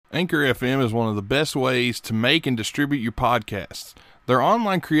Anchor FM is one of the best ways to make and distribute your podcasts. Their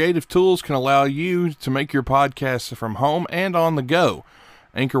online creative tools can allow you to make your podcasts from home and on the go.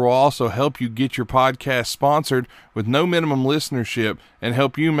 Anchor will also help you get your podcast sponsored with no minimum listenership and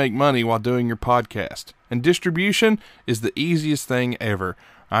help you make money while doing your podcast. And distribution is the easiest thing ever.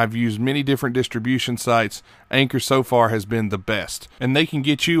 I've used many different distribution sites. Anchor so far has been the best. And they can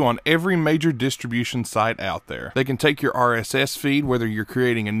get you on every major distribution site out there. They can take your RSS feed, whether you're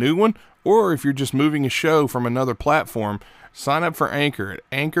creating a new one or if you're just moving a show from another platform. Sign up for Anchor at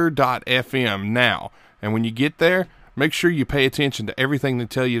anchor.fm now. And when you get there, make sure you pay attention to everything they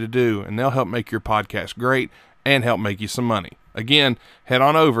tell you to do, and they'll help make your podcast great and help make you some money. Again, head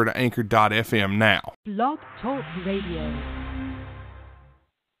on over to anchor.fm now. Blog Talk Radio.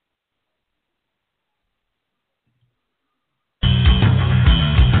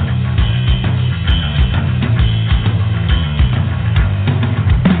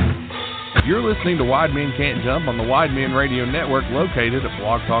 You're listening to Wide Men Can't Jump on the Wide Men Radio Network, located at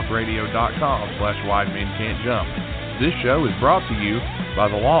blogtalkradio.com/widemencan'tjump. This show is brought to you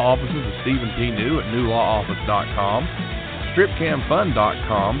by the law offices of Stephen P. New at newlawoffice.com,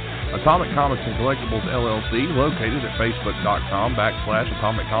 stripcamfun.com, Atomic Comics and Collectibles LLC, located at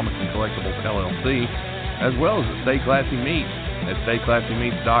facebook.com/Atomic Comics and Collectibles LLC, as well as at Stay Classy Meats at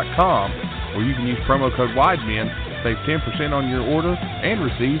stayclassymeats.com, where you can use promo code WIDEMEN to save 10% on your order and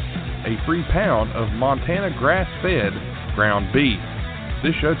receive a free pound of Montana grass-fed ground beef.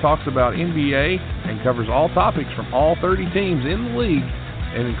 This show talks about NBA and covers all topics from all 30 teams in the league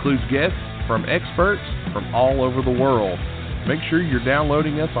and includes guests from experts from all over the world. Make sure you're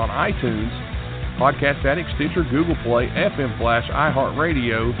downloading us on iTunes, Podcast Addict, Stitcher, Google Play, FM Flash,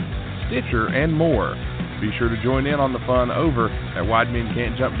 iHeartRadio, Stitcher, and more. Be sure to join in on the fun over at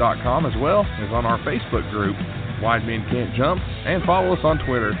WideMenCan'tJump.com as well as on our Facebook group, Wide Men Can't Jump, and follow us on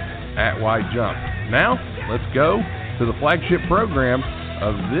Twitter at WideJump. Now, let's go to the flagship program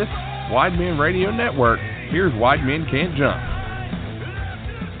of this Wide Men Radio Network. Here's Wide Men Can't Jump.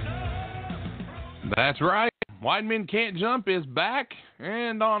 That's right. Wide Men Can't Jump is back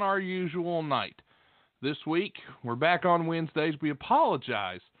and on our usual night. This week, we're back on Wednesdays. We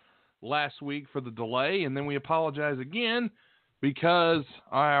apologize last week for the delay, and then we apologize again because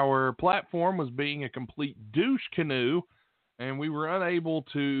our platform was being a complete douche canoe, and we were unable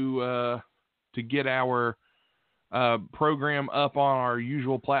to get our program up on our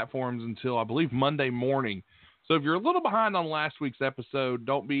usual platforms until, I believe, Monday morning. So if you're a little behind on last week's episode,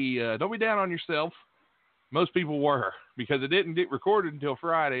 don't be down on yourself. Most people were, because it didn't get recorded until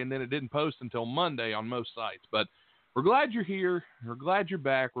Friday, and then it didn't post until Monday on most sites. But we're glad you're here. We're glad you're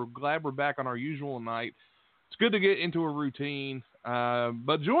back. We're glad we're back on our usual night. It's good to get into a routine.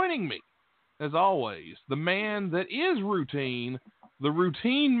 But joining me, as always, the man that is routine, the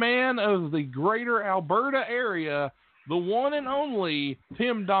routine man of the greater Alberta area, the one and only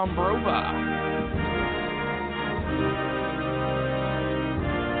Tim Dombrova.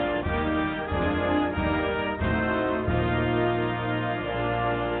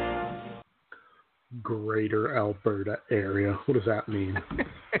 Greater Alberta area. What does that mean?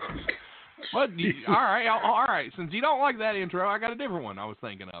 All right. Since you don't like that intro, I got a different one I was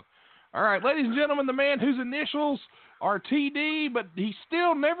thinking of. All right, ladies and gentlemen, the man whose initials are TD, but he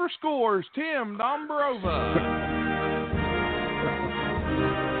still never scores, Tim Dombrova.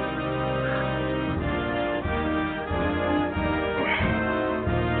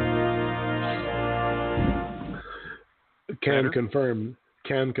 Can confirm,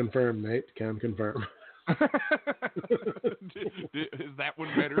 mate. Can confirm. Is that one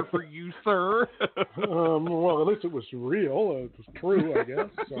better for you, sir? Well, at least it was real. It was true, I guess.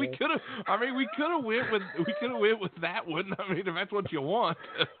 So. We could have went with that one. I mean, if that's what you want.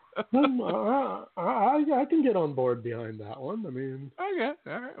 I can get on board behind that one. I mean, okay,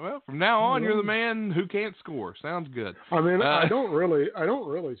 all right. Well, from now on, you're the man who can't score. Sounds good. I mean, I don't really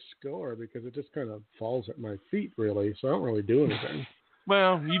score because it just kind of falls at my feet, really. So I don't really do anything.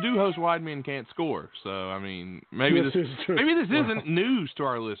 Well, you do host Wide Men Can't Score, so I mean, maybe this isn't news to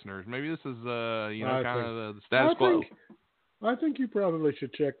our listeners. Maybe this is kind of the status quo. I think you probably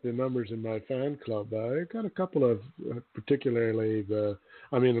should check the numbers in my fan club. I got a couple of, particularly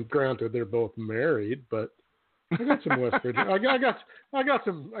granted they're both married, but I got some West Virginia. I got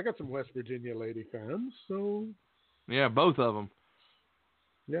some West Virginia lady fans. So yeah, both of them.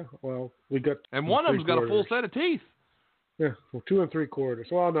 Yeah, well, we got, and one of them's got a full set of teeth. Yeah, well, 2 3/4.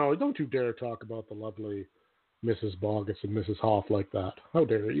 Well, no, don't you dare talk about the lovely Mrs. Bogus and Mrs. Hoff like that. How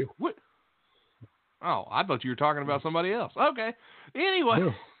dare you? What? Oh, I thought you were talking about somebody else. Okay.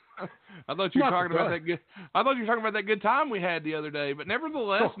 Anyway. I thought you were Not talking about the- that good. I thought you were talking about that good time we had the other day. But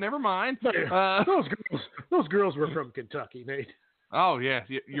nevertheless, never mind. Those girls were from Kentucky, Nate. Oh yeah,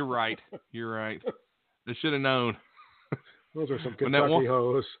 you're right. You're right. They should have known. Those are some When that Kentucky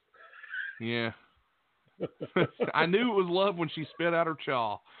hoes. Yeah. I knew it was love when she spit out her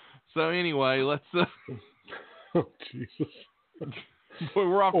chaw. So anyway, let's. Oh Jesus. Boy,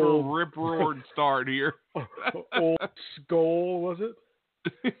 we're off to a rip-roaring start here. Old Skull, was it?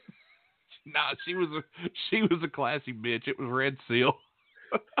 Nah, she was a classy bitch. It was Red Seal.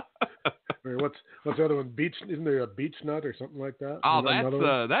 What's the other one? Beach? Isn't there a beech nut or something like that?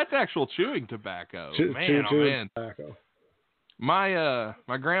 Oh, that's actual chewing tobacco. Man. Tobacco. My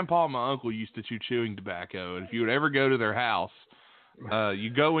grandpa and my uncle used to chew chewing tobacco, and if you would ever go to their house, you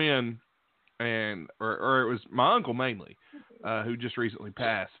go in, or it was my uncle mainly, who just recently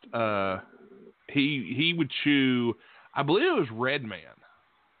passed. He would chew, I believe it was Red Man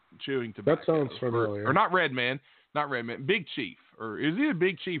chewing tobacco. That sounds familiar. Or not Red Man, Big Chief, or is it a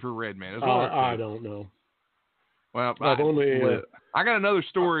Big Chief or Red Man? I don't know. Well, I got another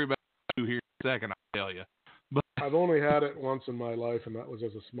story about you here in a second. I'll tell you. But I've only had it once in my life, and that was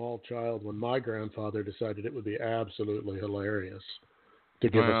as a small child when my grandfather decided it would be absolutely hilarious to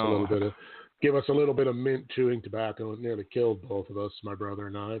give us a little bit of mint chewing tobacco. It nearly killed both of us, my brother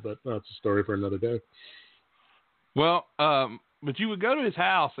and I, but that's a story for another day. Well, but you would go to his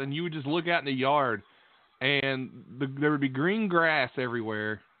house and you would just look out in the yard, and there would be green grass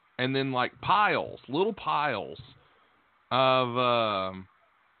everywhere, and then like little piles of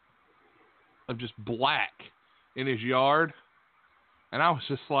just black in his yard. And I was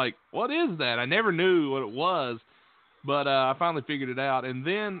just like, what is that? I never knew what it was, but I finally figured it out. And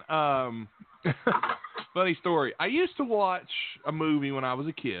then, funny story, I used to watch a movie when I was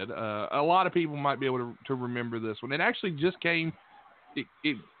a kid. A lot of people might be able to remember this one. It actually just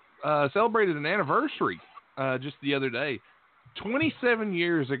it celebrated an anniversary just the other day. 27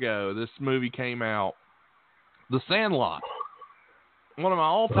 years ago, this movie came out, The Sandlot. One of my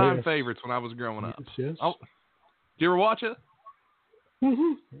all-time favorites when I was growing up. Yes. Oh, did you ever watch it?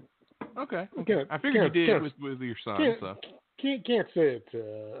 Mm-hmm. Okay. I figured you did with your son. So can't say it's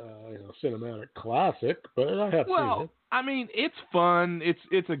a cinematic classic, but I have seen it. I mean, it's fun.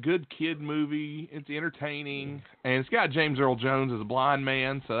 It's a good kid movie. It's entertaining, and it's got James Earl Jones as a blind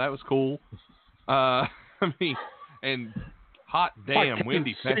man, so that was cool. I mean, and hot damn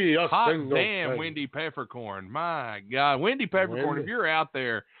Wendy Peppercorn. My God, Wendy Peppercorn, if you're out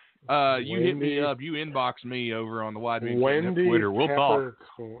there, you hit me up. You inbox me over on the Wide Bean Twitter. We'll talk.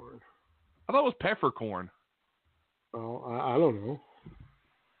 I thought it was peppercorn. Oh, I don't know.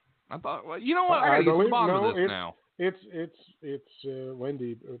 I thought, well, you know what? I gotta get to the bottom of this now. It's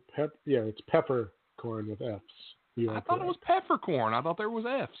Wendy. It's peppercorn with F's. I thought it was peppercorn. I thought there was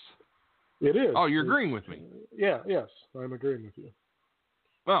F's. It is. Oh, you're agreeing with me? Yes, I'm agreeing with you.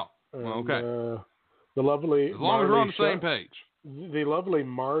 Well, okay. The lovely. As long as we're on the same page. The lovely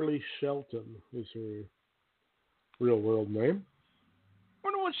Marley Shelton is her real world name.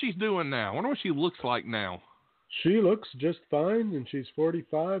 Wonder what she's doing now. Wonder what she looks like now. She looks just fine, and she's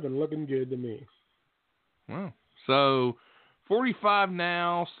 45 and looking good to me. Well, so 45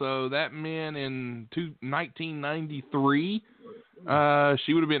 now, so that meant in 1993,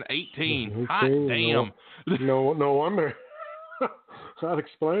 she would have been 18. Okay, hot damn. No wonder. That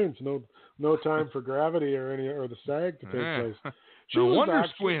explains. No time for gravity or the sag to take place. She no was wonder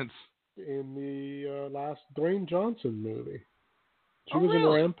squints. In the last Dwayne Johnson movie. She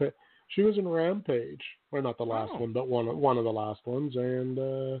was in Rampage. Well, not the last one, but one of the last ones.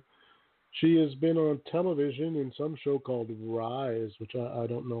 And she has been on television in some show called Rise, which I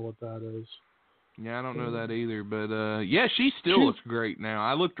don't know what that is. Yeah, I don't know that either. But, she still looks great now.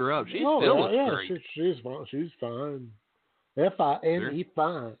 I looked her up. She still looks great. She's fine. F-I-N-E,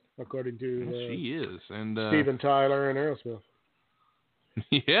 fine, according to she is. And Steven Tyler and Aerosmith.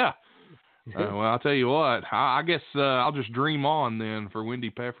 Yeah. Well, I'll tell you what. I guess I'll just dream on then for Wendy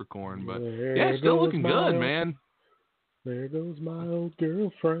Peppercorn. But still looking good, man. There goes my old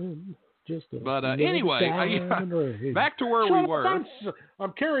girlfriend. But anyway, back to where we were.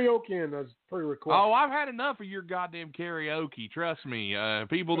 I'm karaokeing as pre-recorded. Oh, I've had enough of your goddamn karaoke. Trust me.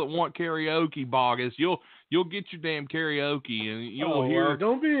 People that want karaoke, Bogus, you'll get your damn karaoke, and you'll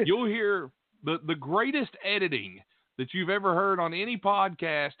hear the greatest editing that you've ever heard on any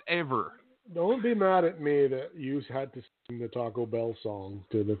podcast ever. Don't be mad at me that you had to sing the Taco Bell song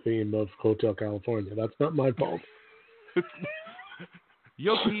to the theme of Hotel California. That's not my fault.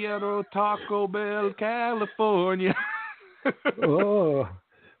 Yo quiero Taco Bell, California. Oh,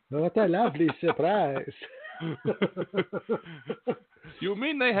 what a lovely surprise. You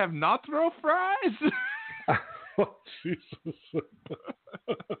mean they have natro fries? Oh, Jesus.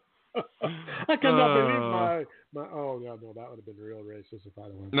 I cannot believe my. Oh yeah, no, that would have been real racist if I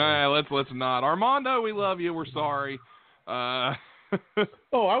went. Nah, let's not. Armando, we love you. We're sorry. Oh,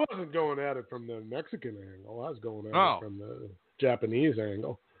 I wasn't going at it from the Mexican angle. I was going at it from the Japanese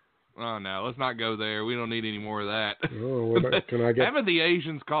angle. Oh no, let's not go there. We don't need any more of that. Oh, can I get? Haven't the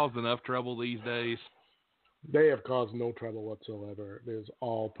Asians caused enough trouble these days? They have caused no trouble whatsoever. It is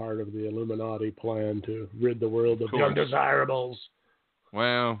all part of the Illuminati plan to rid the world of the undesirables.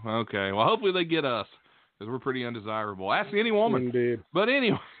 Well, okay. Well, hopefully they get us, because we're pretty undesirable. Ask any woman. Indeed. But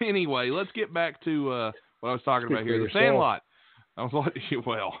anyway, let's get back to what I was talking about here. The Sandlot. I was like,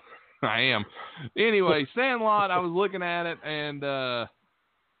 well, I am. Anyway, Sandlot, I was looking at it, and I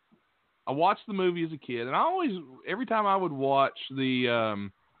watched the movie as a kid, and every time I would watch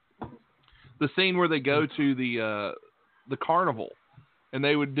the scene where they go to the carnival, and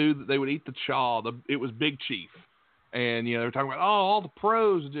they would eat the chaw. It was Big Chief, and they were talking about all the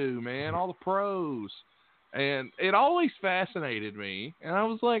pros do, man, all the pros, and it always fascinated me. And I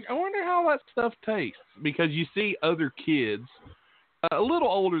was like, I wonder how that stuff tastes, because you see other kids a little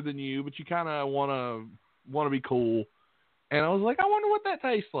older than you, but you kind of want to be cool. And I was like, I wonder what that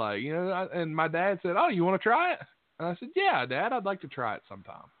tastes like, And my dad said, "Oh, you want to try it?" And I said, "Yeah, Dad, I'd like to try it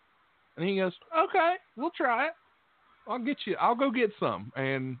sometime." And he goes, "Okay, we'll try it. I'll go get some."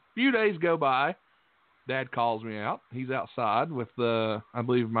 And a few days go by. Dad calls me out. He's outside with I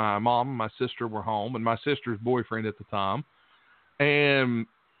believe my mom and my sister were home, and my sister's boyfriend at the time. And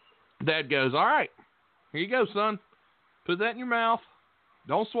Dad goes, "All right, here you go, son. Put that in your mouth.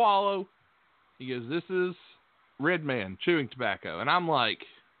 Don't swallow." He goes, "This is Red Man chewing tobacco." And I'm like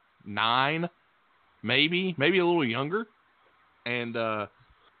 9, maybe a little younger. And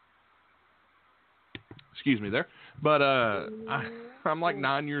excuse me there. But I'm like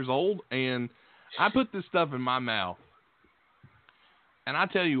 9 years old, and I put this stuff in my mouth. And I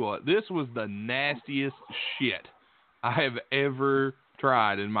tell you what, this was the nastiest shit I have ever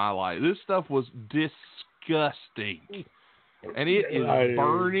tried in my life. This stuff was disgusting. And it is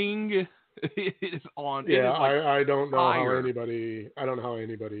burning. It is on. Yeah, it is like I don't know fire. I don't know how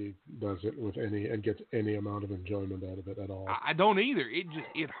anybody does it with and gets any amount of enjoyment out of it at all. I don't either.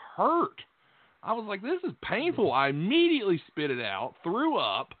 It hurt. I was like, this is painful. I immediately spit it out, threw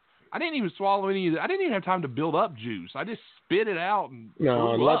up. I didn't even swallow any of it. I didn't even have time to build up juice. I just spit it out and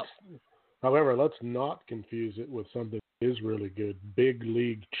threw up. However, let's not confuse it with something that is really good. Big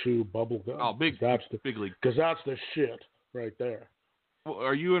League Chew bubble gum. Oh, Big League. Because that's the shit right there. Well,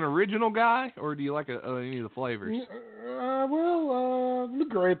 are you an original guy, or do you like any of the flavors? The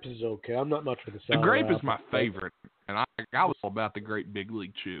grape is okay. I'm not much for the sour The grape apple. is my favorite, and I was all about the great Big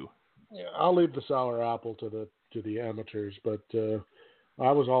League Chew. Yeah, I'll leave the sour apple to the amateurs, but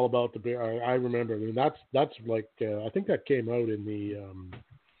I was all about the beer. I remember. I mean, that's like I think that came out in the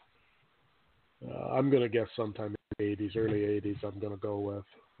I'm gonna guess sometime in the 80s, early 80s. I'm gonna go with.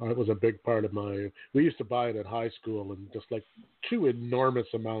 It was a big part of my. We used to buy it at high school and just like chew enormous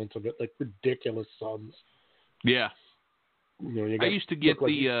amounts of it, like ridiculous sums. Yeah. I used to get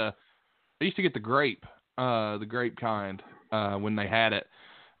the grape kind when they had it.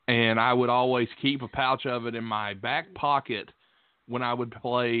 And I would always keep a pouch of it in my back pocket when I would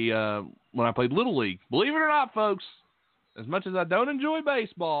play when I played Little League. Believe it or not, folks, as much as I don't enjoy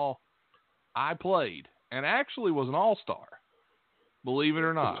baseball, I played and actually was an all-star. Believe it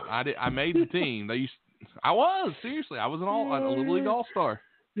or not, I made the team. I was a Little League all-star.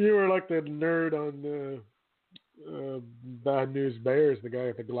 You were like the nerd on Bad News Bears, the guy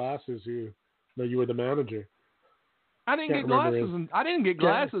with the glasses. You were the manager. I didn't get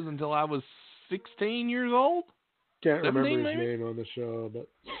glasses until I was 16 years old. Can't remember his name on the show,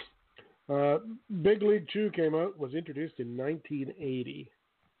 but Big League Chew was introduced in 1980.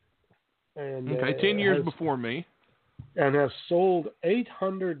 And, 10 years before me. And has sold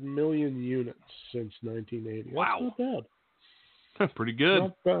 800 million units since 1980. Wow. That's not bad. That's pretty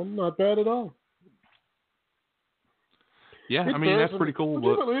good. Not bad at all. Yeah, that's pretty cool.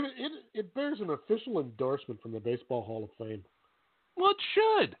 It bears an official endorsement from the Baseball Hall of Fame. Well, it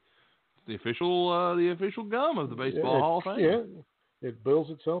should. The official gum of the Baseball Hall of Fame. Yeah, it bills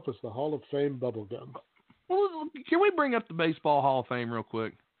itself as the Hall of Fame bubble gum. Well, can we bring up the Baseball Hall of Fame real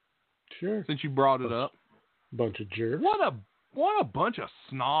quick? Sure. Since you brought it up. Bunch of jerks. What a bunch of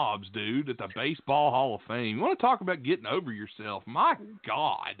snobs, dude, at the Baseball Hall of Fame. You want to talk about getting over yourself? My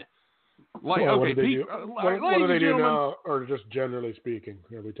God. Like, well, okay, what do they do now, or just generally speaking?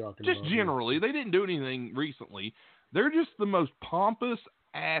 Are we talking just about generally? They didn't do anything recently. They're just the most pompous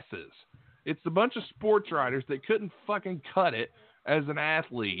asses It's a bunch of sports writers that couldn't fucking cut it as an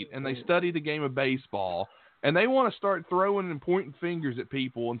athlete, and they study the game of baseball, and they want to start throwing and pointing fingers at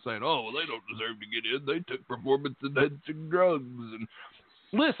people and saying, oh, well, they don't deserve to get in. They took performance-enhancing drugs. And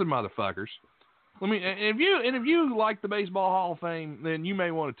listen, motherfuckers. If you like the Baseball Hall of Fame, then you may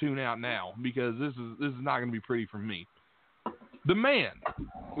want to tune out now, because this is not going to be pretty for me. The man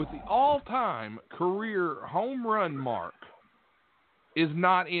with the all-time career home run mark is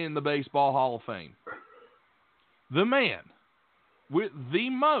not in the Baseball Hall of Fame. The man with the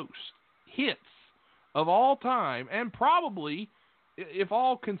most hits of all time, and probably, if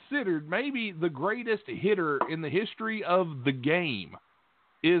all considered, maybe the greatest hitter in the history of the game,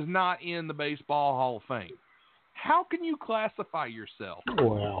 is not in the Baseball Hall of Fame. How can you classify yourself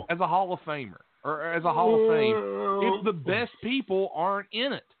as a Hall of Famer or as a Hall of Fame if the best people aren't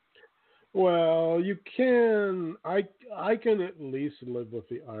in it? Well, you can. I can at least live with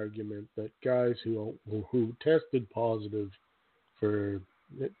the argument that guys who tested positive for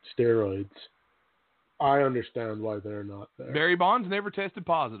steroids, I understand why they're not there. Barry Bonds never tested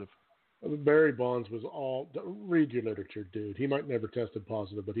positive. Barry Bonds was read your literature, dude. He might never tested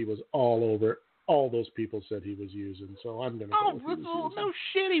positive, but he was all over. All those people said he was using, so I'm going to go with no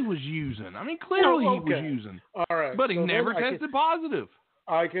shit he was using. I mean, clearly he was using. All right. But he never tested positive.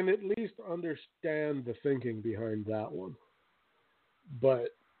 I can at least understand the thinking behind that one.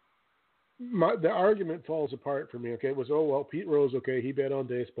 But the argument falls apart for me. Okay, it was, Pete Rose, okay, he bet on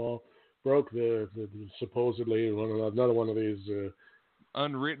baseball, broke the supposedly another one of these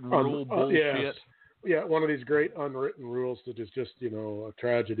unwritten rule bullshit. Yeah, one of these great unwritten rules that is just, a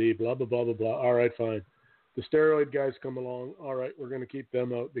tragedy, blah, blah, blah, blah, blah. All right, fine. The steroid guys come along. All right, we're going to keep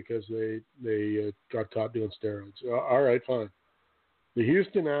them out because they got caught doing steroids. All right, fine. The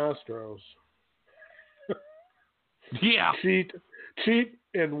Houston Astros cheat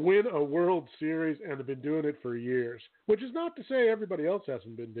and win a World Series and have been doing it for years, which is not to say everybody else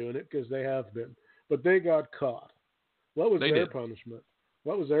hasn't been doing it, because they have been. But they got caught. What was their punishment?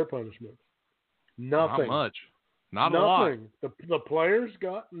 Nothing. Not much. Not nothing. a lot. The players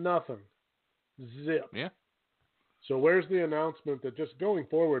got nothing. Zip. Yeah. So where's the announcement that just going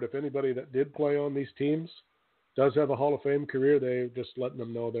forward, if anybody that did play on these teams does have a Hall of Fame career, they're just letting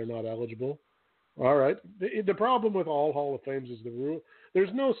them know they're not eligible? All right. The problem with all Hall of Fames is the rule.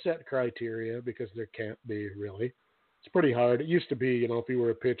 There's no set criteria, because there can't be, really. It's pretty hard. It used to be, if you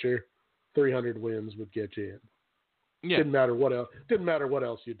were a pitcher, 300 wins would get you in. Yeah. Didn't matter what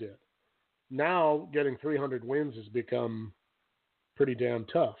else you did. Now, getting 300 wins has become pretty damn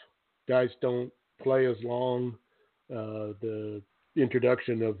tough. Guys don't play as long. The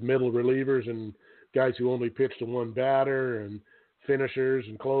introduction of middle relievers and guys who only pitch to one batter and finishers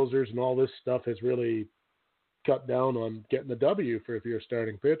and closers and all this stuff has really cut down on getting the W if you're a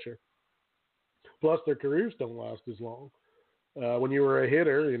starting pitcher. Plus, their careers don't last as long. When you were a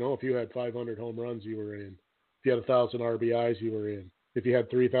hitter, if you had 500 home runs, you were in. If you had 1,000 RBIs, you were in. If you had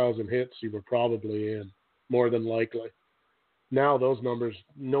 3,000 hits, you were probably in, more than likely. Now those numbers,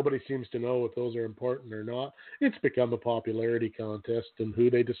 nobody seems to know if those are important or not. It's become a popularity contest and who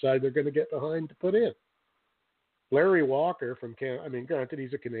they decide they're going to get behind to put in. Larry Walker from Canada, granted,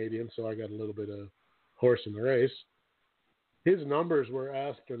 he's a Canadian, so I got a little bit of horse in the race. His numbers were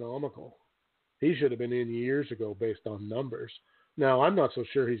astronomical. He should have been in years ago based on numbers. Now, I'm not so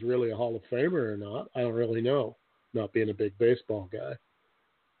sure he's really a Hall of Famer or not. I don't really know, not being a big baseball guy.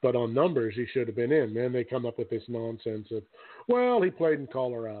 But on numbers, he should have been in. Then they come up with this nonsense of, well, he played in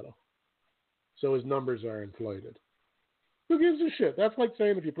Colorado, so his numbers are inflated. Who gives a shit? That's like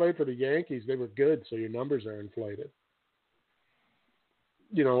saying if you played for the Yankees, they were good, so your numbers are inflated.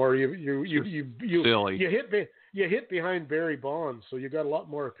 Or silly. You hit behind Barry Bonds, so you got a lot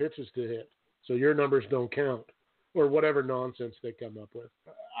more pitches to hit, so your numbers don't count, or whatever nonsense they come up with.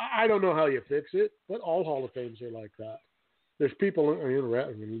 I don't know how you fix it, but all Hall of Fames are like that. There's people,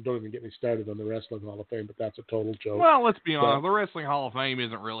 don't even get me started on the Wrestling Hall of Fame, but that's a total joke. Well, let's be honest. The Wrestling Hall of Fame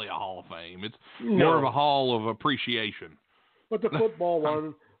isn't really a Hall of Fame. It's more of a Hall of Appreciation. But the football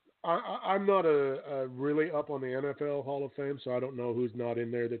one, I'm not a really up on the NFL Hall of Fame, so I don't know who's not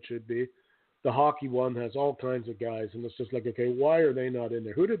in there that should be. The hockey one has all kinds of guys, and it's just like, okay, why are they not in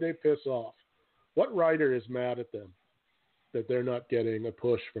there? Who did they piss off? What writer is mad at them that they're not getting a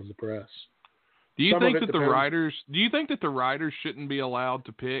push from the press? Do you think that the writers shouldn't be allowed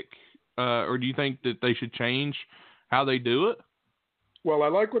to pick, or do you think that they should change how they do it? Well, I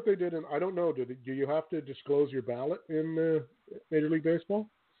like what they did, and I don't know. Do you have to disclose your ballot in Major League Baseball?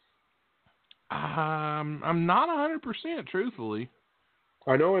 I'm not 100%, truthfully.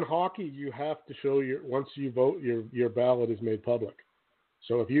 I know in hockey you have to show once you vote, your ballot is made public.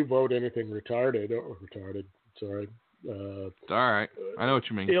 So if you vote anything sorry, All right. I know what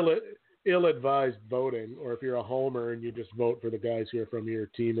you mean. ill-advised voting, or if you're a homer and you just vote for the guys who are from your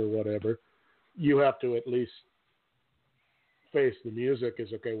team or whatever, you have to at least face the music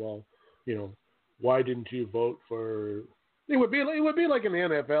as, okay, well, why didn't you vote for? It would be like in the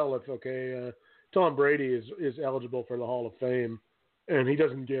NFL if Tom Brady is eligible for the Hall of Fame and he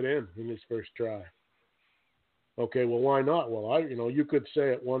doesn't get in his first try. Okay, well, why not? Well, you could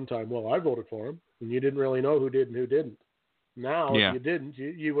say at one time, well, I voted for him, and you didn't really know who did and who didn't. Now, if you didn't,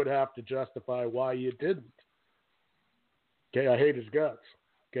 you would have to justify why you didn't. Okay, I hate his guts.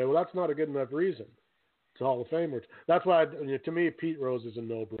 Okay, well, that's not a good enough reason. It's a Hall of Famer. That's why, to me, Pete Rose is a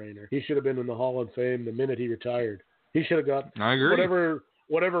no-brainer. He should have been in the Hall of Fame the minute he retired. He should have got I agree.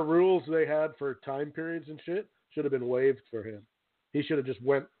 whatever rules they had for time periods and shit should have been waived for him. He should have just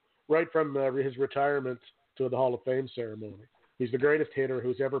went right from his retirement to the Hall of Fame ceremony. He's the greatest hitter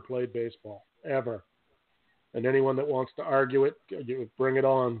who's ever played baseball, ever. And anyone that wants to argue it, bring it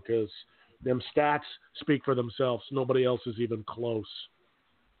on, because them stats speak for themselves. Nobody else is even close.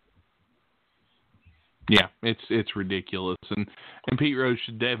 Yeah, it's ridiculous, and Pete Rose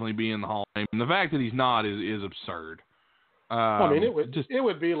should definitely be in the Hall of Fame. And the fact that he's not is absurd. It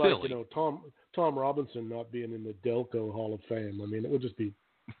would be like silly. Tom Robinson not being in the Delco Hall of Fame. It would just be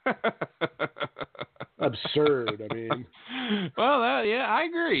absurd. Well, I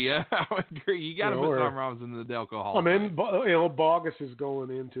agree. I agree. You got to put Tom Robinson in the Delco Hall of Fame. Bogus is going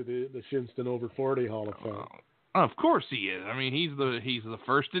into the Shinston Over 40 Hall of Fame. Of course he is. He's the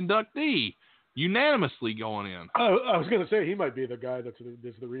first inductee, unanimously going in. I was going to say he might be the guy that's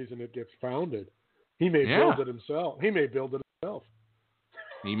the reason it gets founded. He may build it himself. He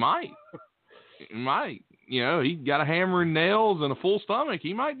might. He might. He got a hammer and nails and a full stomach.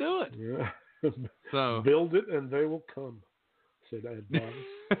 He might do it. Yeah. So build it and they will come, said Ed Bogus.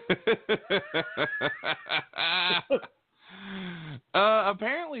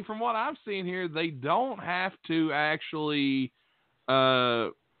 Apparently, from what I've seen here, they don't have to actually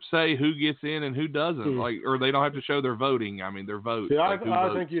say who gets in and who doesn't, or they don't have to show their voting. Their vote. See, I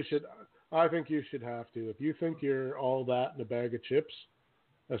think you should. I think you should have to. If you think you're all that in a bag of chips,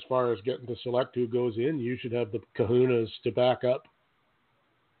 as far as getting to select who goes in, you should have the kahunas to back up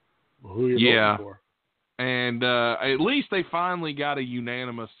who you're voting for. And at least they finally got a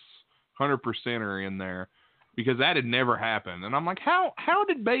unanimous 100%er in there, because that had never happened. And I'm like, how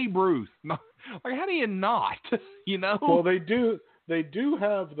did Babe Ruth not, how do you not? Well, they do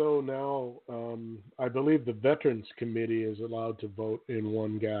have, though, now. I believe the Veterans Committee is allowed to vote in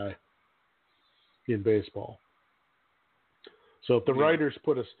one guy in baseball. So if the writers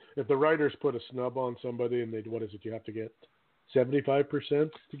put a snub on somebody, and you have to get 75%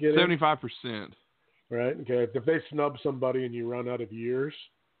 to get 75%. in? Right? Okay. If they snub somebody and you run out of years,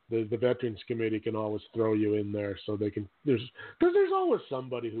 the Veterans Committee can always throw you in there, so they can. Because there's always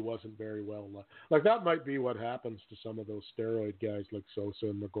somebody who wasn't very well. Like that might be what happens to some of those steroid guys like Sosa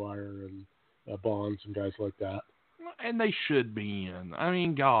and McGuire and Bonds and guys like that. And they should be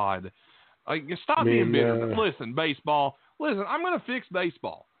in. God, stop being bitter. Listen, baseball. Listen, I'm going to fix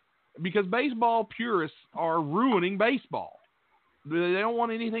baseball, because baseball purists are ruining baseball. They don't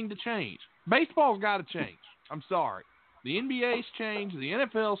want anything to change. Baseball's got to change. I'm sorry. The NBA's changed. The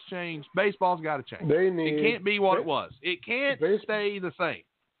NFL's changed. Baseball's got to change. It can't be what it was. It can't stay the same.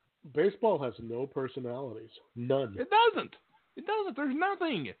 Baseball has no personalities. None. It doesn't. There's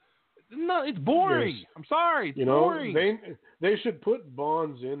nothing. No, it's boring. Yes. I'm sorry. It's boring. They should put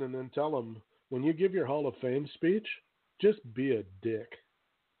Bonds in and then tell them, when you give your Hall of Fame speech, just be a dick.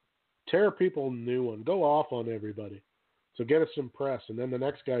 Tear people a new one. Go off on everybody. So get us some press, and then the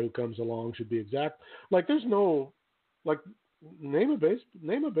next guy who comes along should be exact. There's no, name a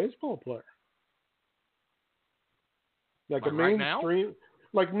baseball player. A mainstream,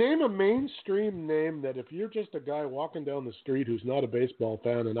 name a mainstream name that if you're just a guy walking down the street who's not a baseball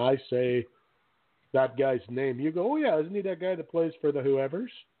fan, and I say that guy's name, you go, oh yeah, isn't he that guy that plays for the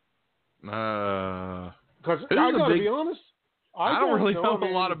whoever's? Because I gotta be honest, I don't really know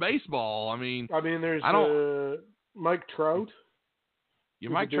a lot of baseball. There's Mike Trout. Yeah,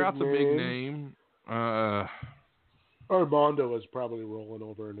 Mike Trout's a big name. Armando is probably rolling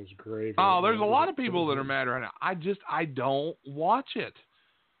over in his grave. There's a lot of people that are mad right now. I don't watch it.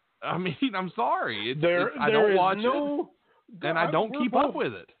 I'm sorry. I don't watch it, and I don't keep up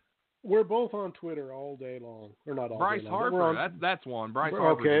with it. We're both on Twitter all day long, or not all Bryce day long. Harper, that's one. Bryce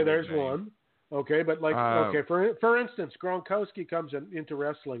Harper. Okay, there's one. Okay, but for instance, Gronkowski comes into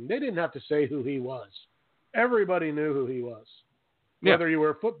wrestling. They didn't have to say who he was. Everybody knew who he was. Whether you were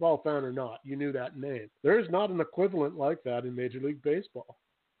a football fan or not, you knew that name. There is not an equivalent like that in Major League Baseball.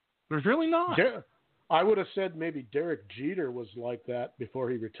 There's really not. I would have said maybe Derek Jeter was like that before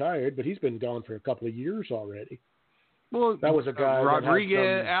he retired, but he's been gone for a couple of years already. Well, that was a guy.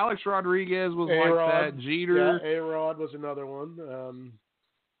 Rodriguez, Alex Rodriguez was A-Rod, like that. Jeter. Yeah, A-Rod was another one.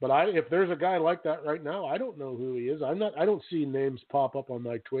 But if there's a guy like that right now, I don't know who he is. I don't see names pop up on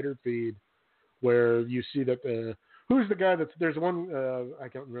my Twitter feed where you see that. Who's the guy there's one? I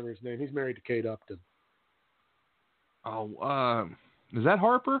can't remember his name. He's married to Kate Upton. Oh, is that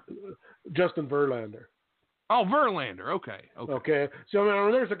Harper? Justin Verlander. Oh, Verlander. Okay. So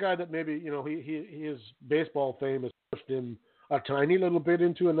there's a guy that maybe his baseball fame has pushed him a tiny little bit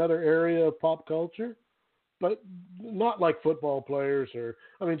into another area of pop culture, but not like football players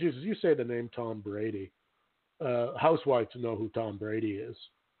Jesus, you say the name Tom Brady. Housewives know who Tom Brady is.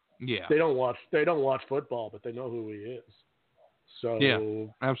 Yeah. They don't watch football, but they know who he is. So yeah,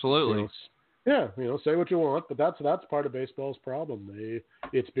 absolutely. Say what you want, but that's part of baseball's problem.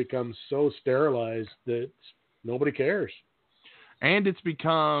 It's become so sterilized that nobody cares. And it's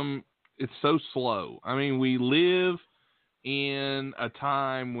so slow. I mean, we live in a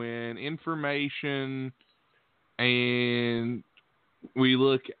time when information and we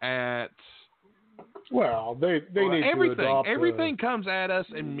look at they need everything. to adopt everything comes at us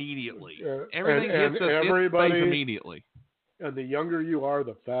immediately. Everything hits us immediately. And the younger you are,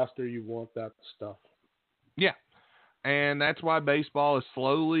 the faster you want that stuff. Yeah. And that's why baseball is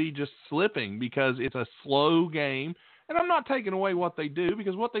slowly just slipping, because it's a slow game. And I'm not taking away what they do,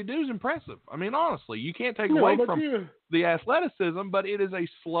 because what they do is impressive. I mean, honestly, you can't take away from the athleticism, but it is a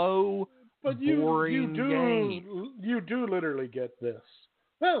slow, boring game. You do literally get this.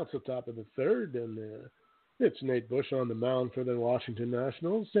 Well, it's the top of the third, and it's Nate Bush on the mound for the Washington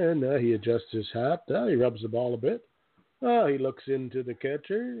Nationals, and he adjusts his hat. He rubs the ball a bit. He looks into the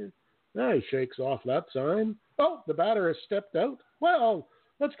catcher. He shakes off that sign. Oh, the batter has stepped out. Well,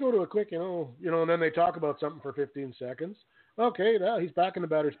 let's go to a quick, and then they talk about something for 15 seconds. Okay, now he's back in the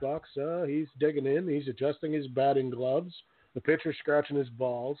batter's box. He's digging in. He's adjusting his batting gloves. The pitcher's scratching his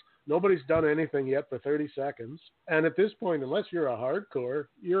balls. Nobody's done anything yet for 30 seconds. And at this point, unless you're a hardcore,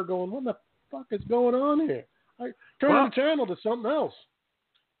 you're going, what the fuck is going on here? Turn the channel to something else.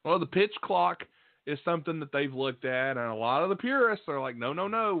 Well, the pitch clock is something that they've looked at, and a lot of the purists are like,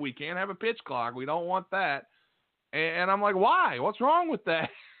 no, we can't have a pitch clock. We don't want that. And I'm like, why? What's wrong with that?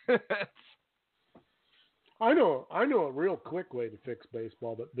 I know a real quick way to fix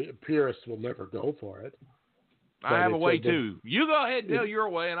baseball, but the purists will never go for it. I have a way too. You go ahead and tell your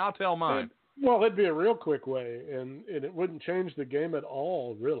way, and I'll tell mine. It'd be a real quick way, and it wouldn't change the game at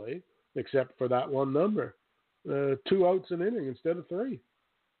all, really, except for that one number. 2 outs an inning instead of 3.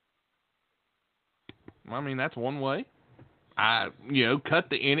 I mean, that's one way. Cut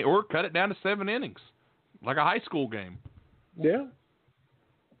the inning or cut it down to 7 innings, like a high school game. Yeah.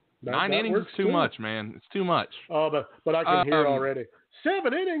 9 innings is too much, man. It's too much. Oh, but I can hear already.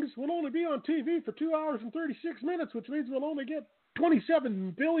 7 innings will only be on TV for 2 hours and 36 minutes, which means we'll only get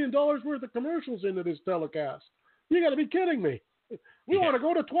 $27 billion worth of commercials into this telecast. You got to be kidding me. We want to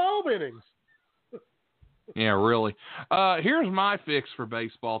go to 12 innings. Yeah, really. Here's my fix for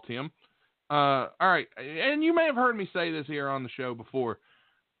baseball, Tim. All right, and you may have heard me say this here on the show before.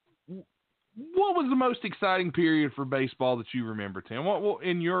 What was the most exciting period for baseball that you remember, Tim? What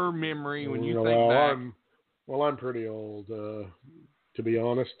in your memory when you think back? I'm pretty old. To be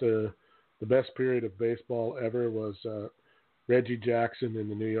honest, the best period of baseball ever was Reggie Jackson and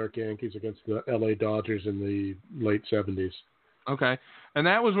the New York Yankees against the LA Dodgers in the late 70s. Okay. And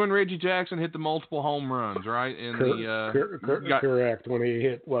that was when Reggie Jackson hit the multiple home runs, right? Correct. When he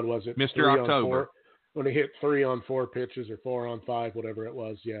hit, what was it? Mr. October. When he hit 3 on 4 pitches or 4 on 5, whatever it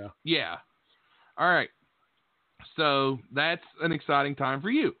was, yeah. Yeah. All right. So that's an exciting time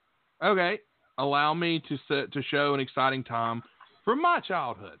for you. Okay. Allow me to show an exciting time from my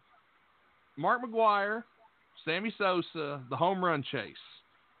childhood. Mark McGwire, Sammy Sosa, the home run chase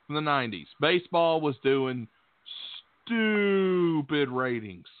from the 90s. Baseball was doing stupid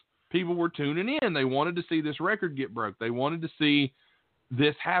ratings. People were tuning in. They wanted to see this record get broke. They wanted to see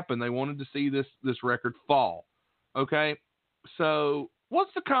this happen. They wanted to see this record fall. Okay? So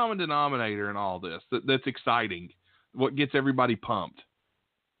what's the common denominator in all this that's exciting? What gets everybody pumped?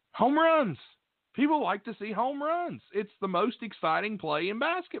 Home runs. People like to see home runs. It's the most exciting play in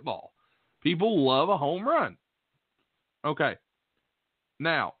basketball. People love a home run. Okay.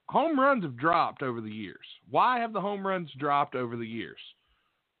 Now, home runs have dropped over the years. Why have the home runs dropped over the years?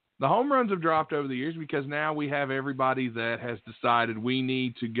 The home runs have dropped over the years because now we have everybody that has decided we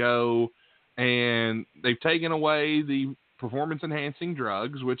need to go, and they've taken away the performance-enhancing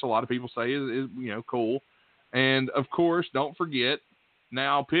drugs, which a lot of people say is cool. And, of course, don't forget,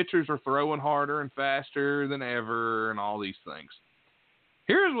 now pitchers are throwing harder and faster than ever and all these things.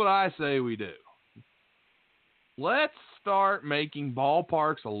 Here's what I say we do. Let's start making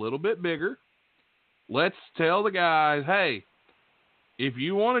ballparks a little bit bigger. Let's tell the guys, hey, if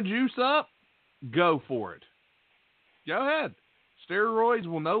you want to juice up, go for it. Go ahead. Steroids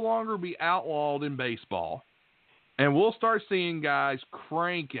will no longer be outlawed in baseball. And we'll start seeing guys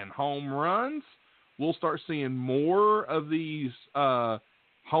cranking home runs. We'll start seeing more of these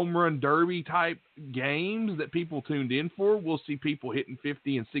home run derby type games that people tuned in for. We'll see people hitting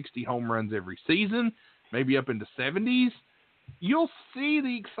 50 and 60 home runs every season, maybe up into 70s. You'll see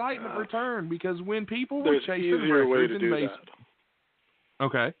the excitement return because when people were chasing records in baseball.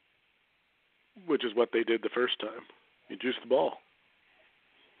 Okay. Which is what they did the first time. You juice the ball.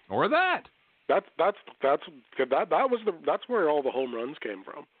 Or that. That's where all the home runs came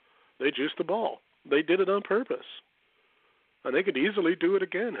from. They juiced the ball. They did it on purpose. And they could easily do it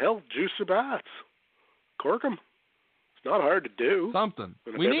again. Hell, juice the bats. Cork them. It's not hard to do. Something.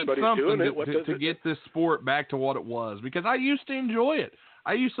 We need something to get this sport back to what it was. Because I used to enjoy it.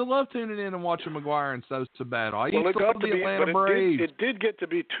 I used to love tuning in and watching McGuire and Sosa battle. I used to love the Atlanta Braves. It did get to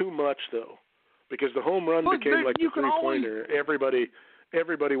be too much, though. Because the home run became like the three-pointer.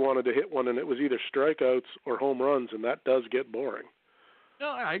 Everybody wanted to hit one, and it was either strikeouts or home runs, and that does get boring. No,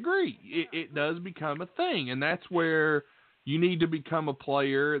 I agree. It does become a thing, and that's where you need to become a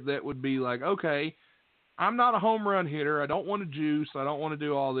player that would be like, okay, I'm not a home run hitter. I don't want to juice. I don't want to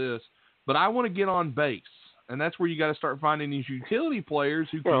do all this, but I want to get on base. And that's where you got to start finding these utility players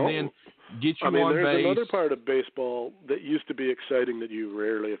who can then get you on base. There's another part of baseball that used to be exciting that you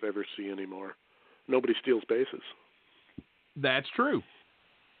rarely, if ever, see anymore. Nobody steals bases. That's true.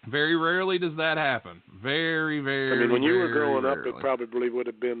 Very rarely does that happen. Very, very I mean, when you were growing rarely. up, it probably would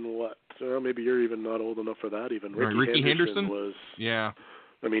have been what? Maybe you're even not old enough for that even. Ricky Henderson was... Yeah.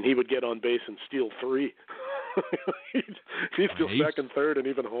 I mean, he would get on base and steal three. He'd steal second, third, and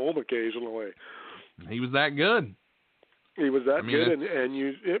even home occasionally. He was that good. He was that good, and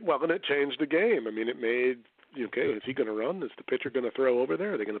it changed the game. I mean, it made, okay, is he going to run? Is the pitcher going to throw over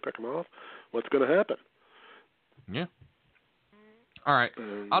there? Are they going to pick him off? What's going to happen? Yeah. All right.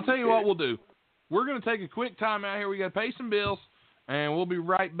 I'll tell you what we'll do. We're going to take a quick time out here. We got to pay some bills, and we'll be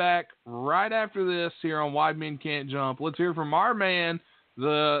right back right after this here on Wide Men Can't Jump. Let's hear from our man,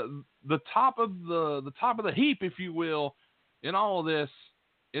 the top of the heap, if you will, in all of this.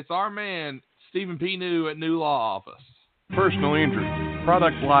 It's our man, Stephen P. New at New Law Office. Personal injury,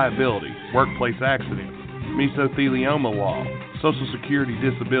 product liability, workplace accidents, mesothelioma law, Social Security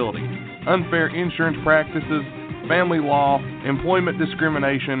disability, unfair insurance practices, family law, employment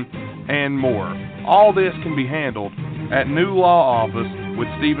discrimination, and more. All this can be handled at New Law Office with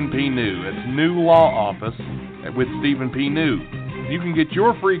Stephen P. New. It's New Law Office with Stephen P. New. You can get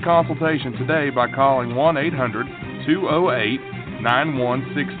your free consultation today by calling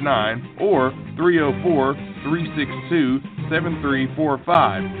 1-800-208-9169 or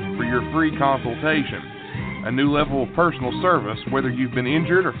 304-362-7345 for your free consultation. A new level of personal service. Whether you've been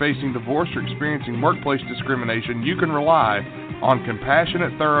injured or facing divorce or experiencing workplace discrimination, you can rely on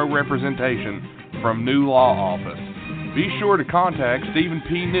compassionate, thorough representation from New Law Office. Be sure to contact Stephen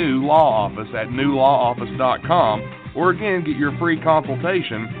P. New Law Office at newlawoffice.com or again get your free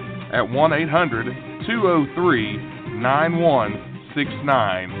consultation at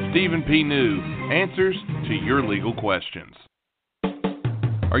 1-800-203-9169. Stephen P. New, answers to your legal questions.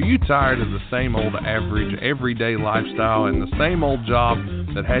 Are you tired of the same old average, everyday lifestyle and the same old job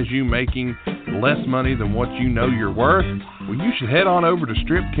that has you making less money than what you know you're worth? Well, you should head on over to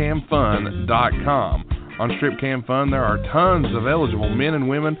stripcamfun.com. On Stripcam Fun, there are tons of eligible men and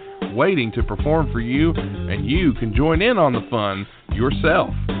women waiting to perform for you, and you can join in on the fun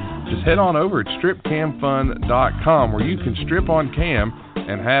yourself. Just head on over at stripcamfun.com where you can strip on cam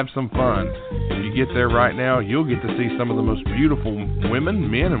and have some fun. If you get there right now, you'll get to see some of the most beautiful women,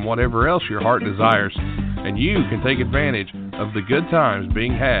 men, and whatever else your heart desires. And you can take advantage of the good times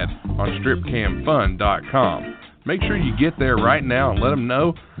being had on stripcamfun.com. Make sure you get there right now and let them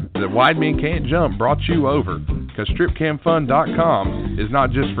know that Wide Men Can't Jump brought you over, because stripcamfun.com is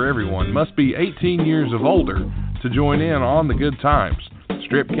not just for everyone. Must be 18 years of older to join in on the good times.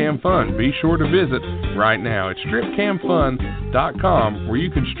 Strip Cam Fun. Be sure to visit right now. It's stripcamfun.com where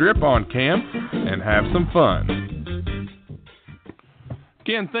you can strip on cam and have some fun.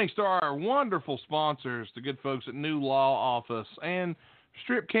 Again, thanks to our wonderful sponsors, the good folks at New Law Office and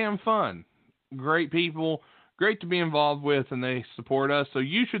Strip Cam Fun. Great people, great to be involved with, and they support us. So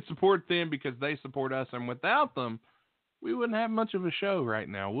you should support them because they support us, and without them, we wouldn't have much of a show right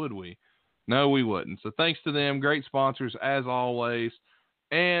now, would we? No, we wouldn't. So thanks to them. Great sponsors as always.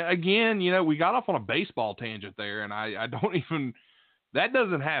 And again, we got off on a baseball tangent there, and I don't even, that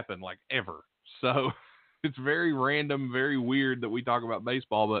doesn't happen like ever. So it's very random, very weird that we talk about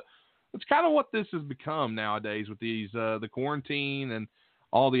baseball, but it's kind of what this has become nowadays with these, the quarantine and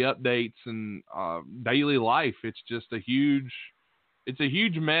all the updates and daily life. It's just a huge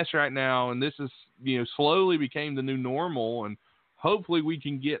mess right now. And this is, slowly became the new normal, and hopefully we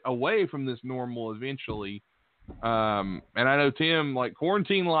can get away from this normal eventually. And I know, Tim, like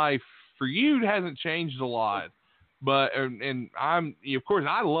quarantine life for you hasn't changed a lot, but, and I'm, of course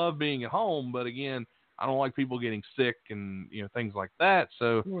I love being at home, but again, I don't like people getting sick and, things like that.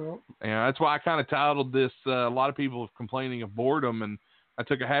 So that's why I kind of titled this, a lot of people complaining of boredom, and I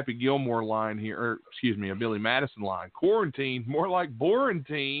took a Happy Gilmore line here, or excuse me, a Billy Madison line, quarantine, more like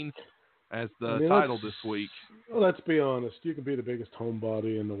Borantine, as the title this week. Well, let's be honest. You can be the biggest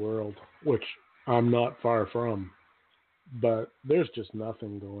homebody in the world, which I'm not far from, but there's just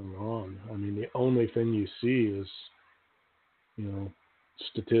nothing going on. I mean, the only thing you see is,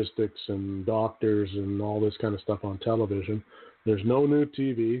 statistics and doctors and all this kind of stuff on television. There's no new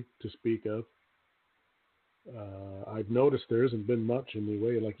TV to speak of. I've noticed there hasn't been much in the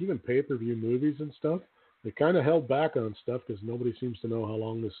way, like even pay-per-view movies and stuff. They kind of held back on stuff because nobody seems to know how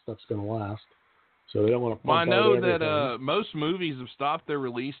long this stuff's going to last. So they don't want to pump I know out everything. that most movies have stopped their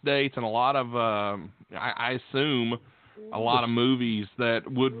release dates, and a lot of, I assume, a lot of movies that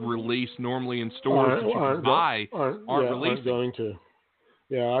would release normally in stores that you can buy aren't releasing. Aren't going to.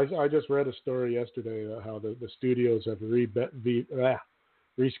 Yeah, I just read a story yesterday how the studios have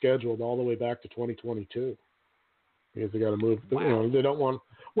rescheduled all the way back to 2022 because they got to move. Wow. They don't want.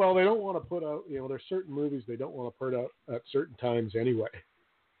 Well, they don't want to put out. There's certain movies they don't want to put out at certain times anyway.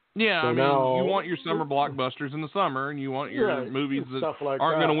 Yeah, so I mean, now, you want your summer blockbusters in the summer, and you want your movies that like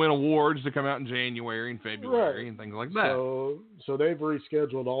aren't going to win awards to come out in January and February and things like that. So they've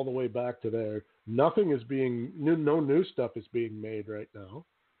rescheduled all the way back to there. Nothing is being no new stuff is being made right now.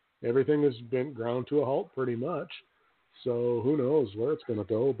 Everything has been ground to a halt pretty much. So who knows where it's going to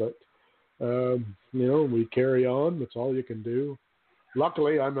go? But we carry on. That's all you can do.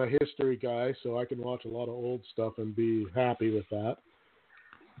 Luckily, I'm a history guy, so I can watch a lot of old stuff and be happy with that.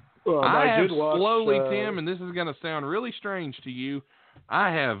 I have slowly, Tim, and this is going to sound really strange to you, I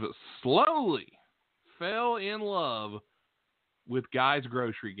have slowly fell in love with Guy's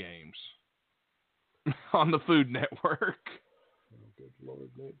Grocery Games on the Food Network. Oh, good Lord,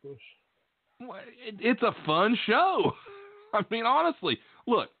 Nate Bush. It's a fun show. I mean, honestly,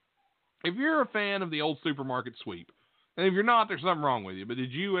 look, if you're a fan of the old Supermarket Sweep, and if you're not, there's something wrong with you, but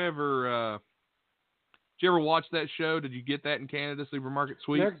did you ever watch that show? Did you get that in Canada, Supermarket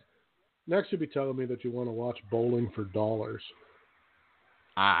Sweep? Next, you'll be telling me that you want to watch Bowling for Dollars.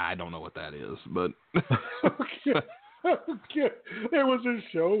 I don't know what that is, but... Okay. It was a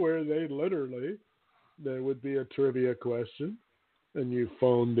show where there would be a trivia question, and you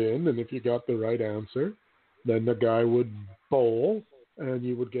phoned in, and if you got the right answer, then the guy would bowl, and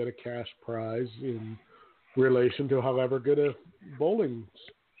you would get a cash prize in relation to however good a bowling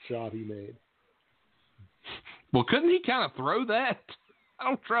shot he made. Well, couldn't he kind of throw that? I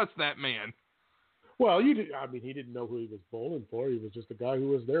don't trust that man. Well, he didn't know who he was bowling for. He was just a guy who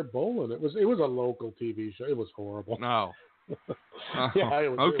was there bowling. It was a local TV show. It was horrible. No. Yeah, it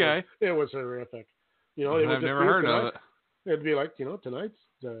was, okay. It was horrific. I've never heard of it. It'd be like, tonight's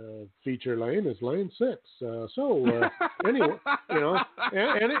feature lane is lane 6. Anyway,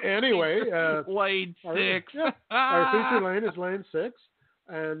 anyway. Lane 6. Our feature lane is lane 6.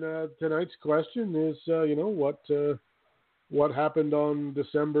 And tonight's question is, what happened on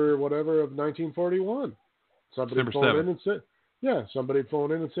December whatever of 1941? Somebody phone in and say, somebody'd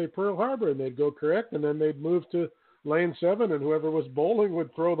phone in and say Pearl Harbor, and they'd go correct, and then they'd move to lane 7, and whoever was bowling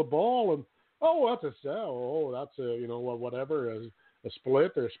would throw the ball, and that's whatever, a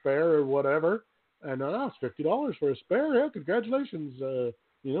split or spare or whatever, and it's $50 for a spare. Yeah, congratulations,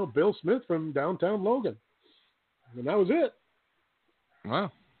 Bill Smith from downtown Logan, and that was it.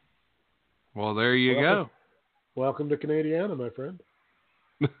 Wow. Well, there you go. Welcome to Canadiana, my friend.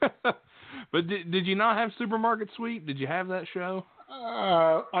 But did you not have Supermarket Sweep? Did you have that show?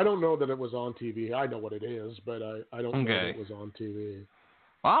 I don't know that it was on TV. I know what it is, but I don't know that it was on TV.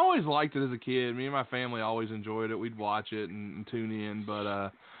 I always liked it as a kid. Me and my family always enjoyed it. We'd watch it and tune in.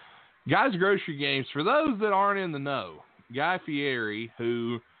 But Guy's Grocery Games, for those that aren't in the know, Guy Fieri,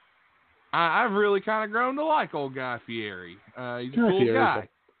 who I've really kind of grown to like old Guy Fieri. He's a cool guy.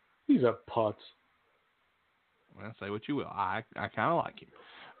 He's a putz. Well, say what you will. I kind of like him.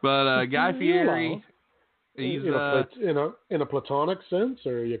 But Guy Fieri, He's in a platonic sense,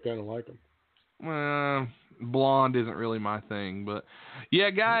 or you kind of like him? Blonde isn't really my thing, but yeah,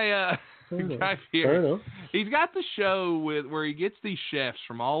 Guy Fair Fieri, enough. he's got the show where he gets these chefs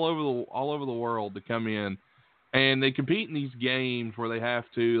from all over the world to come in, and they compete in these games where they have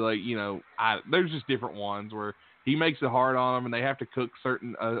to, like, you know, there's just different ones where he makes it hard on them, and they have to cook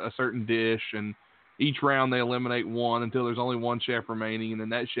a certain dish, and each round they eliminate one until there's only one chef remaining, and then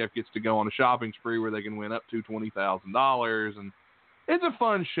that chef gets to go on a shopping spree where they can win up to $20,000, and it's a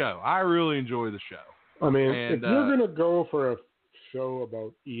fun show. I really enjoy the show. I mean, if you're going to go for a show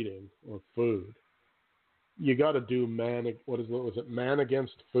about eating or food, you got to do Man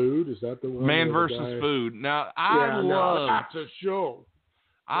Against Food? Is that the one? Man versus Food. Now, that's a show.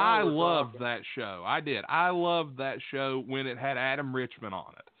 I loved that show. I did. I loved that show when it had Adam Richman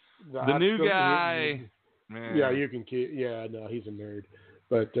on it. The new guy. Man. Yeah, you can keep. Yeah, no, he's a nerd.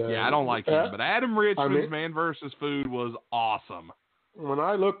 But yeah, I don't like him. But Adam Richman's Man versus Food was awesome. When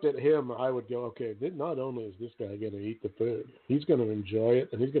I looked at him, I would go, okay, not only is this guy going to eat the food, he's going to enjoy it,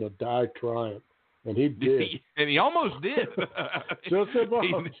 and he's going to die trying. And he did. And he almost did. Just about,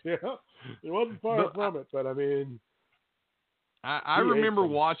 yeah. He wasn't far from it, but I mean. I remember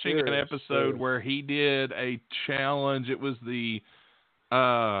watching an episode where he did a challenge. It was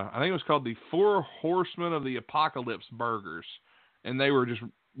I think it was called the 4 Horsemen of the Apocalypse burgers. And they were just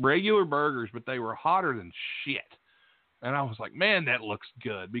regular burgers, but they were hotter than shit. And I was like, man, that looks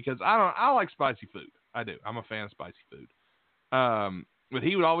good, because I like spicy food. I do. I'm a fan of spicy food. But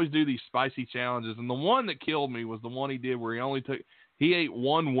he would always do these spicy challenges. And the one that killed me was the one he did where he ate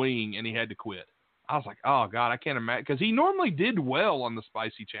one wing and he had to quit. I was like, oh God, I can't imagine, because he normally did well on the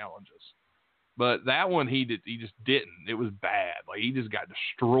spicy challenges, but that one he just didn't. It was bad. Like, he just got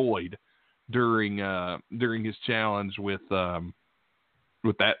destroyed during his challenge with that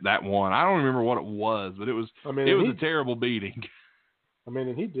one. I don't remember what it was, but it was a terrible beating. I mean,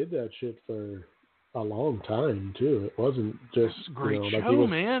 and he did that shit for a long time too. It wasn't just great show,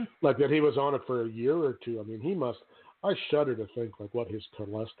 man. Like that he was on it for a year or two. I mean, he must. I shudder to think like what his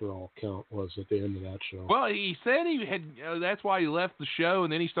cholesterol count was at the end of that show. Well, he said he had. That's why he left the show,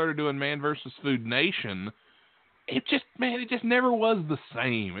 and then he started doing Man vs. Food Nation. It just never was the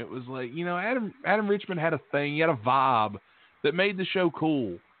same. It was like, you know, Adam Richman had a thing. He had a vibe that made the show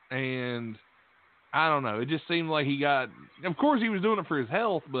cool, and I don't know. It just seemed like he got. Of course, he was doing it for his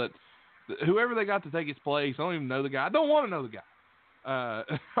health, but whoever they got to take his place, I don't even know the guy. I don't want to know the guy.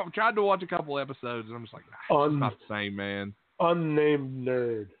 I've tried to watch a couple episodes, and I'm just like, it's not the same, man. Unnamed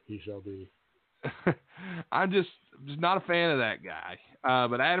nerd, he shall be. I'm just not a fan of that guy.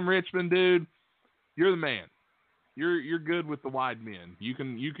 But Adam Richman, dude, you're the man. You're good with the wide men. You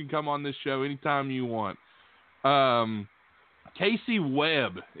can come on this show anytime you want. Casey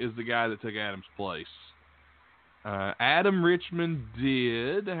Webb is the guy that took Adam's place. Adam Richman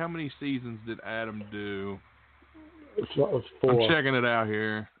did. How many seasons did Adam do? 4. I'm checking it out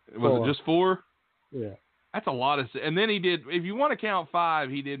here. Was it just 4? Yeah. That's a lot of. And then he did, if you want to count 5,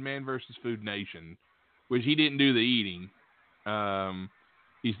 he did Man vs. Food Nation, which he didn't do the eating.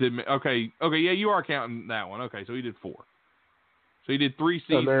 He did. Okay, yeah, you are counting that one. Okay, so he did 4. So he did 3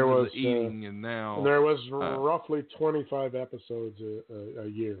 seasons of the eating, and now. And there was roughly 25 episodes a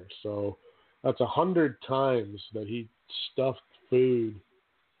year, so that's 100 times that he stuffed food,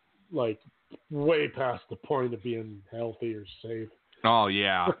 like, way past the point of being healthy or safe. Oh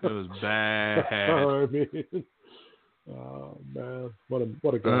yeah, it was bad. I mean, oh man,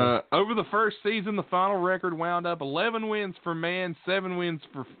 what a guy. Over the first season, the final record wound up 11 wins for man, 7 wins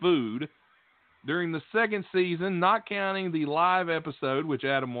for food. During the second season, not counting the live episode, which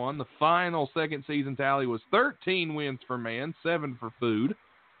Adam won, the final second season tally was 13 wins for man, 7 for food.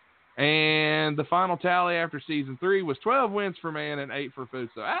 And the final tally after season 3 was 12 wins for man and 8 for food.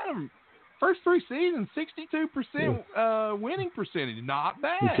 So Adam, first 3 seasons, 62% winning percentage. Not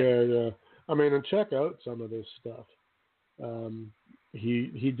bad. Okay, I mean, and check out some of this stuff.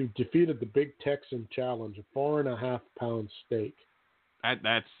 He defeated the Big Texan Challenge, a 4.5-pound steak.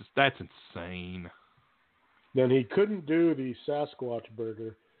 That's insane. Then he couldn't do the Sasquatch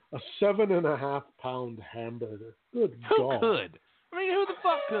burger, a 7.5-pound hamburger. Good God. Who could? I mean, who the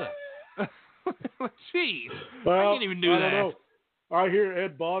fuck could? Jeez. Well, I can't even do that. I don't know. I hear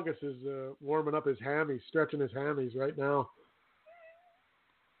Ed Bogus is warming up his hammies, stretching his hammies right now.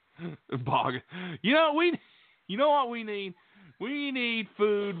 Bogus. You know what we need? We need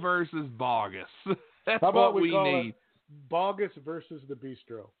food versus Bogus. That's How about what we need. It Bogus versus the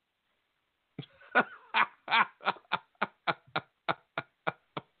Bistro.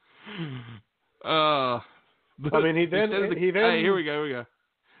 I mean, he then hey, here we go.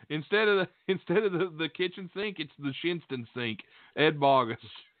 instead of the kitchen sink, it's the Shinston sink. Ed Bogus.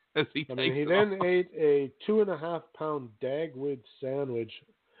 He then ate a 2.5-pound Dagwood sandwich.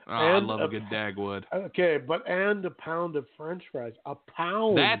 I love a good Dagwood. Okay, and a pound of French fries. A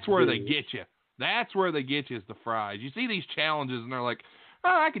pound. That's where they get you. That's where they get you is the fries. You see these challenges, and they're like, oh,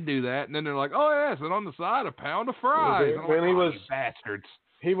 I can do that. And then they're like, oh, yes, and on the side, a pound of fries. You bastards.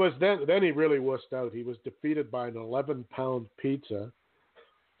 He was then he really wussed out. He was defeated by an 11-pound pizza.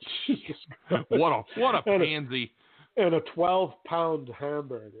 What a pansy. And a 12-pound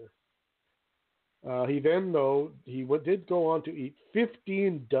hamburger. He then, though, did go on to eat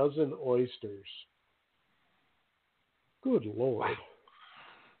 15 dozen oysters. Good Lord.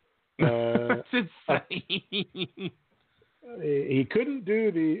 That's insane. He couldn't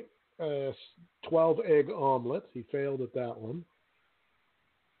do the 12-egg omelet. He failed at that one.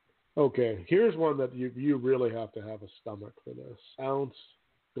 Okay, here's one that you really have to have a stomach for this. Ounce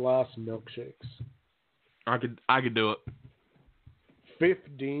glass milkshakes. I could do it.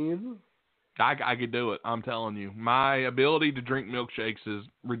 15. I could do it. I'm telling you, my ability to drink milkshakes is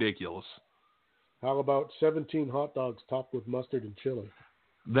ridiculous. How about 17 hot dogs topped with mustard and chili?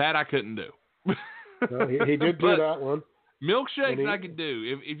 That I couldn't do. No, he did do that one. Milkshakes I could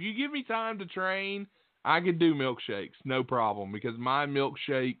do. If you give me time to train, I could do milkshakes, no problem. Because my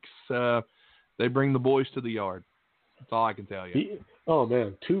milkshakes, they bring the boys to the yard. That's all I can tell you. Oh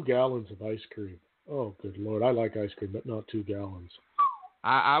man, 2 gallons of ice cream. Oh, good Lord. I like ice cream, but not 2 gallons.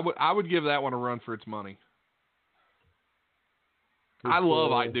 I would give that one a run for its money. I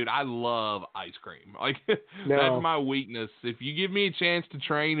love ice cream. Like that's my weakness. If you give me a chance to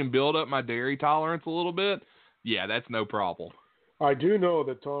train and build up my dairy tolerance a little bit, yeah, that's no problem. I do know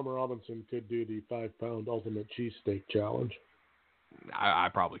that Tom Robinson could do the 5-pound ultimate cheesesteak challenge. I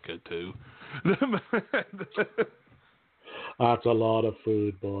probably could too. That's a lot of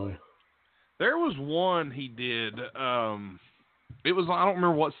food, boy. There was one he did. It was, I don't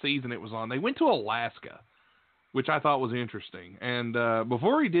remember what season it was on. They went to Alaska, which I thought was interesting. And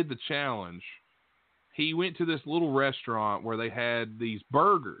before he did the challenge, he went to this little restaurant where they had these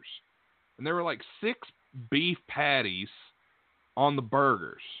burgers. And there were like 6 beef patties on the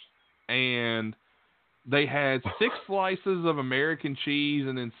burgers. And they had 6 slices of American cheese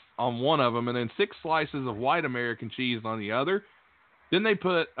and then on one of them, and then 6 slices of white American cheese on the other. Then they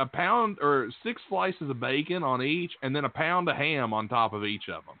put a pound or 6 slices of bacon on each, and then a pound of ham on top of each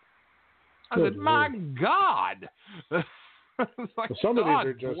of them. I said, my God. Like, some of God these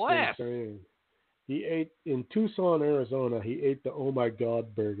are just bless. insane. He ate, in Tucson, Arizona, he ate the Oh My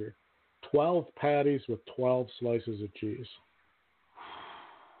God burger. 12 patties with 12 slices of cheese.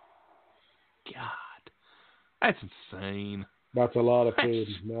 God. That's insane. That's a lot of food.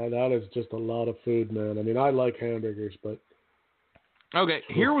 Man, that is just a lot of food, man. I mean, I like hamburgers, but... Okay,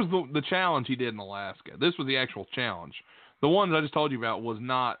 here was the challenge he did in Alaska. This was the actual challenge. The ones I just told you about was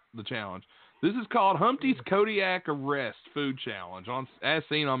not the challenge. This is called Humpty's Kodiak Arrest Food Challenge, as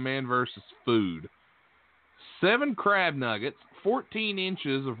seen on Man vs. Food. 7 crab nuggets, 14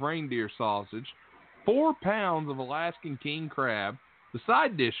 inches of reindeer sausage, 4 pounds of Alaskan king crab. The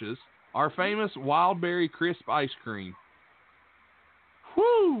side dishes are famous wild berry crisp ice cream.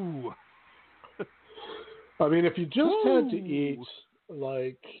 Whoo! I mean, if you just had to eat,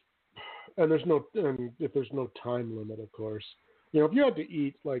 like, and if there's no time limit, of course, you know, if you had to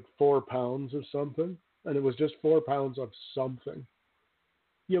eat like 4 pounds of something, and it was just 4 pounds of something,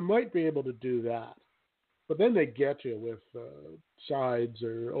 you might be able to do that. But then they get you with sides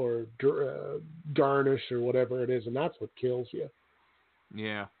or garnish or whatever it is, and that's what kills you.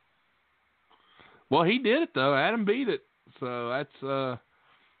 Yeah. Well, he did it though. Adam beat it, so that's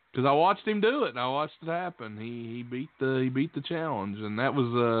because I watched him do it and I watched it happen. He beat the challenge, and that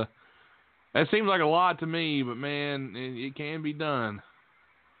was that seems like a lot to me, but man, it can be done.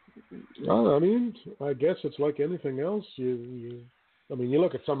 Well, I mean, I guess it's like anything else. I mean, you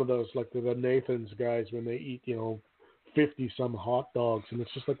look at some of those, like the Nathan's guys, when they eat, 50-some hot dogs, and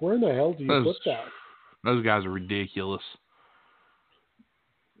it's just like, where in the hell do you put that? Those guys are ridiculous.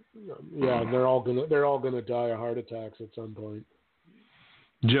 Yeah, and they're all gonna die of heart attacks at some point.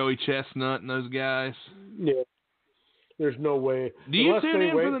 Joey Chestnut and those guys. Yeah, there's no way. Do you tune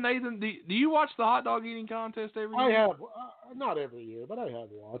in for the Nathan? Do you watch the hot dog eating contest every year? I have, not every year, but I have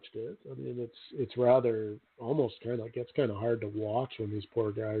watched it. I mean, it's rather almost gets kind of hard to watch when these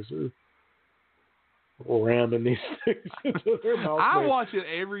poor guys are ramming these things into their mouth. I watch it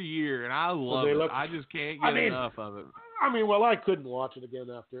every year, and I love it. I just can't get enough of it. I mean, well, I couldn't watch it again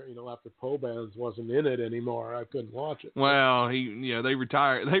after Pobans wasn't in it anymore. I couldn't watch it. Well, they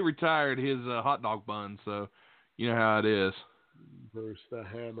retired his hot dog bun, so you know how it is. Bruce the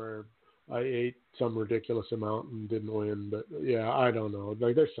Hammer. I ate some ridiculous amount and didn't win, but yeah, I don't know.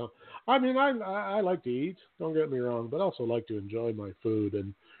 Like there's some. I mean, I like to eat. Don't get me wrong, but also like to enjoy my food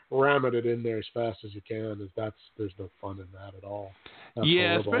and ramming it in there as fast as you can. There's no fun in that at all. That's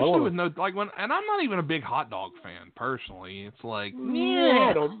yeah, horrible. especially with no like when, and I'm not even a big hot dog fan personally. It's like,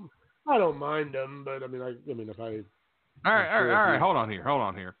 yeah, I don't mind them, but I mean if I. All right. Hold on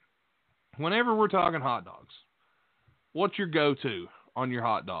here. Whenever we're talking hot dogs, what's your go-to on your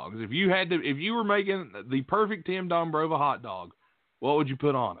hot dogs? If you were making the perfect Tim Dombrova hot dog, what would you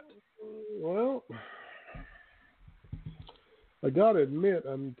put on it? Well, I gotta admit,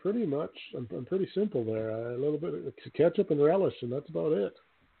 I'm pretty simple there. A little bit of ketchup and relish, and that's about it.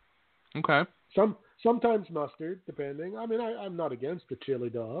 Okay. Sometimes mustard, depending. I mean, I'm not against the chili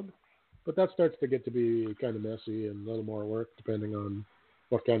dog, but that starts to get to be kind of messy and a little more work depending on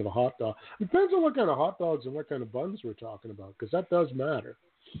what kind of a hot dog. It depends on what kind of hot dogs and what kind of buns we're talking about, because that does matter.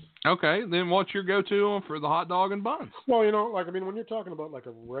 Okay, then what's your go-to for the hot dog and buns? Well, when you're talking about like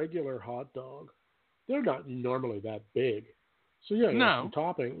a regular hot dog, they're not normally that big. So yeah, some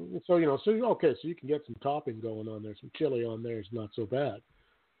topping. So so you can get some topping going on there. Some chili on there is not so bad.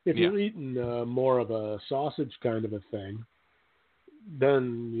 If you're eating more of a sausage kind of a thing,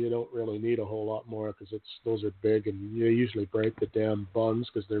 then you don't really need a whole lot more because those are big, and you usually break the damn buns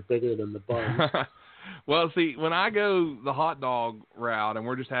because they're bigger than the buns. Well, see, when I go the hot dog route and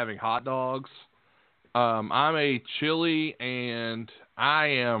we're just having hot dogs, I'm a chili, and I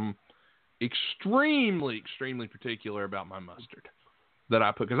am extremely, extremely particular about my mustard that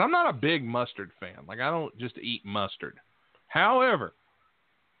I put, because I'm not a big mustard fan. Like, I don't just eat mustard. However,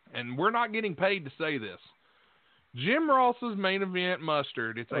 and we're not getting paid to say this, Jim Ross's Main Event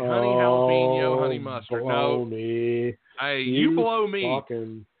mustard. It's a honey jalapeno honey mustard. Blow me. Hey, you blow me.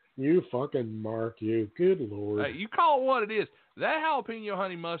 You fucking Mark, you. Good Lord. Hey, you call it what it is. That jalapeno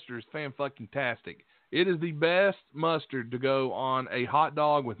honey mustard is fan-fucking-tastic. It is the best mustard to go on a hot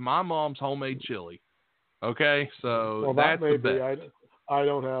dog with my mom's homemade chili. Okay? So that's the best. I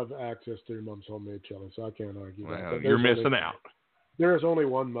don't have access to your mom's homemade chili, so I can't argue that. You're missing out. There is only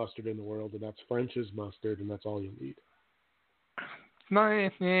one mustard in the world, and that's French's mustard, and that's all you need.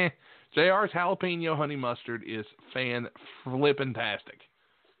 JR's jalapeno honey mustard is fan-flippin-tastic.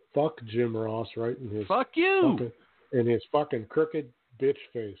 Fuck Jim Ross right in his... Fuck you! In his fucking crooked bitch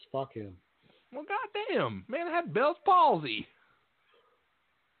face. Fuck him. Well, goddamn. Man, I had Bell's palsy.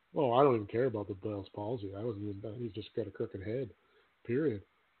 Oh, I don't even care about the Bell's palsy. He's just got a crooked head. Period.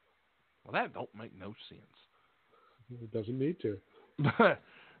 Well, that don't make no sense. It doesn't need to.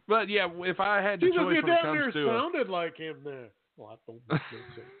 But yeah, if I had to choice when it comes to... You sounded like him there. Well, that don't make no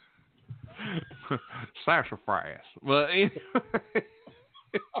sense. Sassafras. Well, anyway.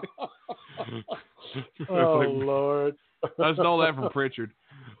 Oh, Lord. I stole that from Pritchard.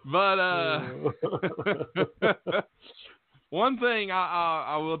 But one thing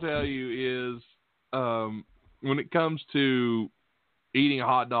I will tell you is when it comes to eating a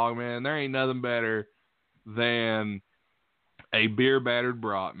hot dog, man, there ain't nothing better than a beer battered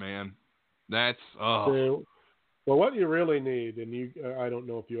brat, man. That's well, what you really need, and I don't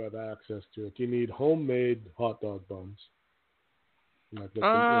know if you have access to it. You need homemade hot dog buns. No,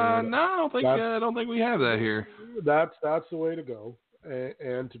 I don't think we have that here. That's the way to go.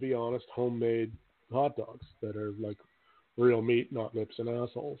 And to be honest, homemade hot dogs that are like real meat, not lips and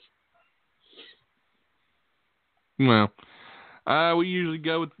assholes. Well, we usually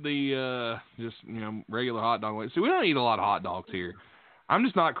go with the just regular hot dog. See, we don't eat a lot of hot dogs here. I'm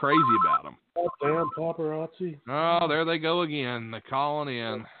just not crazy about them. Oh, damn paparazzi! Oh, there they go again. They're calling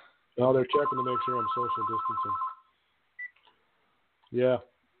in. Oh, they're checking to make sure I'm social distancing. Yeah.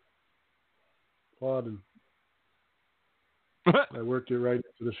 Pardon. I worked you right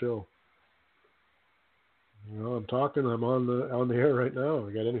into the show. I'm talking. I'm on the air right now.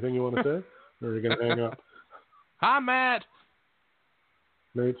 You got anything you want to say? Or are you going to hang up? Hi, Matt.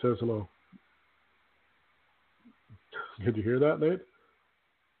 Nate says hello. Did you hear that, Nate?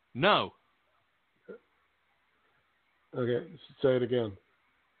 No. Okay, say it again.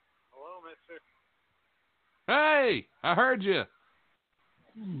 Hello, mister. Hey, I heard you.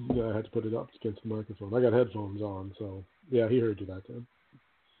 Yeah, I had to put it up against the microphone. I got headphones on, so yeah, he heard you that time.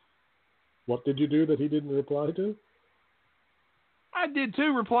 What did you do that he didn't reply to? I did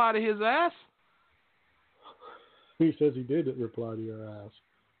too. Reply to his ass. He says he did reply to your ass.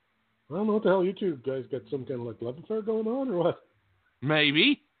 I don't know what the hell you two guys got, some kind of like love affair going on or what?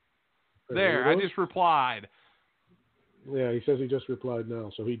 Maybe. There, I just replied. Yeah, he says he just replied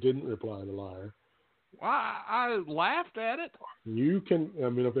now, so he didn't reply, the liar. I laughed at it.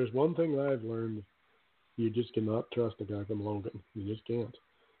 If there's one thing that I've learned, You just cannot trust a guy from Logan. You just can't.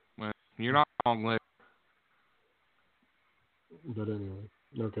 Well, you're not wrong, Larry. But anyway,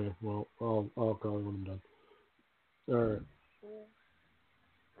 okay. Well, I'll call you when I'm done.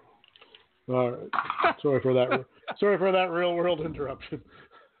 All right. Sorry for that. Sorry for that real world interruption.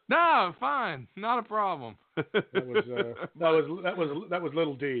 No, fine, not a problem. that was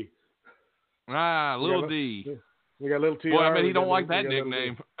Little D. Ah, Little D. We got Little T. Boy, I bet he don't like that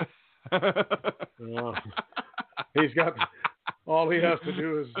nickname. He's got all he has to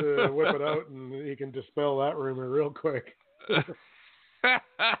do is whip it out, and he can dispel that rumor real quick. You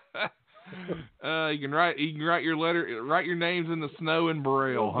can write your names in the snow in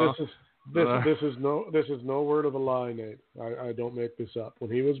Braille, huh? This is no word of a lie, Nate. I don't make this up.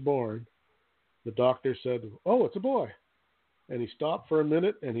 When he was born, the doctor said, "Oh, it's a boy," and he stopped for a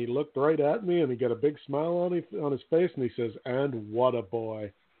minute and he looked right at me and he got a big smile on his face and he says, "And what a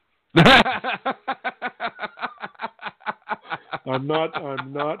boy." I'm not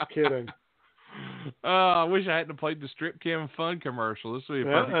kidding. I wish I hadn't played the Strip Cam Fun commercial. This would be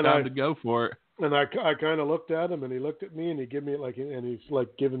a perfect time to go for it. And I kind of looked at him, and he looked at me, and he gave me and he's like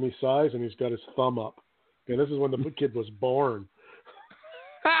giving me size, and he's got his thumb up. And this is when the kid was born.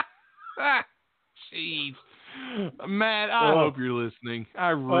 Jeez, Matt, I hope you're listening. I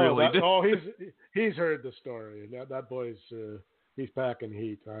really do. He's heard the story. That boy's he's packing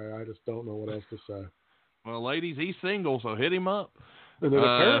heat. I just don't know what else to say. Well, ladies, he's single, so hit him up. And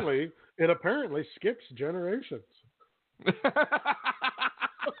it apparently skips generations.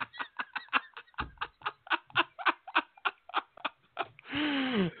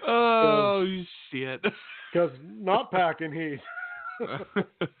 Oh, shit. Because not packing heat.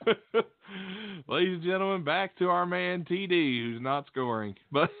 Ladies and gentlemen, back to our man TD, who's not scoring.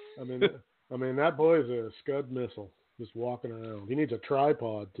 But I mean, that boy's a Scud missile, just walking around. He needs a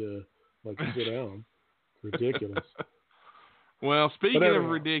tripod to sit down. Ridiculous. Well, speaking of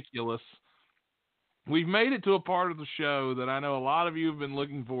ridiculous, we've made it to a part of the show that I know a lot of you have been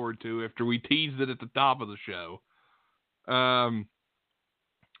looking forward to after we teased it at the top of the show. And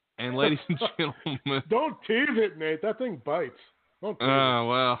ladies and gentlemen, don't tease it, Nate. That thing bites. Don't tease it.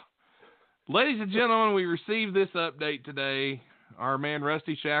 Well, ladies and gentlemen, we received this update today. Our man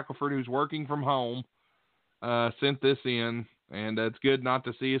Rusty Shackelford, who's working from home, sent this in, and it's good not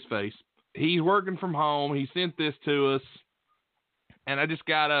to see his face. He's working from home. He sent this to us, and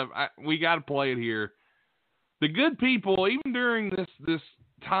we gotta play it here. The good people, even during this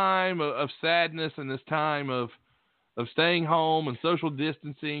time of sadness and this time of staying home and social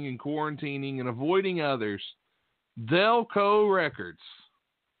distancing and quarantining and avoiding others, Delco Records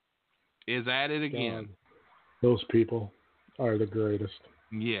is at it again. God, those people are the greatest.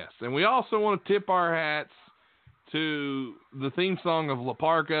 Yes, and we also want to tip our hats to the theme song of La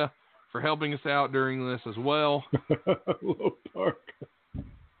Parka for helping us out during this as well. La Parka.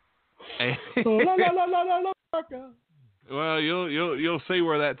 La Parka. Well, you'll see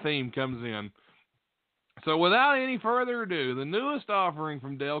where that theme comes in. So without any further ado, the newest offering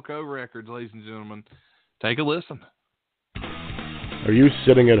from Delco Records, ladies and gentlemen, take a listen. Are you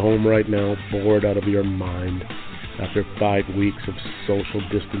sitting at home right now, bored out of your mind, after 5 weeks of social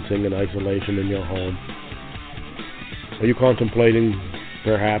distancing and isolation in your home? Are you contemplating,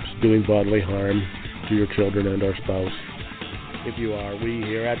 perhaps, doing bodily harm to your children and or spouse? If you are, we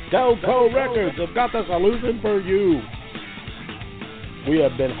here at Delco Records have got the solution for you. We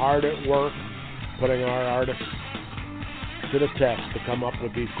have been hard at work putting our artists to the test to come up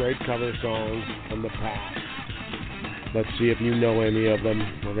with these great cover songs from the past. Let's see if you know any of them.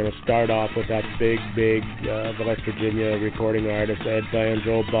 We're going to start off with that big West Virginia recording artist, Ed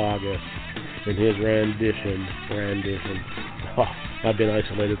Banjo Bogus, and his rendition. Oh, I've been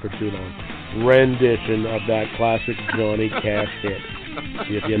isolated for too long. Rendition of that classic Johnny Cash hit.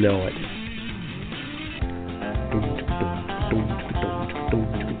 See if you know it.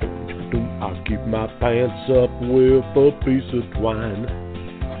 I keep my pants up with a piece of twine.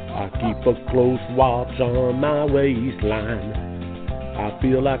 I keep a close watch on my waistline. I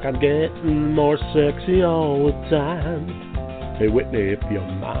feel like I'm getting more sexy all the time. Hey Whitney, if you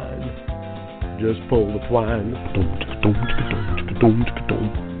mind, just pull the twine.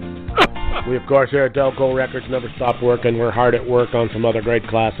 We of course here at Delco Records never stop working. We're hard at work on some other great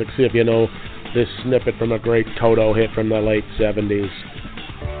classics. See if you know this snippet from a great Toto hit from the late 70s.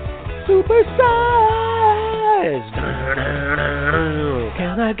 Supersized.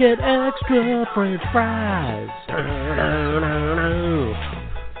 Can I get extra French fries?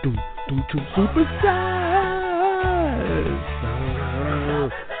 Supersized.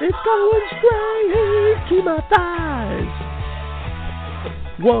 It's going straight to my thighs.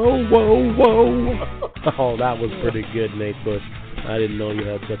 Whoa, whoa, whoa. Oh, that was pretty good, Nate Bush. I didn't know you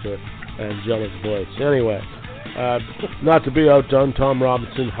had such a angelic voice. Anyway, not to be outdone, Tom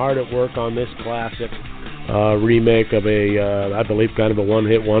Robinson hard at work on this classic remake of a, I believe, kind of a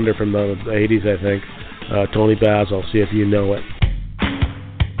one-hit wonder from the 80s, I think. Tony Basil, see if you know it.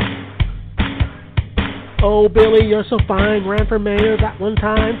 Oh, Billy, you're so fine, ran for mayor that one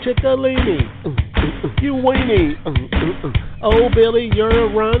time, Ciccolini. You weenie. Oh, Billy, you're a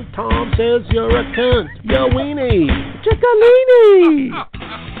runt. Tom says you're a cunt. You weenie. Ciccolini.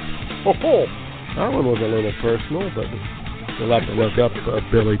 Oh, that one was a little personal, but you'll have to look up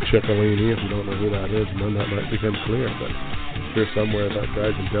Billy Ciccolini if you don't know who that is, and then that might become clear. But I'm sure somewhere that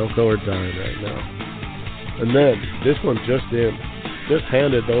guy's in Delco or dying right now. And then this one just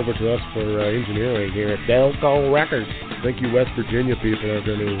handed over to us for engineering here at Delco Records. I think you West Virginia people are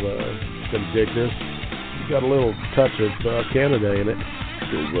going to dig this. It's got a little touch of Canada in it.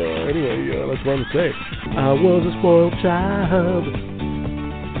 So anyway, let's run the tape. I was a spoiled child.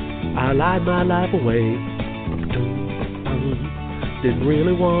 I lied my life away. Didn't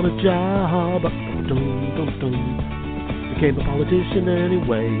really want a job. Became a politician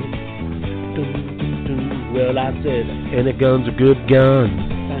anyway. Well, I said, any gun's a good gun.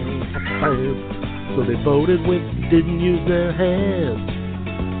 So they voted with, didn't use their hands.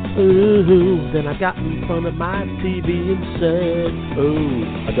 Ooh, then I got in front of my TV and said, ooh,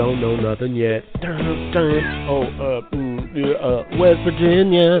 I don't know nothing yet. West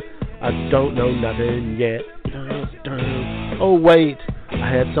Virginia, I don't know nothing yet. Oh, wait, I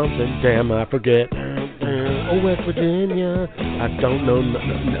had something, damn, I forget. Oh, West Virginia, I don't know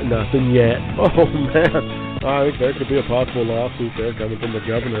nothing yet. Oh, man. I think there could be a possible lawsuit there coming from the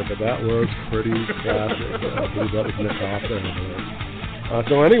governor, but that was pretty classic. I believe that was Nick Hoffman.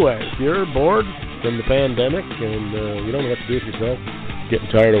 So anyway, if you're bored from the pandemic and you don't know what to do with yourself, getting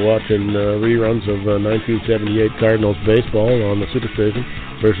tired of watching reruns of 1978 Cardinals baseball on the Superstation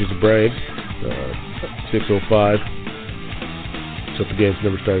versus the Braves, 6:05. Except the game's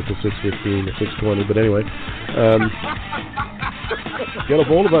never started until 6:15 or 6:20. But anyway, get a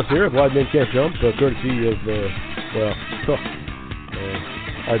hold of us here at Wide Men Can't Jump, courtesy of,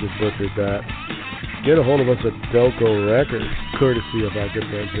 I just butchered that. Get a hold of us at Delco Records, courtesy of our good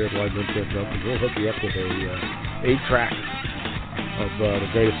friends here at Wide Men Can't Jump, and we'll hook you up with a 8-track of the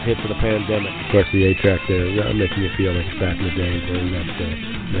greatest hits of the pandemic. Of course, the 8-track there, making you feel like back in the day during that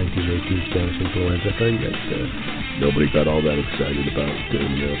 1918 Spanish influenza thing that nobody got all that excited about.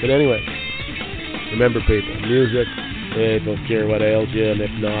 But anyway, remember, people, music, don't care what ails you, and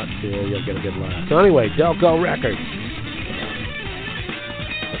if not, you'll get a good laugh. So anyway, Delco Records.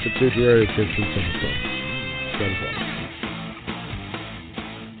 A subsidiary of Kingston Summerfall.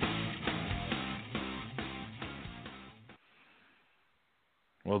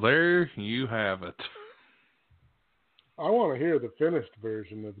 Well, there you have it. I want to hear the finished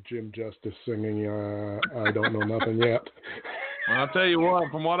version of Jim Justice singing I Don't Know Nothing Yet. Well, I'll tell you what,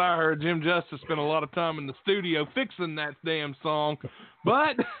 from what I heard, Jim Justice spent a lot of time in the studio fixing that damn song,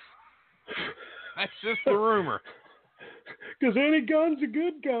 but that's just the rumor. Because any gun's a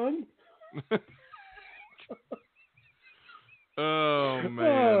good gun. Oh, man.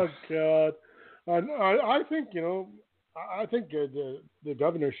 Oh, God. I think, I think the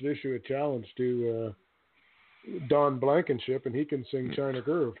governor should issue a challenge to Don Blankenship, and he can sing China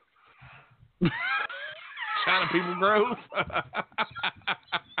Groove. China People Grove.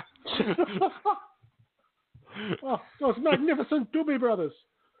 Oh, those magnificent Doobie Brothers.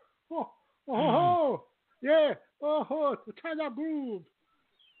 Yeah. The China Groove.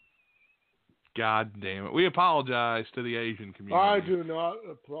 God damn it. We apologize to the Asian community. I do not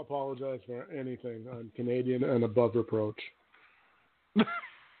apologize for anything. I'm Canadian and above reproach.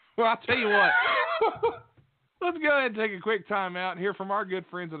 Well, I'll tell you what. Let's go ahead and take a quick time out and hear from our good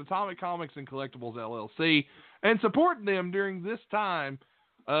friends at Atomic Comics and Collectibles, LLC, and support them during this time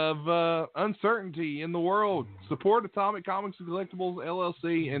of uncertainty in the world. Support Atomic Comics and Collectibles,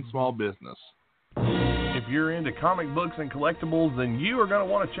 LLC, and small business. If you're into comic books and collectibles, then you are going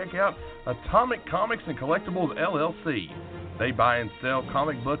to want to check out Atomic Comics and Collectibles, LLC. They buy and sell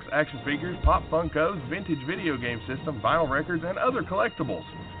comic books, action figures, pop Funkos, vintage video game system, vinyl records, and other collectibles.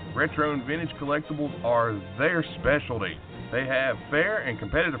 Retro and vintage collectibles are their specialty. They have fair and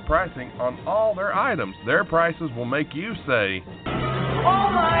competitive pricing on all their items. Their prices will make you say, "Oh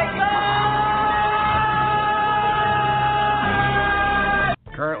my God!"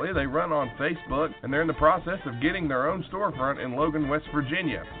 Currently, they run on Facebook, and they're in the process of getting their own storefront in Logan, West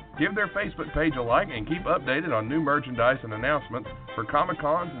Virginia. Give their Facebook page a like and keep updated on new merchandise and announcements for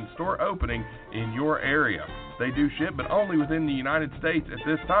Comic-Cons and store opening in your area. They do ship, but only within the United States at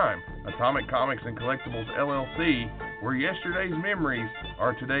this time. Atomic Comics and Collectibles, LLC, where yesterday's memories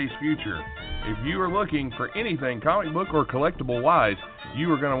are today's future. If you are looking for anything comic book or collectible-wise,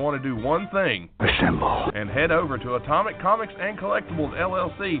 you are going to want to do one thing. Assemble. And head over to Atomic Comics and Collectibles,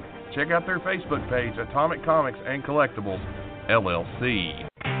 LLC. Check out their Facebook page, Atomic Comics and Collectibles, LLC.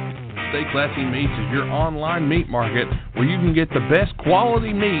 Stay Classy Meats is your online meat market where you can get the best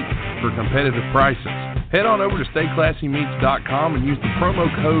quality meat for competitive prices. Head on over to StayClassyMeats.com and use the promo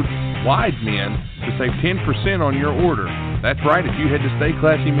code WIDEMEN to save 10% on your order. That's right, if you head to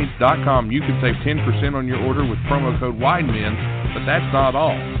StayClassyMeats.com, you can save 10% on your order with promo code WIDEMEN, but that's not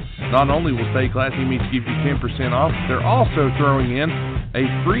all. Not only will Stay Classy Meats give you 10% off, they're also throwing in a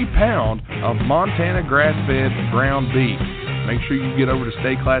free pound of Montana grass-fed ground beef. Make sure you get over to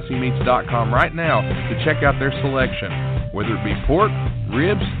StayClassyMeats.com right now to check out their selection. Whether it be pork,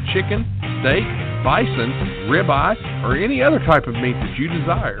 ribs, chicken, steak, bison, ribeye, or any other type of meat that you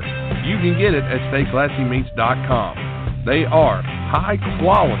desire, you can get it at StayClassyMeats.com. They are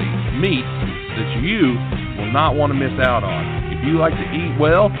high-quality meats that you will not want to miss out on. If you like to eat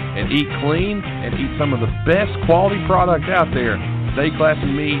well and eat clean and eat some of the best quality product out there, Stay Classy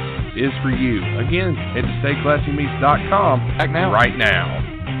Meats is for you. Again, head to StayClassyMeats.com right now.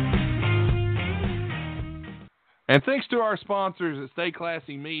 And thanks to our sponsors at Stay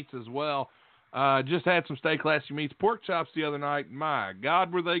Classy Meats as well. Just had some Stay Classy Meats pork chops the other night. My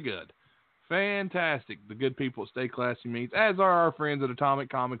God, were they good. Fantastic. The good people at Stay Classy Meats, as are our friends at Atomic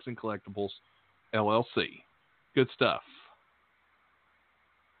Comics and Collectibles, LLC. Good stuff.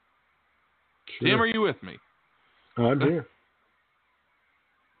 Sure. Tim, are you with me? I'm here.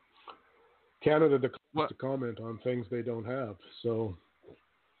 Canada declines to comment on things they don't have, so...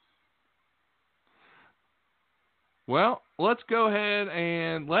 Well, let's go ahead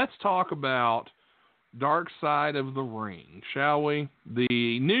and let's talk about Dark Side of the Ring, shall we?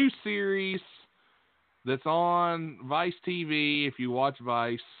 The new series that's on Vice TV, if you watch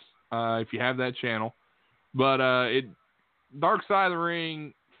Vice, if you have that channel. But Dark Side of the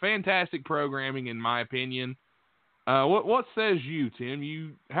Ring, fantastic programming in my opinion. What says you,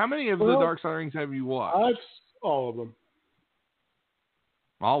 Tim? How many of the Dark Side of the Rings have you watched? All of them.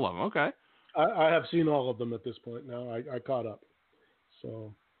 All of them, okay. I have seen all of them at this point now. I caught up.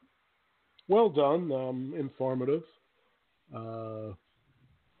 So, well done. Informative.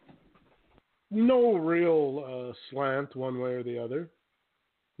 No real slant one way or the other,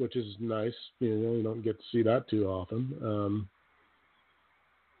 which is nice. You don't get to see that too often.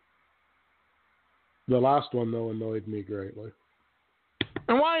 The last one, though, annoyed me greatly.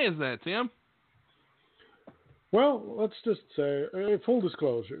 And why is that, Tim? Well, let's just say, full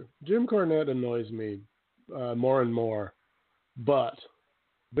disclosure, Jim Cornette annoys me more and more, but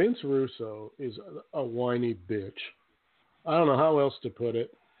Vince Russo is a whiny bitch. I don't know how else to put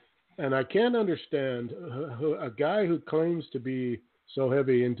it, and I can't understand a guy who claims to be so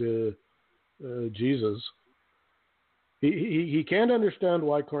heavy into Jesus. He can't understand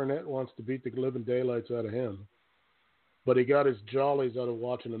why Cornette wants to beat the living daylights out of him, but he got his jollies out of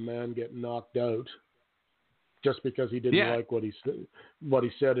watching a man get knocked out just because he didn't like what he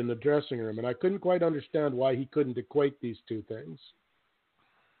said in the dressing room. And I couldn't quite understand why he couldn't equate these two things.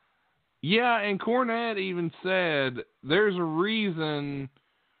 Yeah, and Cornette even said there's a reason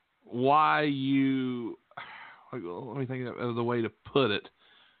why you... Let me think of the way to put it.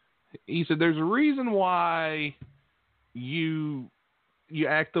 He said there's a reason why you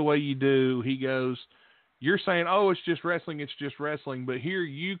act the way you do. He goes... You're saying, oh, it's just wrestling. But here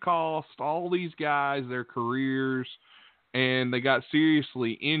you cost all these guys their careers, and they got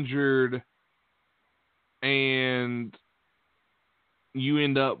seriously injured, and you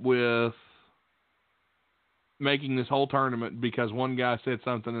end up with making this whole tournament because one guy said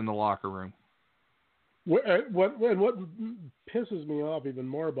something in the locker room. What pisses me off even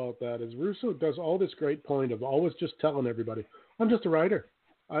more about that is Russo does all this great point of always just telling everybody, I'm just a writer.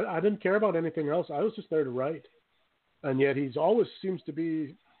 I didn't care about anything else. I was just there to write. And yet he's always seems to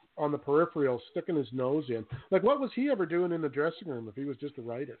be on the peripheral, sticking his nose in. Like, what was he ever doing in the dressing room if he was just a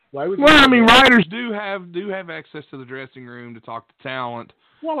writer? Writers do have access to the dressing room to talk to talent.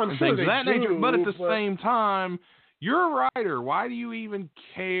 Well, I'm sure they do. Nature, but at the same time, you're a writer. Why do you even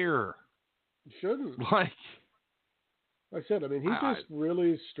care? You shouldn't. Like I said, he just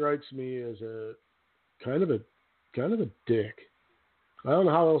really strikes me as a kind of a dick. I don't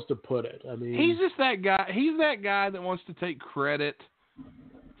know how else to put it. He's just that guy. He's that guy that wants to take credit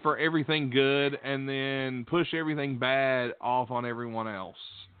for everything good and then push everything bad off on everyone else.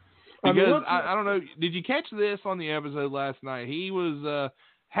 Because I don't know, did you catch this on the episode last night? He was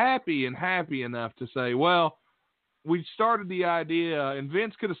happy enough to say, well, we started the idea, and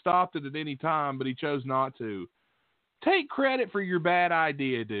Vince could have stopped it at any time, but he chose not to. Take credit for your bad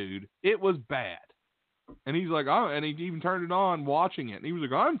idea, dude. It was bad. And he's like, oh, and he even turned it on watching it. And he was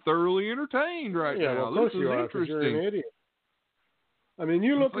like, I'm thoroughly entertained right now. Well, of course this is you are, interesting. you're an idiot. I mean,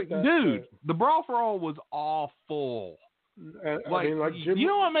 you look at that. Dude, the Brawl for All was awful. I mean, like Jim, you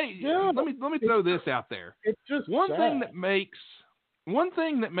know what, mate? Yeah, let me throw this out there. It's just one sad. thing that makes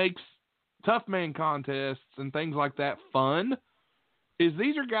tough man contests and things like that fun is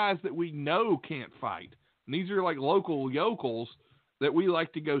these are guys that we know can't fight. And these are like local yokels that we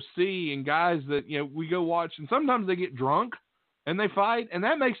like to go see, and guys that, you know, we go watch, and sometimes they get drunk and they fight, and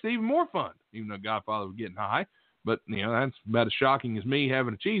that makes it even more fun. Even though Godfather was getting high, but you know, that's about as shocking as me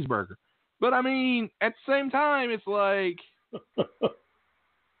having a cheeseburger. But I mean, at the same time, it's like that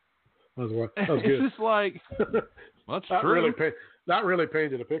was good. It's just like, well, that's that true. That really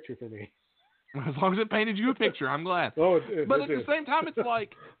painted a picture for me. As long as it painted you a picture, I'm glad. Oh, but at the same time, it's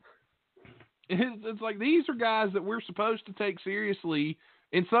like it's like these are guys that we're supposed to take seriously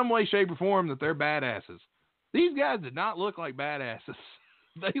in some way, shape, or form, that they're badasses. These guys did not look like badasses.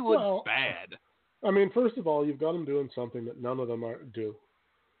 They look bad. I mean, first of all, you've got them doing something that none of them do.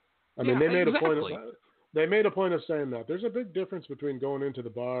 I mean, they made a point of saying that. There's a big difference between going into the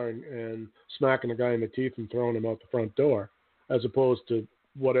bar and smacking a guy in the teeth and throwing him out the front door, as opposed to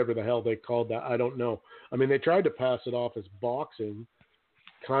whatever the hell they called that. I don't know. I mean, they tried to pass it off as boxing,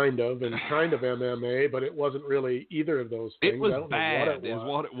 kind of MMA, but it wasn't really either of those things. It was I don't bad, know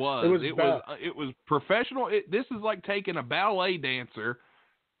what it was. Is what it was. It was professional. This is like taking a ballet dancer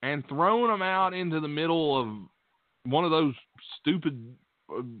and throwing them out into the middle of one of those stupid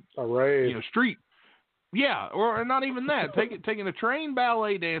street. Yeah, or not even that. Taking a trained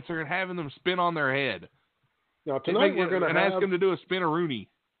ballet dancer and having them spin on their head. Now tonight we're going to ask them to do a spin-a-rooney.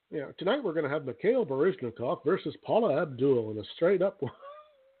 Yeah, tonight we're going to have Mikhail Baryshnikov versus Paula Abdul in a straight up one.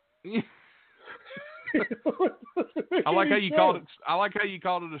 I like how you called it. I like how you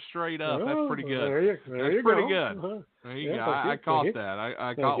called it a straight up. That's pretty good. There you pretty go. good. Uh-huh. There you go. I caught that.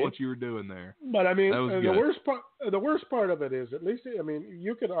 I caught what you were doing there. But I mean, the worst part of it is, at least, I mean,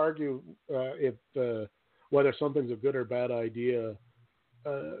 you could argue if whether something's a good or bad idea.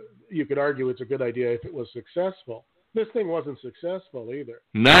 You could argue it's a good idea if it was successful. This thing wasn't successful either.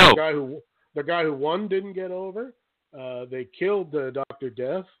 No. The guy who won didn't get over. They killed Dr.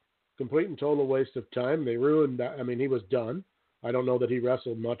 Death. Complete and total waste of time. They ruined that. I mean, he was done. I don't know that he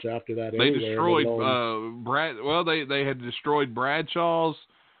wrestled much after that. They destroyed Brad. Well, they had destroyed Bradshaw's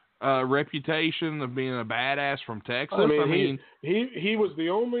reputation of being a badass from Texas. I mean, he was the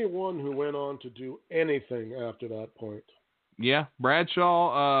only one who went on to do anything after that point. Yeah,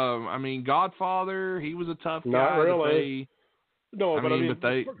 Bradshaw. I mean, Godfather. He was a tough guy. Not really.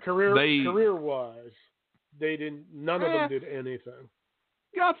 Career-wise, they didn't. None of them did anything.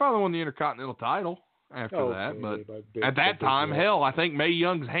 Godfather won the Intercontinental title after that, but at that time, hell, I think Mae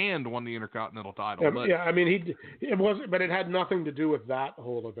Young's hand won the Intercontinental title. But, I mean, but it had nothing to do with that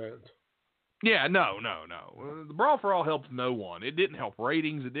whole event. Yeah, no. The Brawl for All helped no one. It didn't help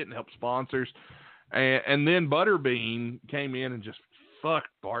ratings. It didn't help sponsors. And then Butterbean came in and just fucked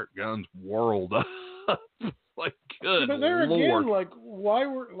Bart Gunn's world up. Like, good But there Lord. again, like, why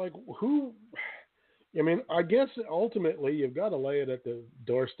were, like, who... I mean, I guess ultimately you've got to lay it at the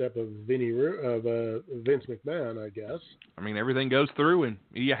doorstep of Vince McMahon, I guess. I mean, everything goes through him.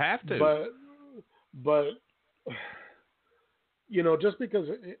 You have to. But you know, just because,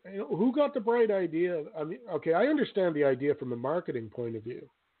 you know, who got the bright idea? I mean, okay, I understand the idea from a marketing point of view.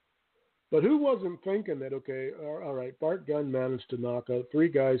 But who wasn't thinking that, okay, all right, Bart Gunn managed to knock out 3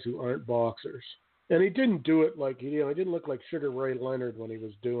 guys who aren't boxers. And he didn't do it like, he didn't look like Sugar Ray Leonard when he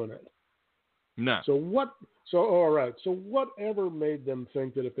was doing it. No. So whatever made them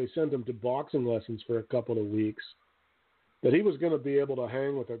think that if they sent him to boxing lessons for a couple of weeks, that he was going to be able to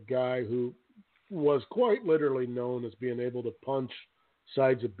hang with a guy who was quite literally known as being able to punch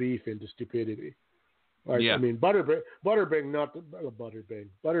sides of beef into stupidity. Like, yeah. I mean, Butterbean, not the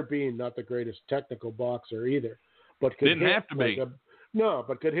greatest technical boxer either, but could didn't have to be.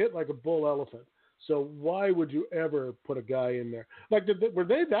 But could hit like a bull elephant. So why would you ever put a guy in there? Like, were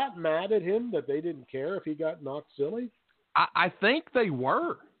they that mad at him that they didn't care if he got knocked silly? I think they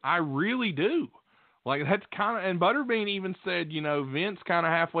were. I really do. Like, that's kind of, and Butterbean even said, you know, Vince kind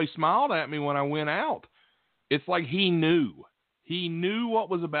of halfway smiled at me when I went out. It's like he knew he knew what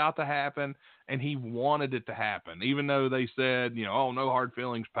was about to happen, and he wanted it to happen, even though they said, oh, no hard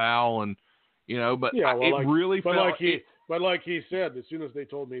feelings, pal, and but yeah, well, it really felt but like he said, as soon as they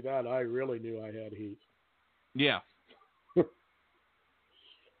told me that, I really knew I had heat. Yeah.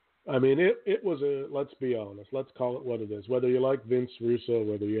 I mean, it was let's be honest, let's call it what it is. Whether you like Vince Russo,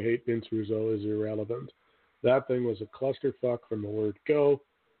 whether you hate Vince Russo is irrelevant. That thing was a clusterfuck from the word go.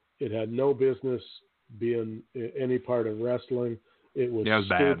 It had no business being any part of wrestling. It was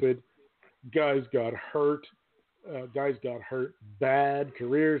stupid. Bad. Guys got hurt. Guys got hurt bad.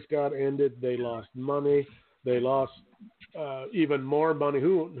 Careers got ended. They lost money. They lost even more money.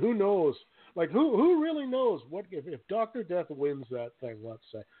 Who knows? Like, who really knows what if Dr. Death wins that thing,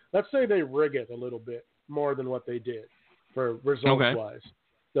 let's say they rig it a little bit more than what they did for results-wise,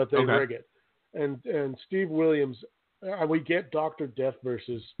 that they rig it. And Steve Williams, we get Dr. Death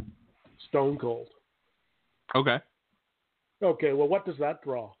versus Stone Cold. Okay. Okay, well, what does that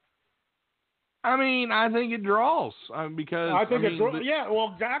draw? I mean, I think it draws because yeah,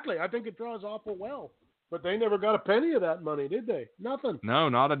 well, exactly. I think it draws awful well. But they never got a penny of that money, did they? Nothing. No,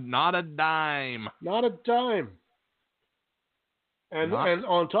 not a dime. Not a dime. And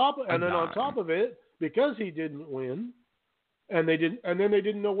on top of it, because he didn't win, and then they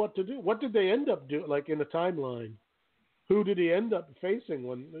didn't know what to do. What did they end up doing? Like in the timeline, who did he end up facing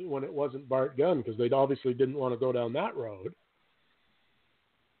when it wasn't Bart Gunn? Because they obviously didn't want to go down that road.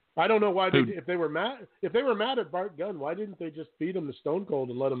 I don't know why if they were mad at Bart Gunn, why didn't they just feed him to Stone Cold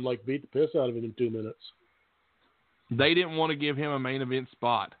and let him beat the piss out of him in 2 minutes? They didn't want to give him a main event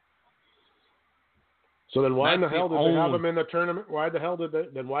spot. So then why in the hell did they have him in the tournament? Why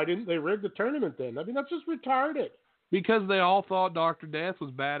didn't they rig the tournament then? I mean, that's just retarded. Because they all thought Dr. Death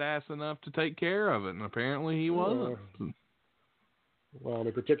was badass enough to take care of it, and apparently he wasn't. Well,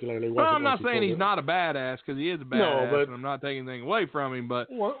 he particularly wasn't. Well, I'm not saying he's not a badass, because he is a badass, and I'm not taking anything away from him. But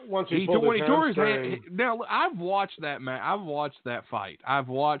once he tore his hand. Now, I've watched that match. I've watched that fight. I've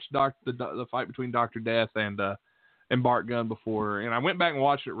watched the fight between Dr. Death and Bart Gunn before, and I went back and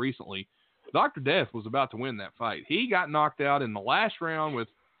watched it recently. Dr. Death was about to win that fight. He got knocked out in the last round with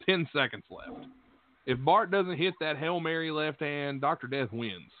 10 seconds left. If Bart doesn't hit that Hail Mary left hand, Dr. Death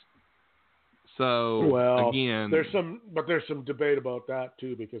wins. So again, there's some debate about that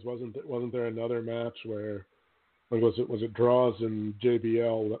too, because wasn't there another match where was it Draws and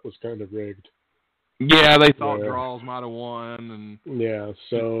JBL that was kind of rigged? Yeah, they thought Draws might have won, and yeah.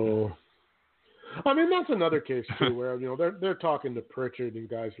 So I mean, that's another case too, where they're talking to Pritchard and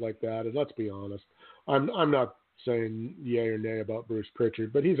guys like that. And let's be honest, I'm not saying yay or nay about Bruce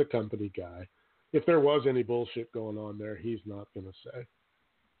Pritchard, but he's a company guy. If there was any bullshit going on there, he's not going to say.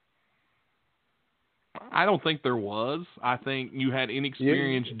 I don't think there was. I think you had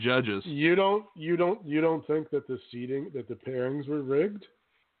inexperienced judges. You don't think that the pairings were rigged?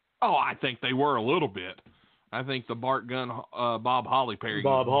 Oh, I think they were a little bit. I think the Bart Gunn Bob Holly pairing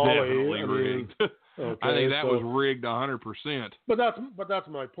was definitely rigged. Okay, I think that was rigged 100%. But that's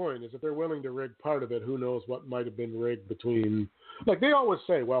my point. Is if they're willing to rig part of it, who knows what might have been rigged between? Like they always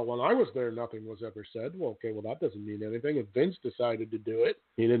say, well, when I was there, nothing was ever said. Well, okay, well that doesn't mean anything. If Vince decided to do it,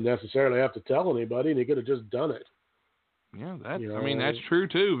 he didn't necessarily have to tell anybody, and he could have just done it. Yeah, I mean that's true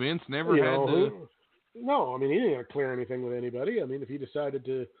too. Vince never had to. No, I mean he didn't have to clear anything with anybody. I mean if he decided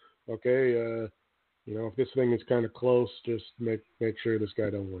to, okay, if this thing is kind of close, just make sure this guy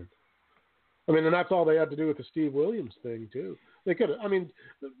don't win. I mean, and that's all they had to do with the Steve Williams thing, too. They could have, I mean,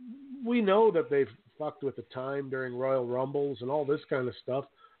 we know that they've fucked with the time during Royal Rumbles and all this kind of stuff.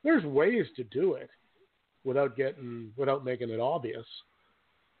 There's ways to do it without making it obvious.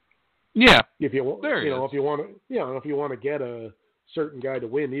 Yeah. If you want to get a certain guy to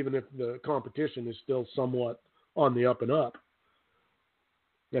win, even if the competition is still somewhat on the up and up.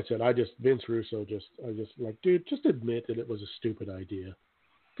 That's it. Vince Russo dude, just admit that it was a stupid idea.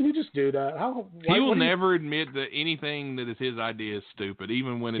 Can you just do that? He will never admit that anything that is his idea is stupid,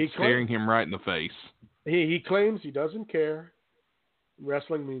 even when it's staring him right in the face. He claims he doesn't care.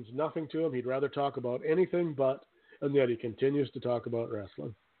 Wrestling means nothing to him. He'd rather talk about anything but, and yet he continues to talk about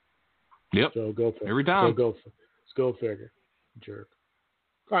wrestling. Yep. So go figure. Every time. So go figure. Jerk.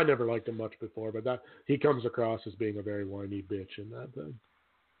 I never liked him much before, but that he comes across as being a very whiny bitch in that thing.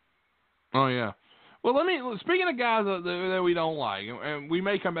 Oh, yeah. Well, speaking of guys that we don't like, and we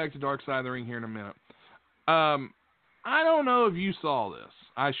may come back to Dark Side of the Ring here in a minute. I don't know if you saw this.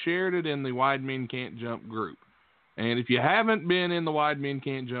 I shared it in the Wide Men Can't Jump group. And if you haven't been in the Wide Men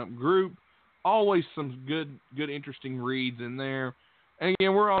Can't Jump group, always some good interesting reads in there. And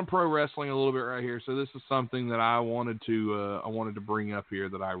again, we're on pro wrestling a little bit right here, so this is something that I wanted to bring up here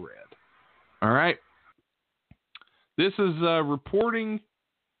that I read. All right. This is reporting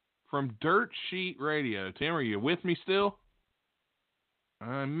from Dirt Sheet Radio. Tim, are you with me still?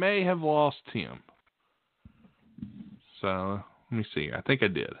 I may have lost Tim. So, let me see. I think I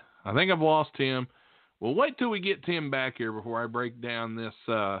did. I think I've lost Tim. We'll wait till we get Tim back here before I break down this,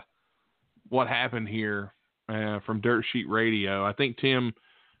 what happened here from Dirt Sheet Radio. I think Tim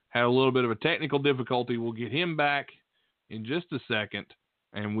had a little bit of a technical difficulty. We'll get him back in just a second,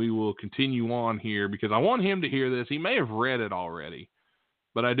 and we will continue on here because I want him to hear this. He may have read it already,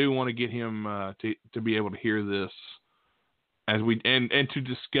 but I do want to get him to be able to hear this as we and to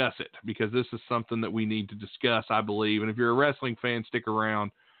discuss it, because this is something that we need to discuss, I believe. And if you're a wrestling fan, stick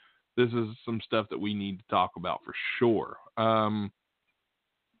around. This is some stuff that we need to talk about for sure.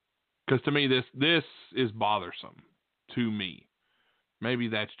 Because to me, this is bothersome to me. Maybe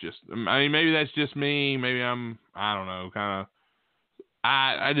that's just me. Maybe I don't know, kind of.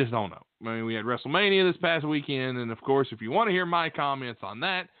 I just don't know. I mean, we had WrestleMania this past weekend, and of course, if you want to hear my comments on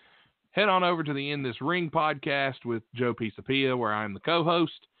that, head on over to the In This Ring podcast with Joe Pisapia, where I'm the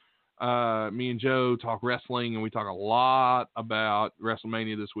co-host. Me and Joe talk wrestling, and we talk a lot about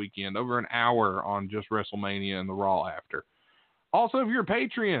WrestleMania this weekend, over an hour on just WrestleMania and the Raw after. Also, if you're a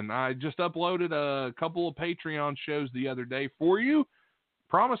Patreon, I just uploaded a couple of Patreon shows the other day for you.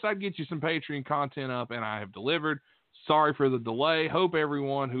 Promised I'd get you some Patreon content up, and I have delivered. Sorry for the delay. Hope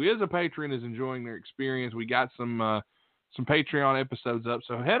everyone who is a patron is enjoying their experience. We got some Patreon episodes up,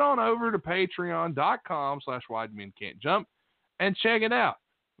 so head on over to patreon.com/widemencan'tjump and check it out.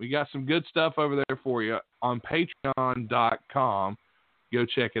 We got some good stuff over there for you on patreon.com. Go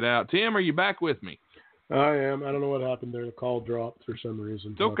check it out. Tim, are you back with me? I am. I don't know what happened there. The call dropped for some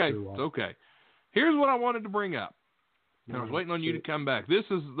reason. It's okay. It's okay. Here's what I wanted to bring up. I was waiting on you to come back. This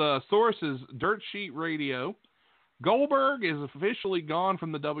is the source is Dirt Sheet Radio. Goldberg is officially gone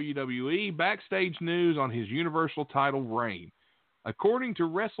from the WWE. Backstage news on his Universal title reign. According to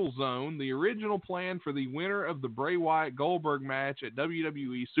WrestleZone, the original plan for the winner of the Bray Wyatt-Goldberg match at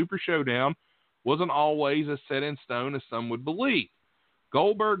WWE Super Showdown wasn't always as set in stone as some would believe.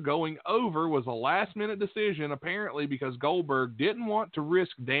 Goldberg going over was a last-minute decision, apparently because Goldberg didn't want to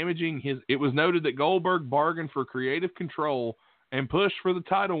risk damaging his... It was noted that Goldberg bargained for creative control and pushed for the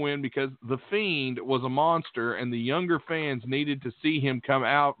title win because The Fiend was a monster and the younger fans needed to see him come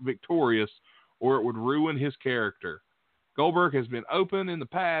out victorious or it would ruin his character. Goldberg has been open in the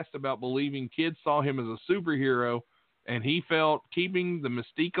past about believing kids saw him as a superhero, and he felt keeping the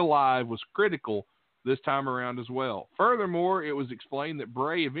mystique alive was critical this time around as well. Furthermore, it was explained that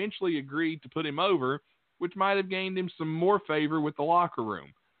Bray eventually agreed to put him over, which might have gained him some more favor with the locker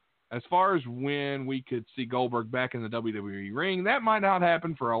room. As far as when we could see Goldberg back in the WWE ring, that might not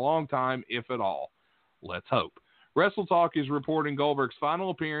happen for a long time, if at all. Let's hope. WrestleTalk is reporting Goldberg's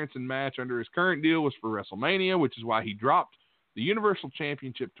final appearance and match under his current deal was for WrestleMania, which is why he dropped the Universal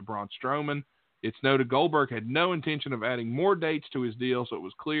Championship to Braun Strowman. It's noted Goldberg had no intention of adding more dates to his deal, so it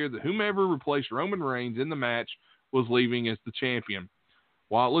was clear that whomever replaced Roman Reigns in the match was leaving as the champion.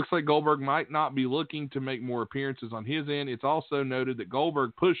 While it looks like Goldberg might not be looking to make more appearances on his end, it's also noted that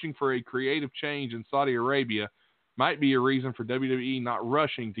Goldberg pushing for a creative change in Saudi Arabia might be a reason for WWE not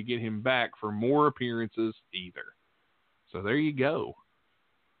rushing to get him back for more appearances either. So there you go.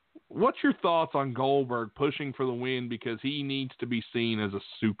 What's your thoughts on Goldberg pushing for the win because he needs to be seen as a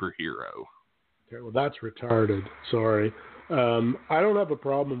superhero? Okay, well, that's retarded. Sorry. I don't have a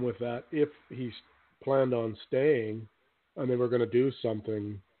problem with that if he's planned on staying and they were going to do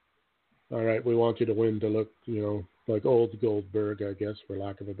something. All right, we want you to win to look, like old Goldberg, I guess, for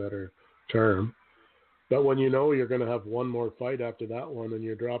lack of a better term. But when you know you're going to have one more fight after that one and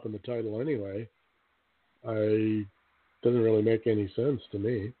you're dropping the title anyway, it doesn't really make any sense to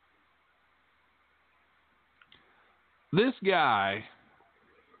me. This guy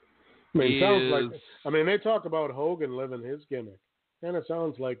they talk about Hogan living his gimmick. Kind of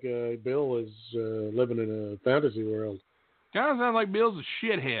sounds like Bill is living in a fantasy world. Kind of sounds like Bill's a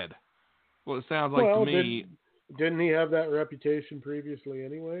shithead. Well, it sounds like to me. Didn't he have that reputation previously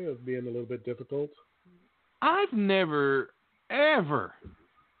anyway of being a little bit difficult? I've never, ever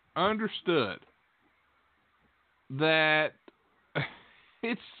understood that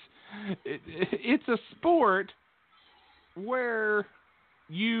it's a sport where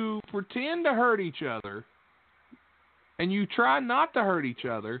you pretend to hurt each other and you try not to hurt each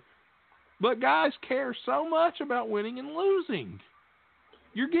other, but guys care so much about winning and losing.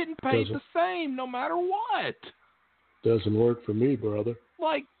 You're getting paid the same no matter what. Doesn't work for me, brother.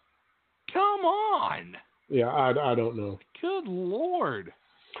 Like, come on. Yeah, I don't know. Good Lord.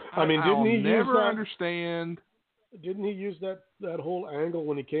 I mean, didn't he never understand Didn't he use that whole angle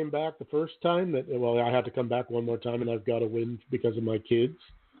when he came back the first time? That I had to come back one more time and I've got to win because of my kids.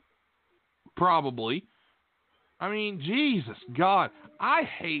 Probably. I mean, Jesus God, I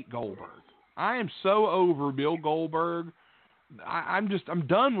hate Goldberg. I am so over Bill Goldberg. I'm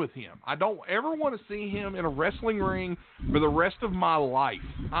done with him. I don't ever want to see him in a wrestling ring for the rest of my life.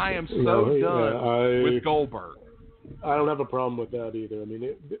 I am so done with Goldberg. I don't have a problem with that either. I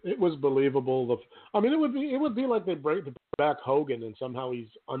mean, it was believable. It would be like they bring back Hogan and somehow he's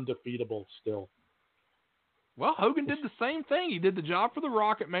undefeatable still. Well, Hogan did the same thing. He did the job for The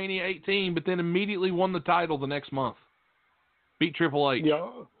Rock at Mania 18, but then immediately won the title the next month. Beat Triple H. Yeah.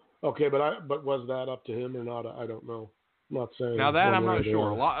 Okay, but was that up to him or not? I don't know. I'm not saying. Now that I'm not sure.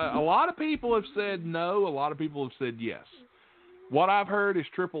 A lot of people have said no. A lot of people have said yes. What I've heard is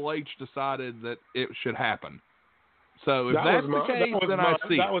Triple H decided that it should happen. So if that's the case, then I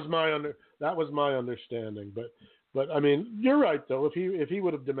see. That was my understanding. But I mean, you're right though. If he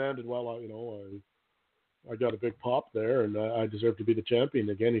would have demanded, I got a big pop there and I deserve to be the champion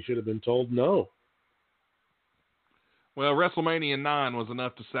again, he should have been told no. Well, WrestleMania 9 was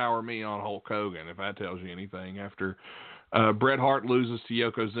enough to sour me on Hulk Hogan, if that tells you anything. After Bret Hart loses to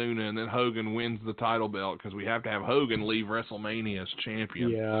Yokozuna and then Hogan wins the title belt because we have to have Hogan leave WrestleMania as champion.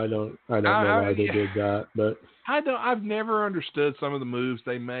 Yeah, I don't know why they did that, but I've never understood some of the moves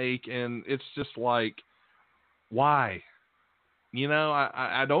they make, and it's just like, why?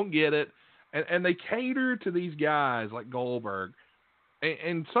 I don't get it. And they cater to these guys like Goldberg.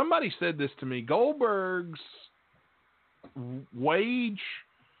 And somebody said this to me, Goldberg's wage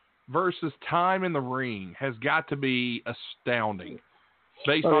versus time in the ring has got to be astounding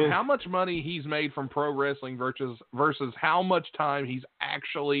based on how much money he's made from pro wrestling versus how much time he's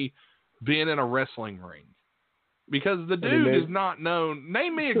actually been in a wrestling ring. Because the dude is not known.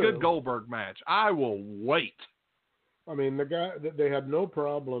 Name me a good Goldberg match. I will wait. I mean, the guy, they had no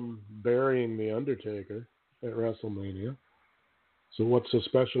problem burying The Undertaker at WrestleMania. So what's so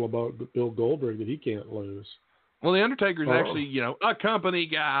special about Bill Goldberg that he can't lose? Well, The Undertaker's actually, a company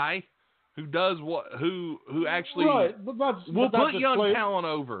guy who does who actually will put young talent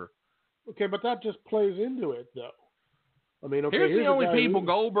over. Okay, but that just plays into it, though. I mean, here's the only people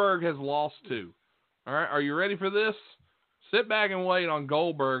Goldberg has lost to. All right, are you ready for this? Sit back and wait on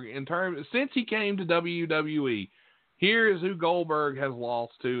Goldberg since he came to WWE. Here is who Goldberg has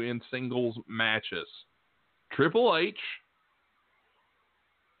lost to in singles matches: Triple H,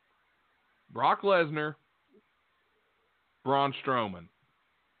 Brock Lesnar, Braun Strowman,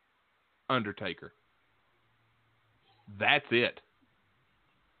 Undertaker. That's it.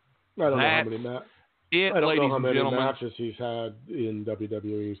 I don't know how many gentlemen. Matches he's had in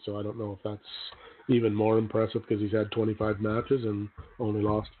WWE, so I don't know if that's even more impressive because he's had 25 matches and only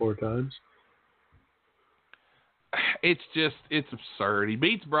lost 4 times. It's absurd. He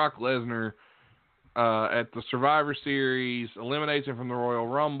beats Brock Lesnar at the Survivor Series, eliminates him from the Royal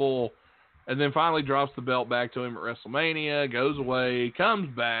Rumble, and then finally drops the belt back to him at WrestleMania, goes away,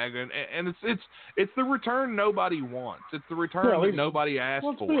 comes back, and it's the return nobody wants. It's the return that nobody asked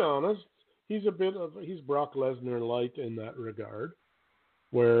for. Let's be honest. He's Brock Lesnar light in that regard,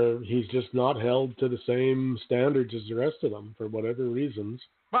 where he's just not held to the same standards as the rest of them for whatever reasons.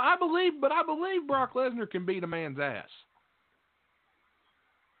 But I believe Brock Lesnar can beat a man's ass.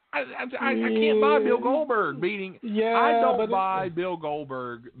 I can't buy Bill Goldberg beating. Yeah, I don't buy Bill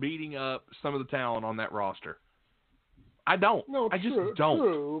Goldberg beating up some of the talent on that roster. I don't. No, I just don't.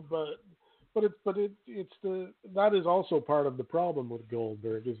 True, but that is also part of the problem with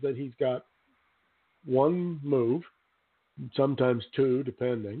Goldberg is that he's got one move, sometimes 2,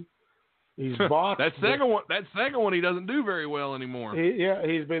 depending. He's botched. That second one he doesn't do very well anymore. He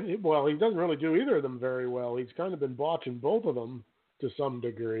doesn't really do either of them very well. He's kind of been botching both of them to some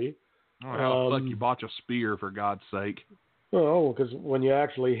degree. Oh, how the fuck you botch a spear, for God's sake? Oh, because when you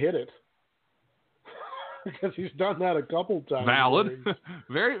actually hit it. Because he's done that a couple times. Valid.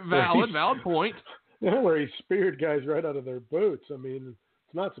 Very valid point. Yeah, where he speared guys right out of their boots. I mean,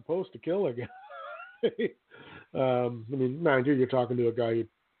 it's not supposed to kill a guy. Mind you, you're talking to a guy who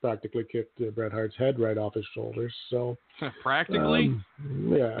practically kicked Bret Hart's head right off his shoulders. So practically?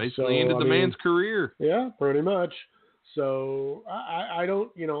 Yeah. Basically ended the man's career. Yeah, pretty much. So I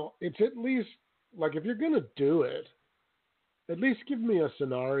don't, it's at least, like, if you're going to do it, at least give me a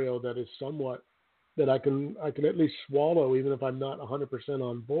scenario that is somewhat, that I can at least swallow, even if I'm not 100%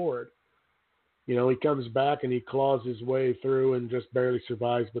 on board. He comes back and he claws his way through and just barely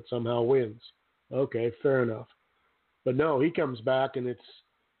survives, but somehow wins. Okay, fair enough. But no, he comes back and it's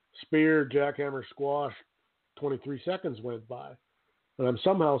spear, jackhammer, squash, 23 seconds went by. And I'm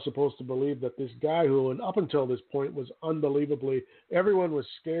somehow supposed to believe that this guy who, up until this point, was unbelievably, everyone was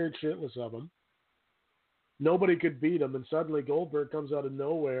scared shitless of him. Nobody could beat him, and suddenly Goldberg comes out of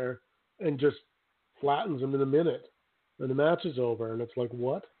nowhere and just flattens him in a minute. And the match is over, and it's like,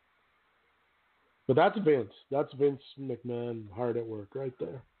 what? But that's Vince. That's Vince McMahon hard at work right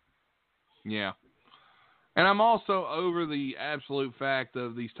there. Yeah. And I'm also over the absolute fact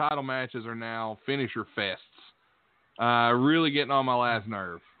of these title matches are now finisher fests. Really getting on my last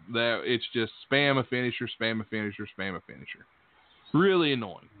nerve. That it's just spam a finisher, spam a finisher, spam a finisher. Really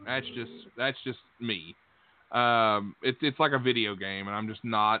annoying. That's just me. It's like a video game, and I'm just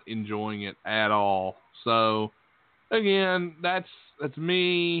not enjoying it at all. So again, that's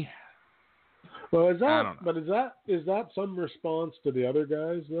me. Well, I don't know. But is that some response to the other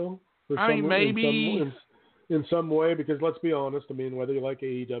guys though? Maybe in some way, because let's be honest. I mean, whether you like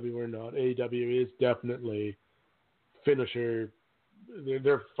AEW or not, AEW is definitely finisher.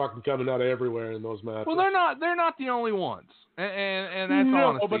 They're fucking coming out everywhere in those matches. Well, they're not the only ones, and that's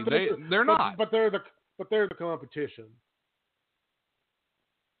honesty. But they're not. But they're the competition.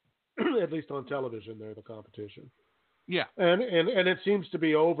 At least on television, they're the competition. Yeah. And it seems to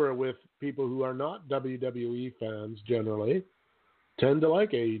be over with people who are not WWE fans generally, tend to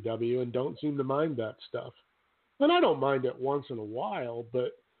like AEW and don't seem to mind that stuff. And I don't mind it once in a while,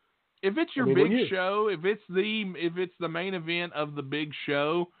 but if it's your big show, if it's the main event of the big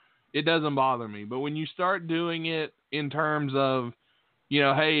show, it doesn't bother me. But when you start doing it in terms of,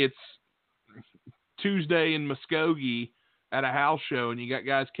 hey, it's Tuesday in Muskogee at a house show and you got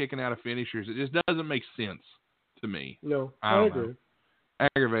guys kicking out of finishers, it just doesn't make sense to me. No, I agree. Know.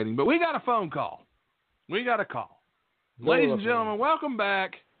 Aggravating. But we got a phone call. We got a call. Ladies and gentlemen, welcome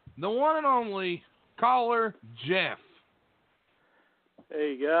back. The one and only caller, Jeff.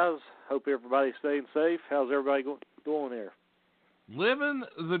 Hey, guys. Hope everybody's staying safe. How's everybody doing there? Living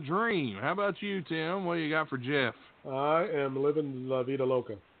the dream. How about you, Tim? What do you got for Jeff? I am living La Vida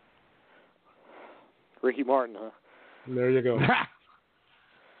Loca. Ricky Martin, huh? There you go.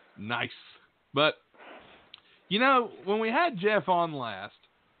 Nice. But, when we had Jeff on last,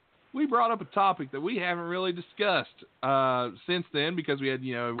 we brought up a topic that we haven't really discussed since then because we had,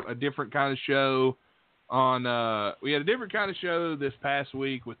 a different kind of show on. We had a different kind of show this past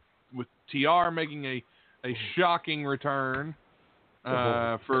week with TR making a shocking return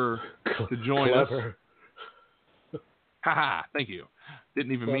to join us. Haha, thank you.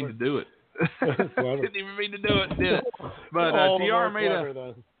 Didn't even mean to do it. Didn't even mean to do it, did it? But TR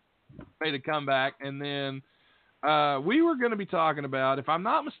made a comeback, and then we were going to be talking about, if I'm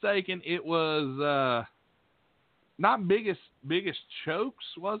not mistaken, it was not biggest chokes,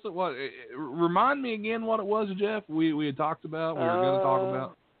 was it? What? Remind me again what it was, Jeff. We had talked about. We were going to talk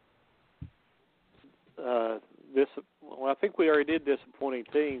about. I think we already did disappointing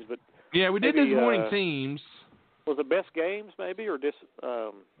teams, but yeah, we did disappointing teams. Was it best games, maybe, or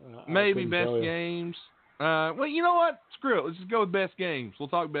maybe best games? Well, you know what? Screw it. Let's just go with best games. We'll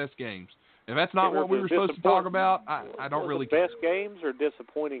talk best games. If that's not what we were supposed to talk about, I don't really care. Best games or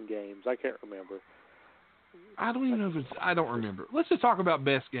disappointing games? I can't remember. I don't even know if it's. I don't remember. Let's just talk about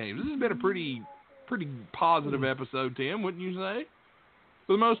best games. This has been a pretty positive episode, Tim, wouldn't you say?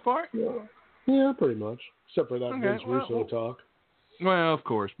 For the most part. Yeah, pretty much. Except for that Vince Russo talk. Well, of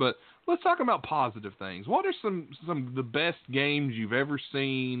course, but let's talk about positive things. What are some of the best games you've ever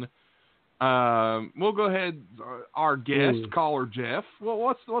seen? We'll go ahead. Our guest, caller Jeff. Well,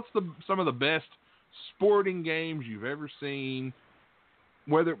 what's some of the best sporting games you've ever seen?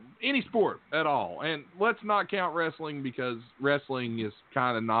 Whether any sport at all, and let's not count wrestling because wrestling is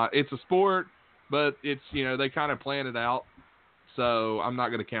kind of not. It's a sport, but it's they kind of plan it out. So I'm not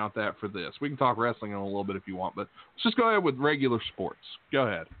going to count that for this. We can talk wrestling in a little bit if you want, but let's just go ahead with regular sports. Go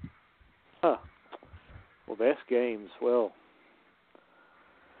ahead. Huh. Well, best games. Well,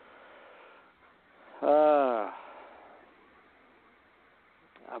 I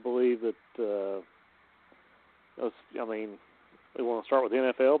believe that. We want to start with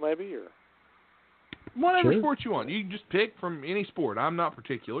NFL, maybe, or whatever sport you want. You can just pick from any sport. I'm not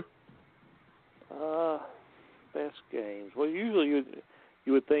particular. Best games. Well, usually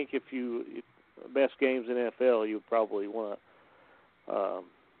you would think if best games in NFL, you would probably want to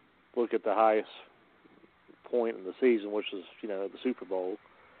look at the highest point in the season, which is the Super Bowl.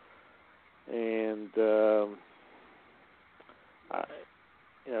 And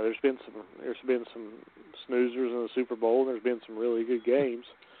there's been some snoozers in the Super Bowl, and there's been some really good games.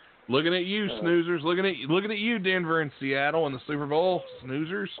 Looking at you, snoozers. Looking at you, Denver and Seattle in the Super Bowl,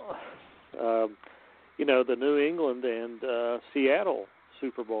 snoozers. The New England and Seattle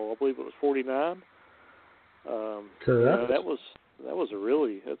Super Bowl. I believe it was 49. Correct. was a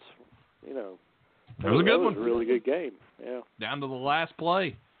really that was a good one. It was a really good game. Yeah. Down to the last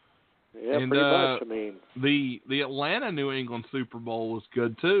play. Yeah, and, pretty much. I mean, the Atlanta New England Super Bowl was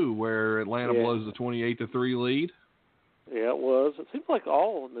good too, where Atlanta blows the 28-3 lead. Yeah, it was. It seems like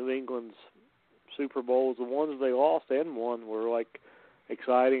all New England's Super Bowls, the ones they lost and won, were like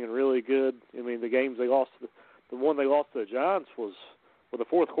exciting and really good. I mean, the games they lost, the one they lost to the Giants was, well, the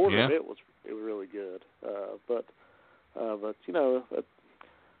fourth quarter of it was really good. But the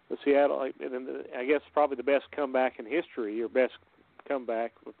Seattle, and I guess probably the best comeback in history, or best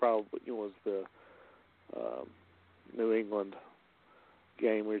comeback was the New England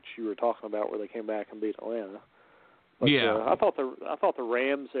game, which you were talking about, where they came back and beat Atlanta. But, I thought the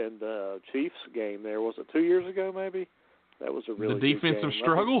Rams and Chiefs game there, was it 2 years ago maybe? That was a really the defensive good game.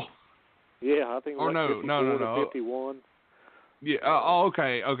 struggle. I think it was 54-51. Yeah.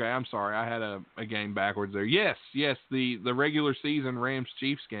 Okay. I'm sorry. I had a game backwards there. Yes. The regular season Rams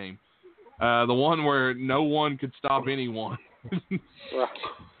Chiefs game, the one where no one could stop anyone. Right.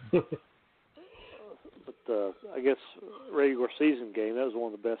 But I guess regular season game, that was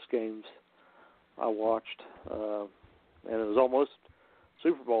one of the best games I watched, and it was almost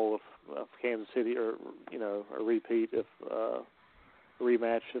Super Bowl of Kansas City, or a repeat, if a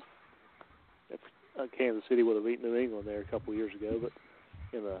rematch if Kansas City would have beaten New England there a couple of years ago, but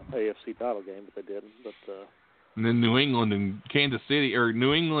in the AFC title game, but they didn't. But and then New England and Kansas City, or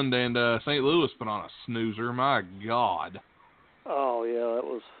New England and St. Louis put on a snoozer. My God. Oh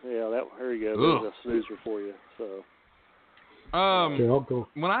there you go. There's a snoozer for you. So.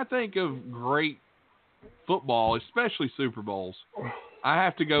 When I think of great football, especially Super Bowls, I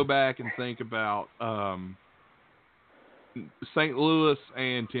have to go back and think about St. Louis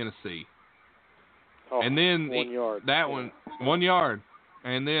and Tennessee. And then 1 yard. That one, 1 yard.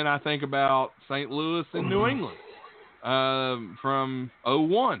 And then I think about St. Louis and New England from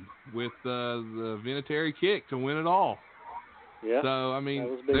 2001 with the Vinatieri kick to win it all. Yeah. So I mean, that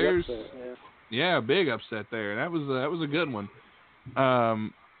was a big there's upset, big upset there. That was a good one.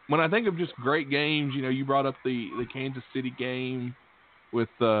 When I think of just great games, you brought up the Kansas City game with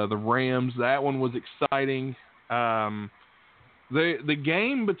the Rams. That one was exciting. The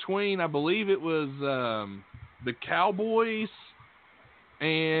game between, I believe it was the Cowboys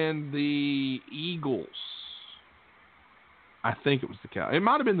and the Eagles. I think it was the Cowboys. It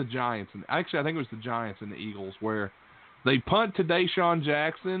might have been the Giants. Actually, I think it was the Giants and the Eagles, where they punt to Deshaun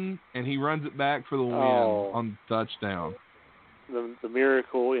Jackson and he runs it back for the win on the touchdown. The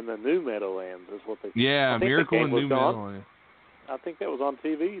miracle in the New Meadowlands is what they. Yeah, miracle in New Meadowlands. I think that was on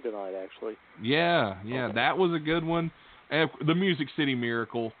TV tonight, actually. Yeah, that was a good one. And the Music City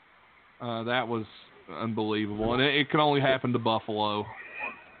Miracle, that was unbelievable, and it could only happen to Buffalo,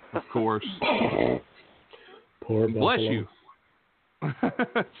 of course. Poor Buffalo. Bless you.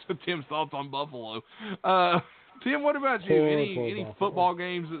 So Tim's thoughts on Buffalo. Tim, what about you? Any football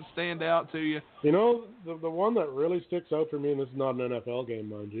games that stand out to you? The one that really sticks out for me, and this is not an NFL game,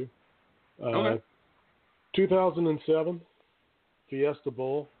 mind you. 2007 Fiesta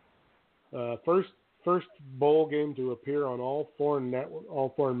Bowl, first bowl game to appear on all four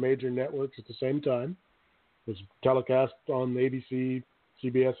major networks at the same time. It was telecast on ABC,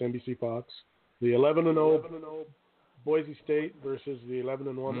 CBS, NBC, Fox. The 11-0 Boise State versus the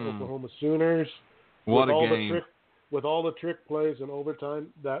 11-1 Oklahoma Sooners. What a game. With all the trick plays and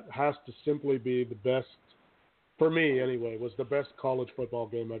overtime, that has to simply be the best, for me anyway, was the best college football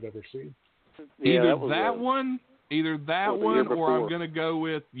game I've ever seen. Either that one, or I'm going to go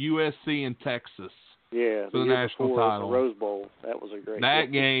with USC and Texas. Yeah, for the national title. The Rose Bowl. That was a great game.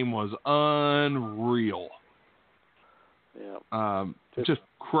 That game was unreal. Yeah. Just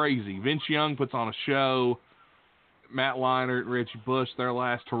crazy. Vince Young puts on a show. Matt Leinart, Richie Bush, their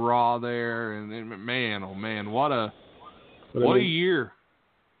last hurrah there, and man, oh man, what a year!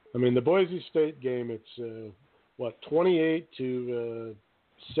 I mean, the Boise State game, it's 28-17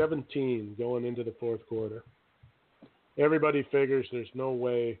 going into the fourth quarter. Everybody figures there's no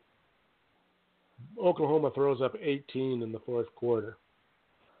way Oklahoma throws up 18 in the fourth quarter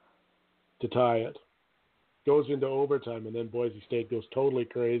to tie it. Goes into overtime, and then Boise State goes totally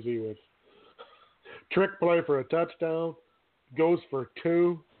crazy with trick play for a touchdown, goes for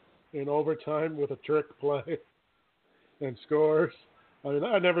 2 in overtime with a trick play, and scores. I mean,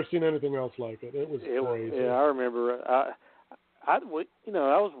 I've never seen anything else like it. It was crazy. Yeah, I remember. I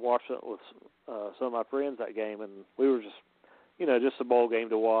was watching it with some of my friends that game, and we were just a bowl game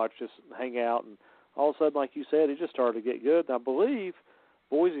to watch, just hang out, and all of a sudden, like you said, it just started to get good. And I believe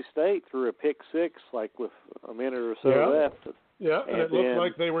Boise State threw a pick six, like with a minute or so left. Yeah, and it looked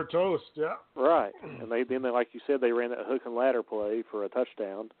like they were toast. Yeah. Right, and then like you said, they ran that hook and ladder play for a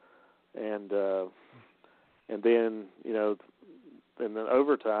touchdown, and then in the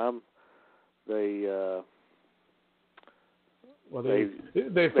overtime they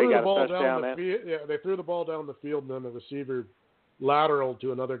threw the ball down the field. Yeah, they threw the ball down the field, and then the receiver lateral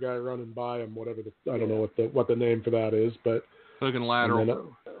to another guy running by him. Whatever I don't know what the name for that is, but hook and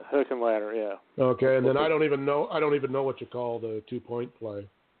lateral. Hook and ladder, yeah. Okay, and then I don't even know what you call the 2-point play.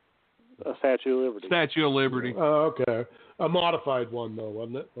 A Statue of Liberty. Statue of Liberty. Oh, okay. A modified one though,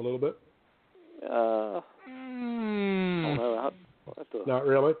 wasn't it? A little bit. I don't know. Not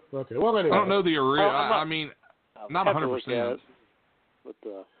really. Okay. Well, anyway. I don't know the area. I mean, not 100%.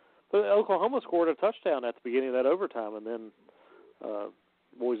 But Oklahoma scored a touchdown at the beginning of that overtime, and then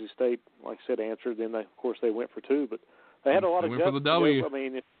Boise State, like I said, answered. Then of course they went for two, but they had a lot of guts. For the W. I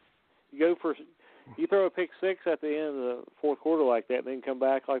mean, if you throw a pick six at the end of the fourth quarter like that, and then come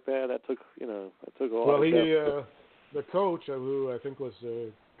back like that, that took a lot. Well, the coach, who I think was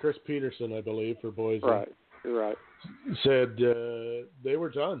Chris Peterson, I believe, for Boise. Right. You're right. Said they were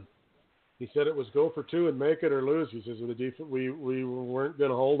done. He said it was go for two and make it or lose. He says we weren't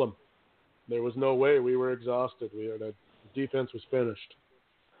going to hold them. There was no way. We were exhausted. The defense was finished.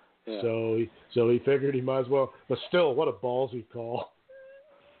 Yeah. So he figured he might as well. But still, what a ballsy call.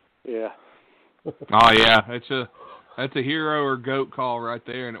 Yeah. Oh yeah, that's a hero or goat call right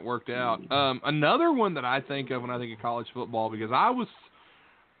there, and it worked out. Another one that I think of when I think of college football, because I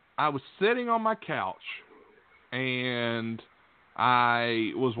was sitting on my couch and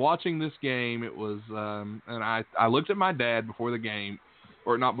I was watching this game. It was, and I looked at my dad before the game,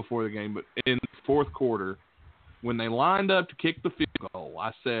 or not before the game, but in the fourth quarter, when they lined up to kick the field goal.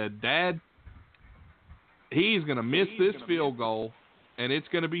 I said, Dad, he's going to miss this field goal, and it's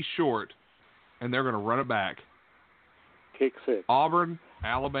going to be short, and they're going to run it back. Kick six. Auburn,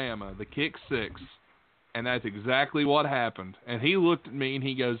 Alabama, the kick six. And that's exactly what happened. And he looked at me and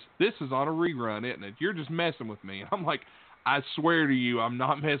he goes, this is on a rerun, isn't it? You're just messing with me. And I'm like, I swear to you, I'm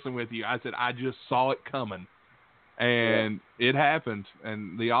not messing with you. I said, I just saw it coming. And it happened.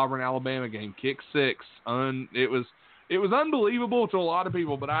 And the Auburn-Alabama game, kick six. It was unbelievable to a lot of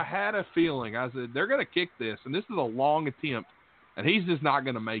people, but I had a feeling. I said, they're going to kick this. And this is a long attempt. And he's just not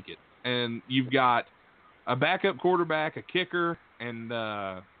going to make it. And you've got a backup quarterback, a kicker, and,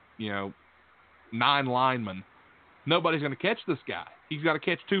 9 linemen. Nobody's going to catch this guy. He's got to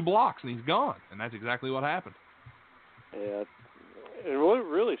catch 2 blocks, and he's gone. And that's exactly what happened. Yeah, it was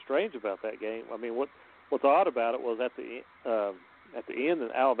really strange about that game. I mean, what's odd about it was at the end,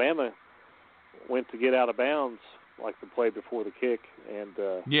 and Alabama went to get out of bounds like the play before the kick, and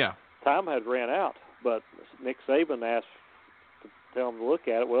time had ran out. But Nick Saban asked to tell him to look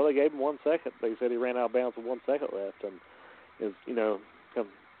at it. Well, they gave him 1 second. They said he ran out of bounds with 1 second left, and it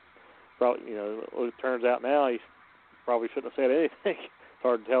turns out now he probably shouldn't have said anything. It's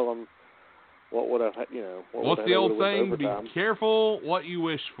hard to tell him what would have, What's the old saying? Be careful what you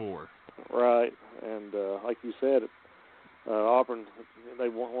wish for. Right, and like you said, Auburn, they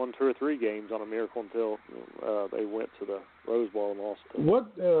won 2 or 3 games on a miracle until they went to the Rose Bowl and lost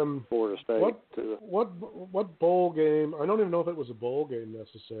to Florida State. What bowl game? I don't even know if it was a bowl game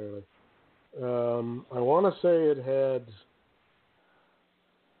necessarily. I want to say it had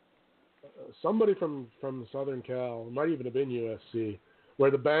somebody from Southern Cal. It might even have been USC,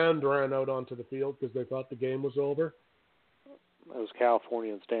 where the band ran out onto the field because they thought the game was over. That was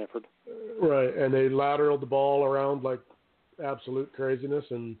California and Stanford. Right, and they lateraled the ball around like absolute craziness,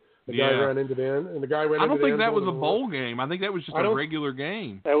 and the guy ran into the end. And the guy went. I don't think that was a bowl game. I think that was just a regular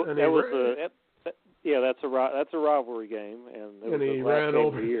game. That's a rivalry game, and he ran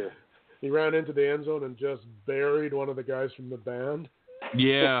over. He ran into the end zone and just buried one of the guys from the band.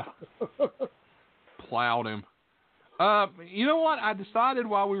 Yeah. Plowed him. You know what? I decided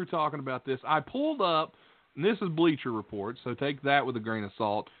while we were talking about this, I pulled up, and this is Bleacher Report, so take that with a grain of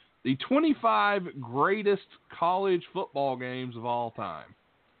salt, the 25 greatest college football games of all time.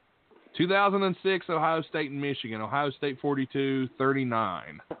 2006, Ohio State and Michigan. Ohio State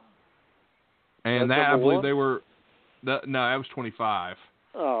 42-39. And that, I believe they were, no, that was 25.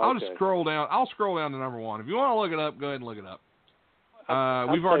 Oh, I'll just scroll down. I'll scroll down to number 1. If you want to look it up, go ahead and look it up.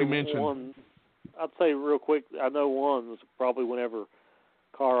 We've already mentioned. I'd say real quick, I know one was probably whenever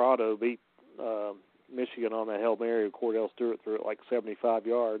Colorado beat Michigan on that Hail Mary. Cordell Stewart threw it like 75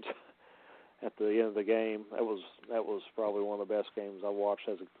 yards at the end of the game. That was probably one of the best games I watched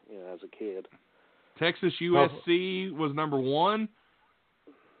as a kid. Texas USC was number 1.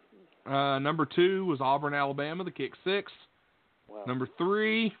 Number 2 was Auburn Alabama, the kick 6. Wow. Number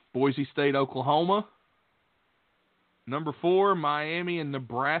 3, Boise State Oklahoma. Number 4, Miami and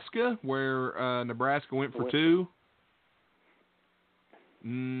Nebraska, where Nebraska went for 2.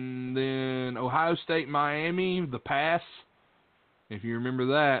 Then Ohio State, Miami, the pass, if you remember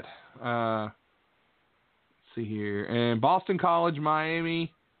that. Let's see here. And Boston College,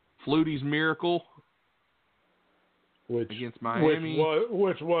 Miami, Flutie's Miracle against Miami.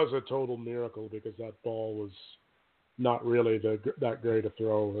 Which was a total miracle because that ball was not really that great a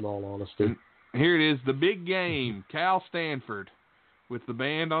throw, in all honesty. And here it is, the big game, Cal Stanford, with the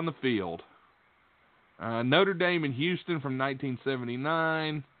band on the field. Notre Dame and Houston from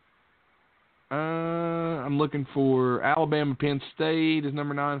 1979. I'm looking for Alabama Penn State is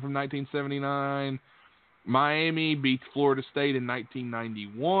number 9 from 1979. Miami beats Florida State in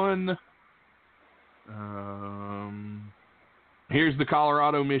 1991. Here's the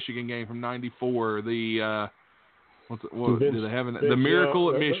Colorado-Michigan game from 94. The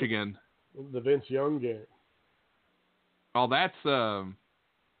Miracle at Michigan. The Vince Young game. Oh, that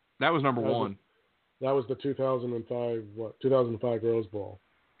was number 1. That was the 2005 Rose Bowl.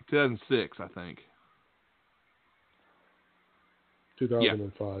 2006, I think.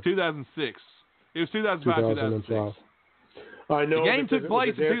 2005. Yeah, 2006. It was 2005. I know. The game took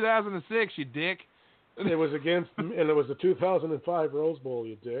place in 2006, you dick. It was against, and it was the 2005 Rose Bowl,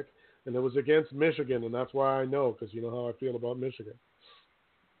 you dick. And it was against Michigan, and that's why I know, because you know how I feel about Michigan.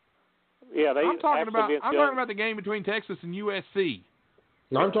 Yeah, I'm talking about the game between Texas and USC.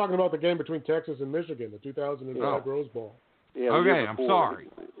 No, I'm talking about the game between Texas and Michigan, the 2005 Rose Bowl. Yeah, okay, I'm sorry.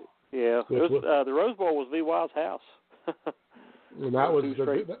 Yeah, the Rose Bowl was V. Wild's house. And that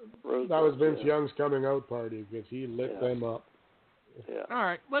was Vince Young's coming out party because he lit them up. Yeah. All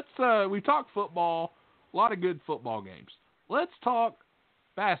right, we talked football, a lot of good football games. Let's talk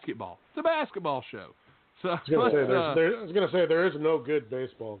basketball. It's a basketball show. So I was going to say there is no good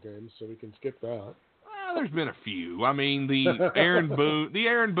baseball games, so we can skip that. There's been a few. I mean, the Aaron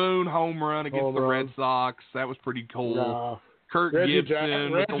Boone home run against the Red Sox, that was pretty cool. Kirk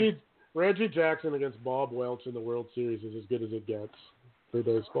Gibson. Reggie Jackson against Bob Welch in the World Series is as good as it gets for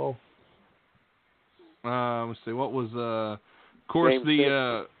baseball. Let's see, what was of course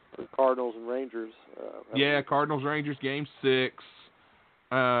the Cardinals and Rangers. Cardinals Rangers Game 6.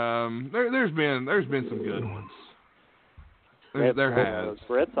 There's been some good ones. There has.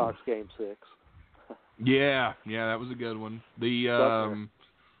 Red Sox Game 6. Yeah, that was a good one.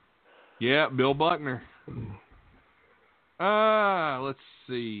 Bill Buckner. Let's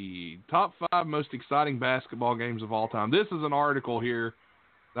see. Top 5 most exciting basketball games of all time. This is an article here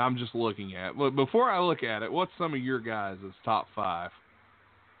that I'm just looking at. But before I look at it, what's some of your guys' top 5?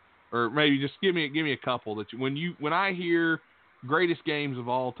 Or maybe just give me a couple that when I hear greatest games of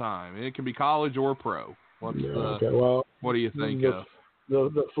all time, and it can be college or pro. What do you think of?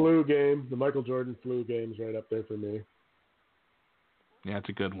 The flu game, the Michael Jordan flu game is right up there for me. Yeah, it's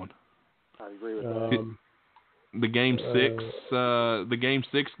a good one. I agree with that. The Game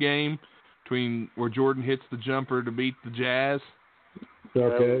 6 game between where Jordan hits the jumper to beat the Jazz.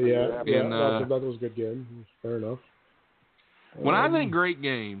 Okay, that was a good game. Fair enough. When I think great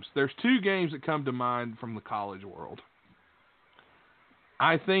games, there's 2 games that come to mind from the college world.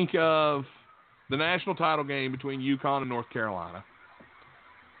 I think of the national title game between UConn and North Carolina.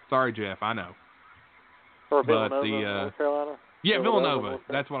 Sorry, Jeff, I know. Or Villanova, North Carolina? Yeah, Villanova.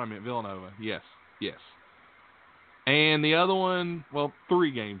 That's what I meant, Villanova. Yes. And the other one,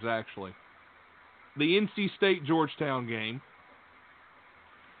 3 games, actually. The NC State-Georgetown game.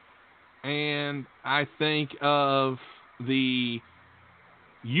 And I think of the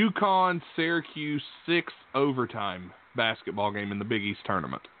UConn-Syracuse 6 overtime basketball game in the Big East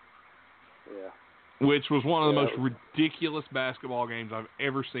tournament. Yeah. Which was one of the most ridiculous basketball games I've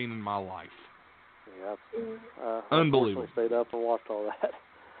ever seen in my life. Yeah. Unbelievable. I stayed up and watched all that.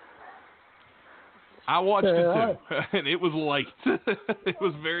 I watched it too, and it was late. It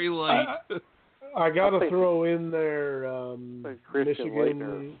was very late. I got to throw in there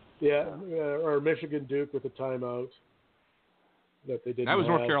Michigan, or Michigan Duke with a timeout that they didn't. That was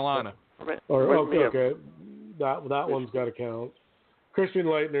have. North Carolina. Okay. That one's got to count. Christian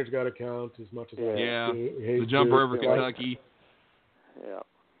Leitner's got to count as much as the jumper over Kentucky. Yeah.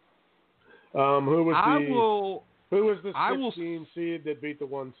 Who was the 16 seed that beat the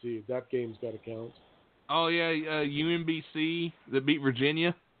 1 seed? That game's got to count. Oh yeah, UMBC that beat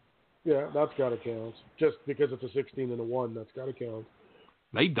Virginia. Yeah, that's got to count. Just because it's a 16 and a 1, that's got to count.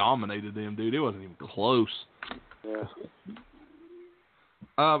 They dominated them, dude. It wasn't even close. Yeah.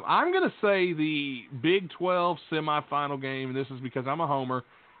 I'm going to say the Big 12 semifinal game, and this is because I'm a homer,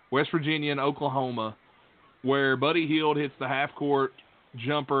 West Virginia and Oklahoma, where Buddy Hield hits the half-court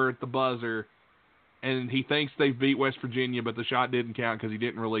jumper at the buzzer, and he thinks they beat West Virginia, but the shot didn't count because he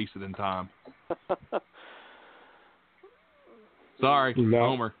didn't release it in time. Sorry,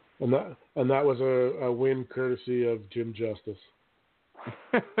 Homer. And that was a win courtesy of Jim Justice.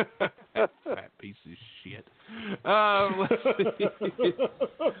 Fat piece of shit. Let's see.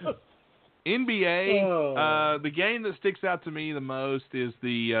 NBA, the game that sticks out to me the most is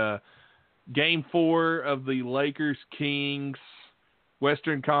the Game 4 of the Lakers-Kings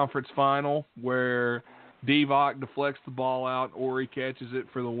Western Conference Final, where Divac deflects the ball out, Ori catches it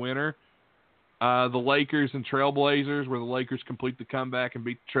for the winner. The Lakers and Trailblazers, where the Lakers complete the comeback and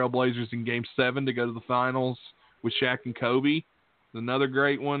beat the Trailblazers in Game 7 to go to the finals with Shaq and Kobe. Another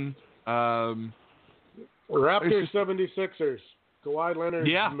great one. Raptors 76ers. Kawhi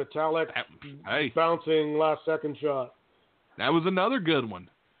Leonard's metallic bouncing last-second shot. That was another good one.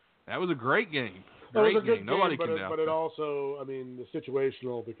 That was a great game. Great game. Nobody can doubt. But it also, I mean, the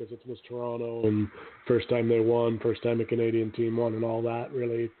situational, because it was Toronto and first time they won, first time a Canadian team won, and all that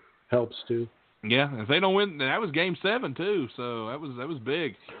really helps too. Yeah, if they don't win, that was Game 7 too. So that was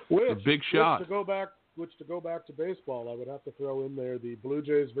big. A big shot. To go back to baseball, I would have to throw in there the Blue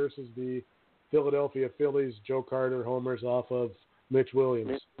Jays versus the Philadelphia Phillies. Joe Carter homers off of Mitch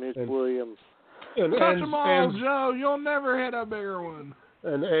Williams. Williams. And touch them all, Joe. You'll never hit a bigger one.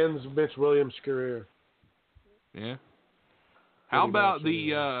 And ends Mitch Williams' career. Yeah. How about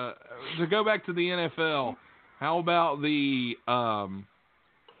to go back to the NFL? How about the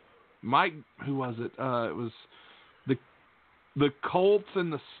Mike? Who was it? It was the Colts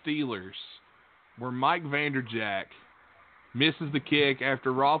and the Steelers, where Mike Vanderjagt misses the kick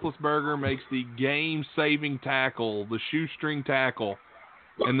after Roethlisberger makes the game-saving tackle, the shoestring tackle,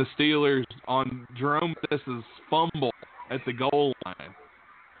 and the Steelers on Jerome Bettis' fumble at the goal line.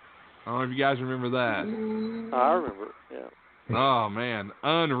 I don't know if you guys remember that. I remember, yeah. Oh, man.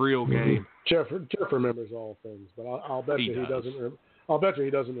 Unreal game. Jeff remembers all things, but I'll bet you he doesn't. I'll bet you he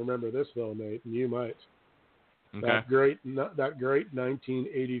doesn't remember this though, Nate, and you might. Okay. That great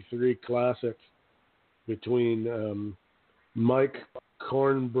 1983 classic between Mike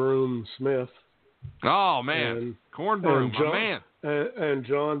Cornbroom Smith. Oh man, Cornbroom, my man. And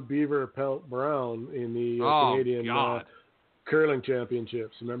John Beaver Pelt Brown in the Canadian curling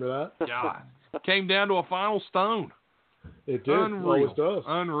championships. Remember that? God, came down to a final stone. It did. Unreal. Always does.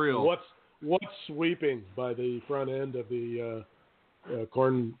 Unreal. What's sweeping by the front end of the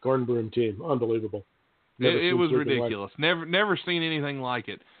Cornbroom team? Unbelievable. It was ridiculous. Never seen anything like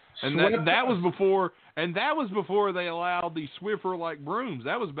it. And that was before. And that was before they allowed the Swiffer-like brooms.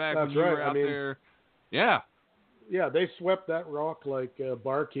 That was back when you were out there. Yeah. Yeah, they swept that rock like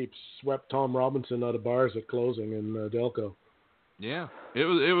barkeeps swept Tom Robinson out of bars at closing in Delco. Yeah, it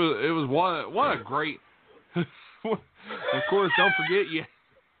was what a great. Of course, don't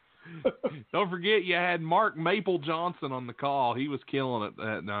forget you had Mark Maple Johnson on the call. He was killing it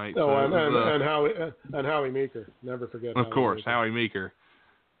that night. Oh, so and Howie Meeker. Never forget. Of course, Howie Meeker.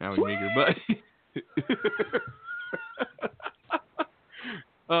 But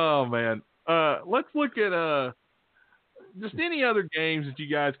oh man, let's look at just any other games that you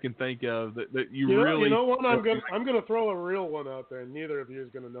guys can think of that you really. You know what? I'm gonna throw a real one out there. Neither of you is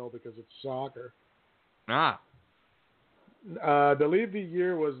gonna know because it's soccer. I believe the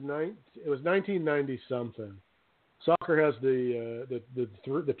year was 1990 something. Soccer has the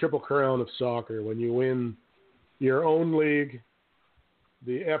triple crown of soccer when you win your own league,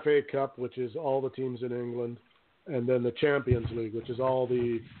 the FA Cup, which is all the teams in England, and then the Champions League, which is all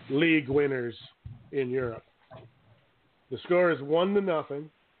the league winners in Europe. The score is 1-0.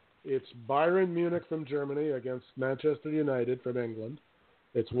 It's Bayern Munich from Germany against Manchester United from England.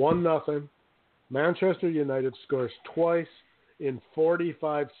 It's 1-0. Manchester United scores twice in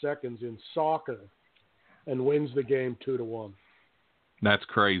 45 seconds in soccer and wins the game 2-1. That's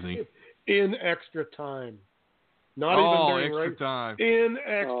crazy. In extra time. Not even during extra time. In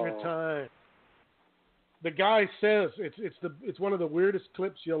extra time. The guy says it's one of the weirdest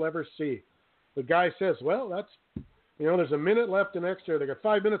clips you'll ever see. The guy says, "Well, there's a minute left in extra. They got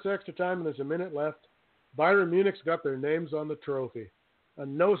 5 minutes extra time, and there's a minute left. Bayern Munich's got their names on the trophy."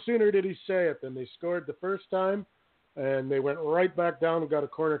 And no sooner did he say it than they scored the first time, and they went right back down and got a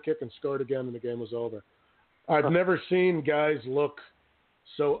corner kick and scored again, and the game was over. I've never seen guys look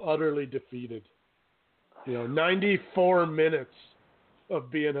so utterly defeated. 94 minutes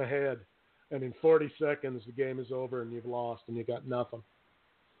of being ahead, and in 40 seconds the game is over and you've lost and you got nothing.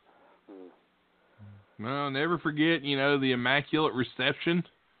 No, never forget, the Immaculate Reception.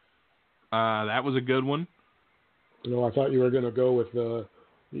 That was a good one. I thought you were going to go with the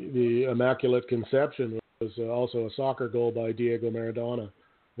Immaculate Conception, which was also a soccer goal by Diego Maradona,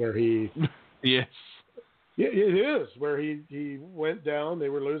 where he Yes. Yeah, it is, where he went down. They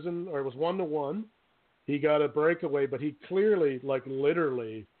were losing, or it was 1-1. He got a breakaway, but he clearly, like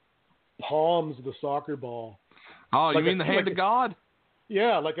literally, palms the soccer ball. Oh, you like mean the hand of God?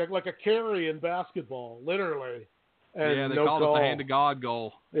 Yeah, like a carry in basketball, literally. And yeah, they no called call. it the hand of God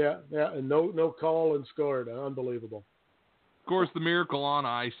goal. Yeah, and no call and scored. Unbelievable. Of course, the miracle on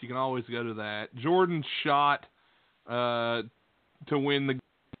ice. You can always go to that. Jordan's shot to win the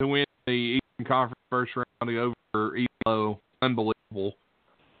Eastern Conference first round over Elo, unbelievable.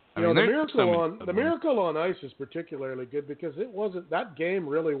 The miracle on ice is particularly good because that game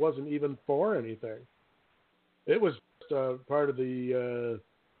really wasn't even for anything. It was just part of the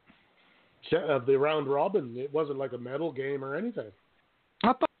round robin. It wasn't like a medal game or anything.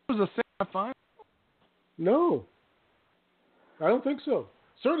 I thought it was a semifinal. No, I don't think so.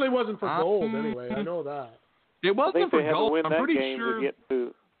 Certainly wasn't for gold anyway. I know that. It wasn't for gold. I'm pretty game sure to get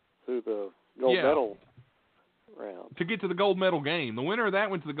to the gold medal round. To get to the gold medal game. The winner of that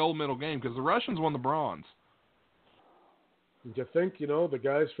went to the gold medal game because the Russians won the bronze. Do you think, the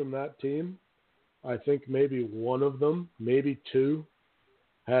guys from that team, I think maybe one of them, maybe two,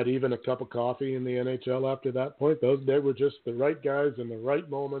 had even a cup of coffee in the NHL after that point? They were just the right guys in the right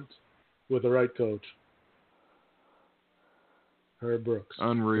moment with the right coach. Herb Brooks.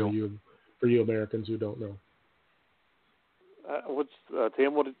 Unreal. For you Americans who don't know.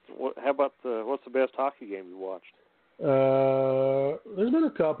 Tim? How about what's the best hockey game you watched? There's been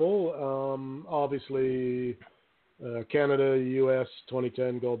a couple. Obviously, Canada U.S.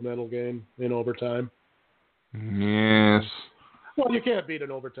 2010 gold medal game in overtime. Yes. Well, you can't beat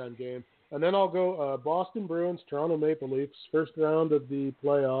an overtime game. And then I'll go Boston Bruins, Toronto Maple Leafs, first round of the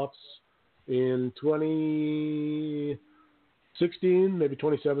playoffs in 2016, maybe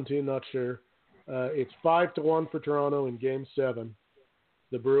 2017, not sure. It's 5-1 for Toronto in Game 7.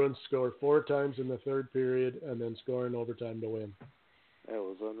 The Bruins score 4 times in the third period and then score in overtime to win. That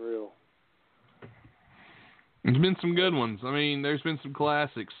was unreal. There's been some good ones. I mean, there's been some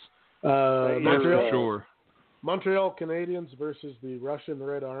classics. Montreal, for sure. Montreal Canadiens versus the Russian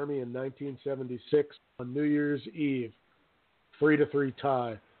Red Army in 1976 on New Year's Eve. 3-3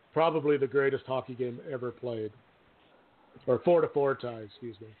 tie. Probably the greatest hockey game ever played. Or 4-4 tie,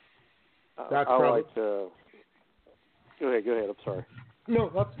 excuse me. That's probably. Go ahead. I'm sorry.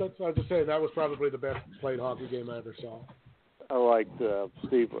 No, that's. I was just saying that was probably the best played hockey game I ever saw. I liked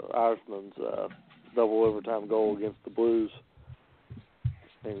Steve Eisman's double overtime goal against the Blues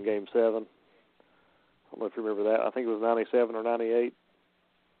in Game 7. I don't know if you remember that. I think it was 97 or 98.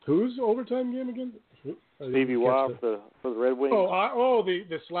 Whose overtime game again? Stevie Y for the Red Wings.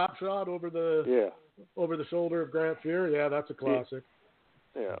 The slap shot over the shoulder of Grant Fuhr. Yeah, that's a classic.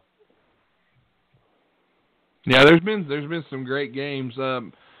 Yeah. Yeah, there's been some great games.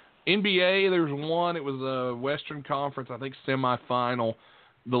 NBA, there was one. It was a Western Conference, I think, semifinal.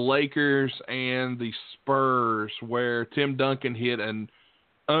 The Lakers and the Spurs, where Tim Duncan hit an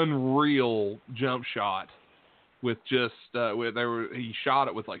unreal jump shot with just he shot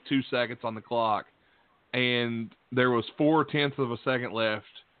it with like 2 seconds on the clock, and there was 0.4 of a second left,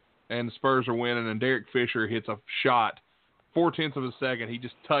 and the Spurs are winning. And Derek Fisher hits a shot, 0.4 of a second. He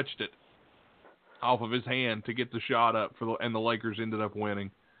just touched it off of his hand to get the shot up and the Lakers ended up winning.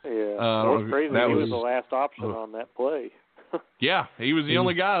 Yeah, that was crazy. He was the last option on that play. Yeah, he was the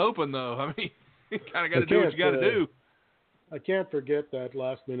only guy open though. I mean, you kind of got to do what you got to do. I can't forget that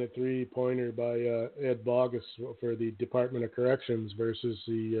last-minute three-pointer by Ed Bogus for the Department of Corrections versus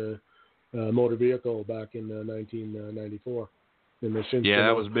the motor vehicle back in 1994 in the Shinston. Yeah,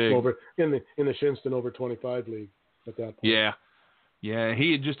 that was big. In the Shinston over 25 league at that point. Yeah,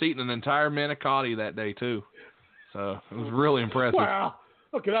 he had just eaten an entire manicotti that day too, so it was really impressive. Wow.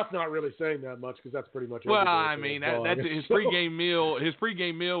 Okay, that's not really saying that much because that's pretty much. Well, I mean, that's his pregame meal. His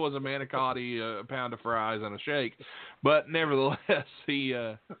pregame meal was a manicotti, a pound of fries, and a shake. But nevertheless, he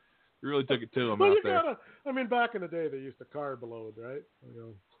really took it to him out there. I mean, back in the day, they used to carb load, right?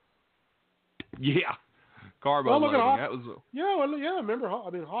 Yeah, carb loading. That was. Remember? I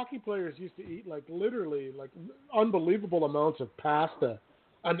mean, hockey players used to eat literally unbelievable amounts of pasta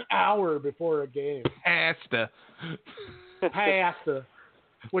an hour before a game. Pasta.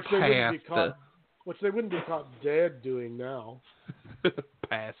 Which they wouldn't be caught dead doing now.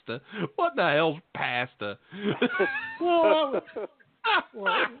 Pasta. What the hell's pasta? Well,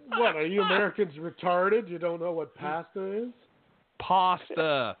 what are you Americans retarded? You don't know what pasta is?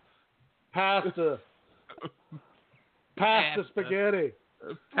 Pasta. Pasta spaghetti.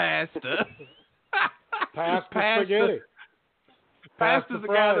 Pasta. Pasta spaghetti. Pasta's the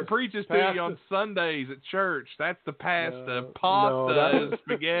guy that preaches to you on Sundays at church. That's the pasta. Pasta is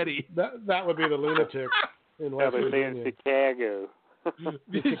spaghetti. That would be the lunatic in West Virginia. Chicago.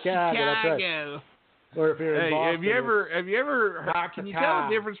 Chicago. That's right. Or if you're in Boston. Have you ever can you tell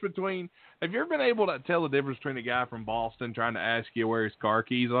the difference between, have you ever been able to tell the difference between a guy from Boston trying to ask you where his car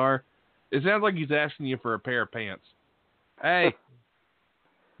keys are? It sounds like he's asking you for a pair of pants. Hey,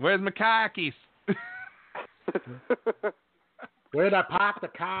 where's my car keys? Where'd I park the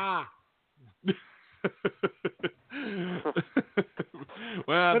car?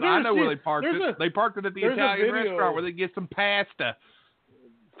 Well, I know where they parked it. They parked it at the Italian restaurant where they get some pasta.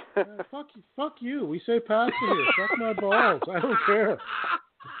 Fuck you. We say pasta here. Fuck my balls. I don't care.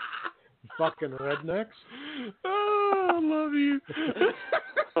 Fucking rednecks. Oh, I love you.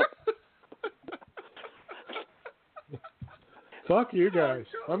 Fuck you guys.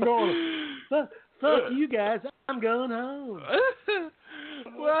 I'm going. Fuck you guys. I'm going home.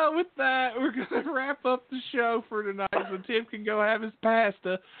 Well, with that, we're going to wrap up the show for tonight so Tim can go have his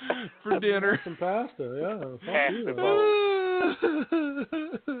pasta for dinner. Some pasta, yeah. Fuck you.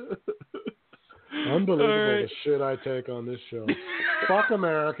 Unbelievable the shit I take on this show. Fuck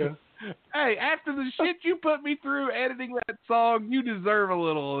America. Hey, after the shit you put me through editing that song, you deserve a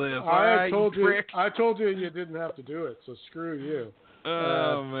little of this. I told you you didn't have to do it, so screw you.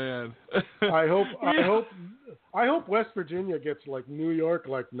 Oh man. I hope West Virginia gets like New York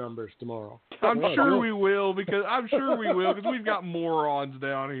like numbers tomorrow. I'm sure we will because we've got morons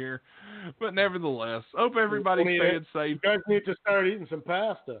down here. But nevertheless, hope everybody's staying safe. You guys need to start eating some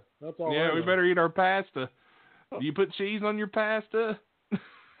pasta. That's all. Yeah, we better eat our pasta. Do you put cheese on your pasta?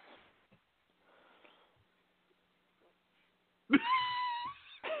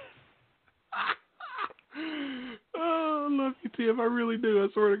 Oh, I love you, Tim. I really do. I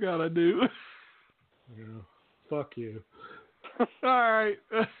swear to God, I do. Yeah. Fuck you. All right.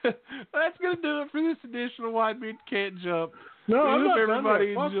 That's going to do it for this edition of White Men Can't Jump. No, I'm not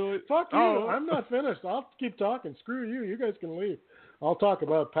everybody finished. enjoyed. Fuck you. Oh. I'm not finished. I'll keep talking. Screw you. You guys can leave. I'll talk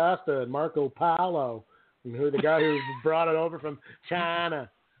about pasta and Marco Polo and who the guy who brought it over from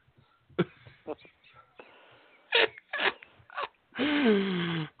China.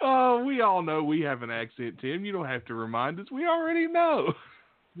 Oh, we all know we have an accent, Tim. You don't have to remind us. We already know.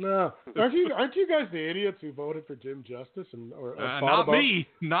 No, aren't you guys the idiots who voted for Jim Justice or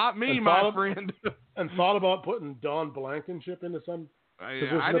not me, my friend. And thought about putting Don Blankenship into some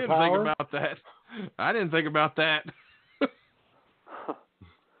position I didn't of power? think about that. I didn't think about that.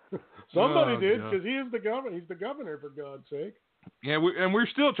 Somebody did because he is the governor. He's the governor, for God's sake. Yeah, we're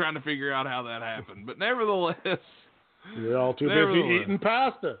still trying to figure out how that happened, but nevertheless. You're all too busy eating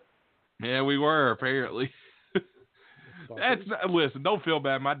pasta. Yeah, we were, apparently. Listen, don't feel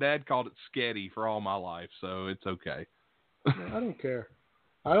bad. My dad called it sketty for all my life, so it's okay. I don't care.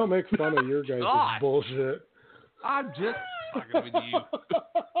 I don't make fun of your guys' bullshit. I'm just fucking with you.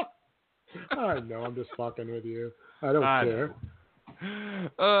 I know, I'm just fucking with you. I don't care.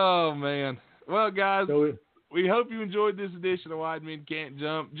 Oh, man. Well, guys, we hope you enjoyed this edition of Wide Men Can't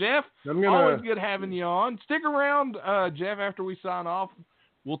Jump. Jeff, always good having you on. Stick around, Jeff, after we sign off.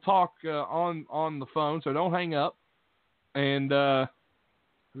 We'll talk on the phone, so don't hang up. And,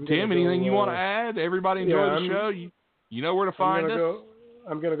 Tim, anything you want to add? Everybody enjoy the show. You know where to find us.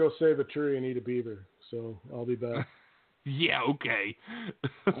 I'm going to go save a tree and eat a beaver, so I'll be back. Yeah, okay.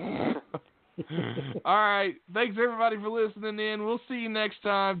 All right. Thanks, everybody, for listening in. We'll see you next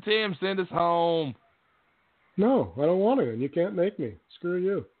time. Tim, send us home. No, I don't want to, and you can't make me. Screw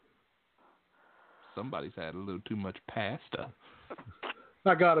you. Somebody's had a little too much pasta.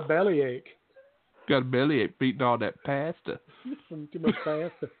 I got a bellyache. Got a bellyache beating all that pasta. Too much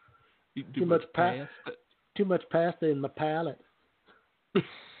pasta. Too much pasta. Too much pasta in my palate.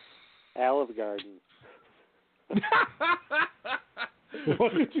 Olive Garden.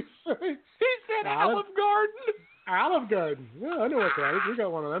 What did you say? He said Olive Garden. Olive Garden. Yeah, I know what that is. We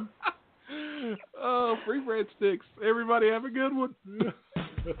got one of them. Oh, free breadsticks. Everybody have a good one.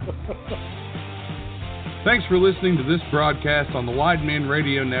 Thanks for listening to this broadcast on the Wide Men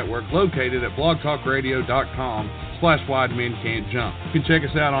Radio Network, located at blogtalkradio.com/widemencan'tjump. You can check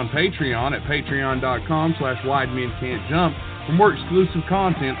us out on Patreon at patreon.com/widemencan'tjump for more exclusive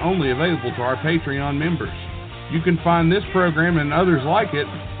content only available to our Patreon members. You can find this program and others like it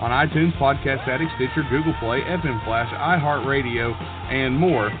on iTunes, Podcast Addict, Stitcher, Google Play, FM Flash, iHeartRadio, and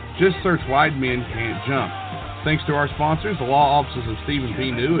more. Just search Wide Men Can't Jump. Thanks to our sponsors, the law offices of Stephen P.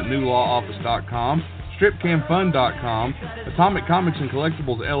 New at newlawoffice.com, StripCamFun.com, Atomic Comics and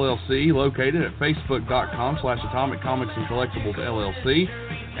Collectibles LLC, located at Facebook.com/Atomic Comics and Collectibles LLC,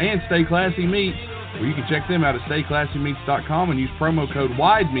 and Stay Classy Meats, Or you can check them out at StayClassyMeats.com and use promo code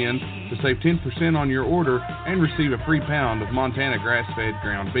WIDEMEN to save 10% on your order and receive a free pound of Montana grass-fed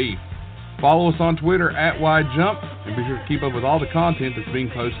ground beef. Follow us on Twitter at WideJump and be sure to keep up with all the content that's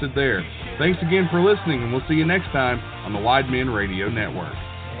being posted there. Thanks again for listening, and we'll see you next time on the Wide Men Radio Network.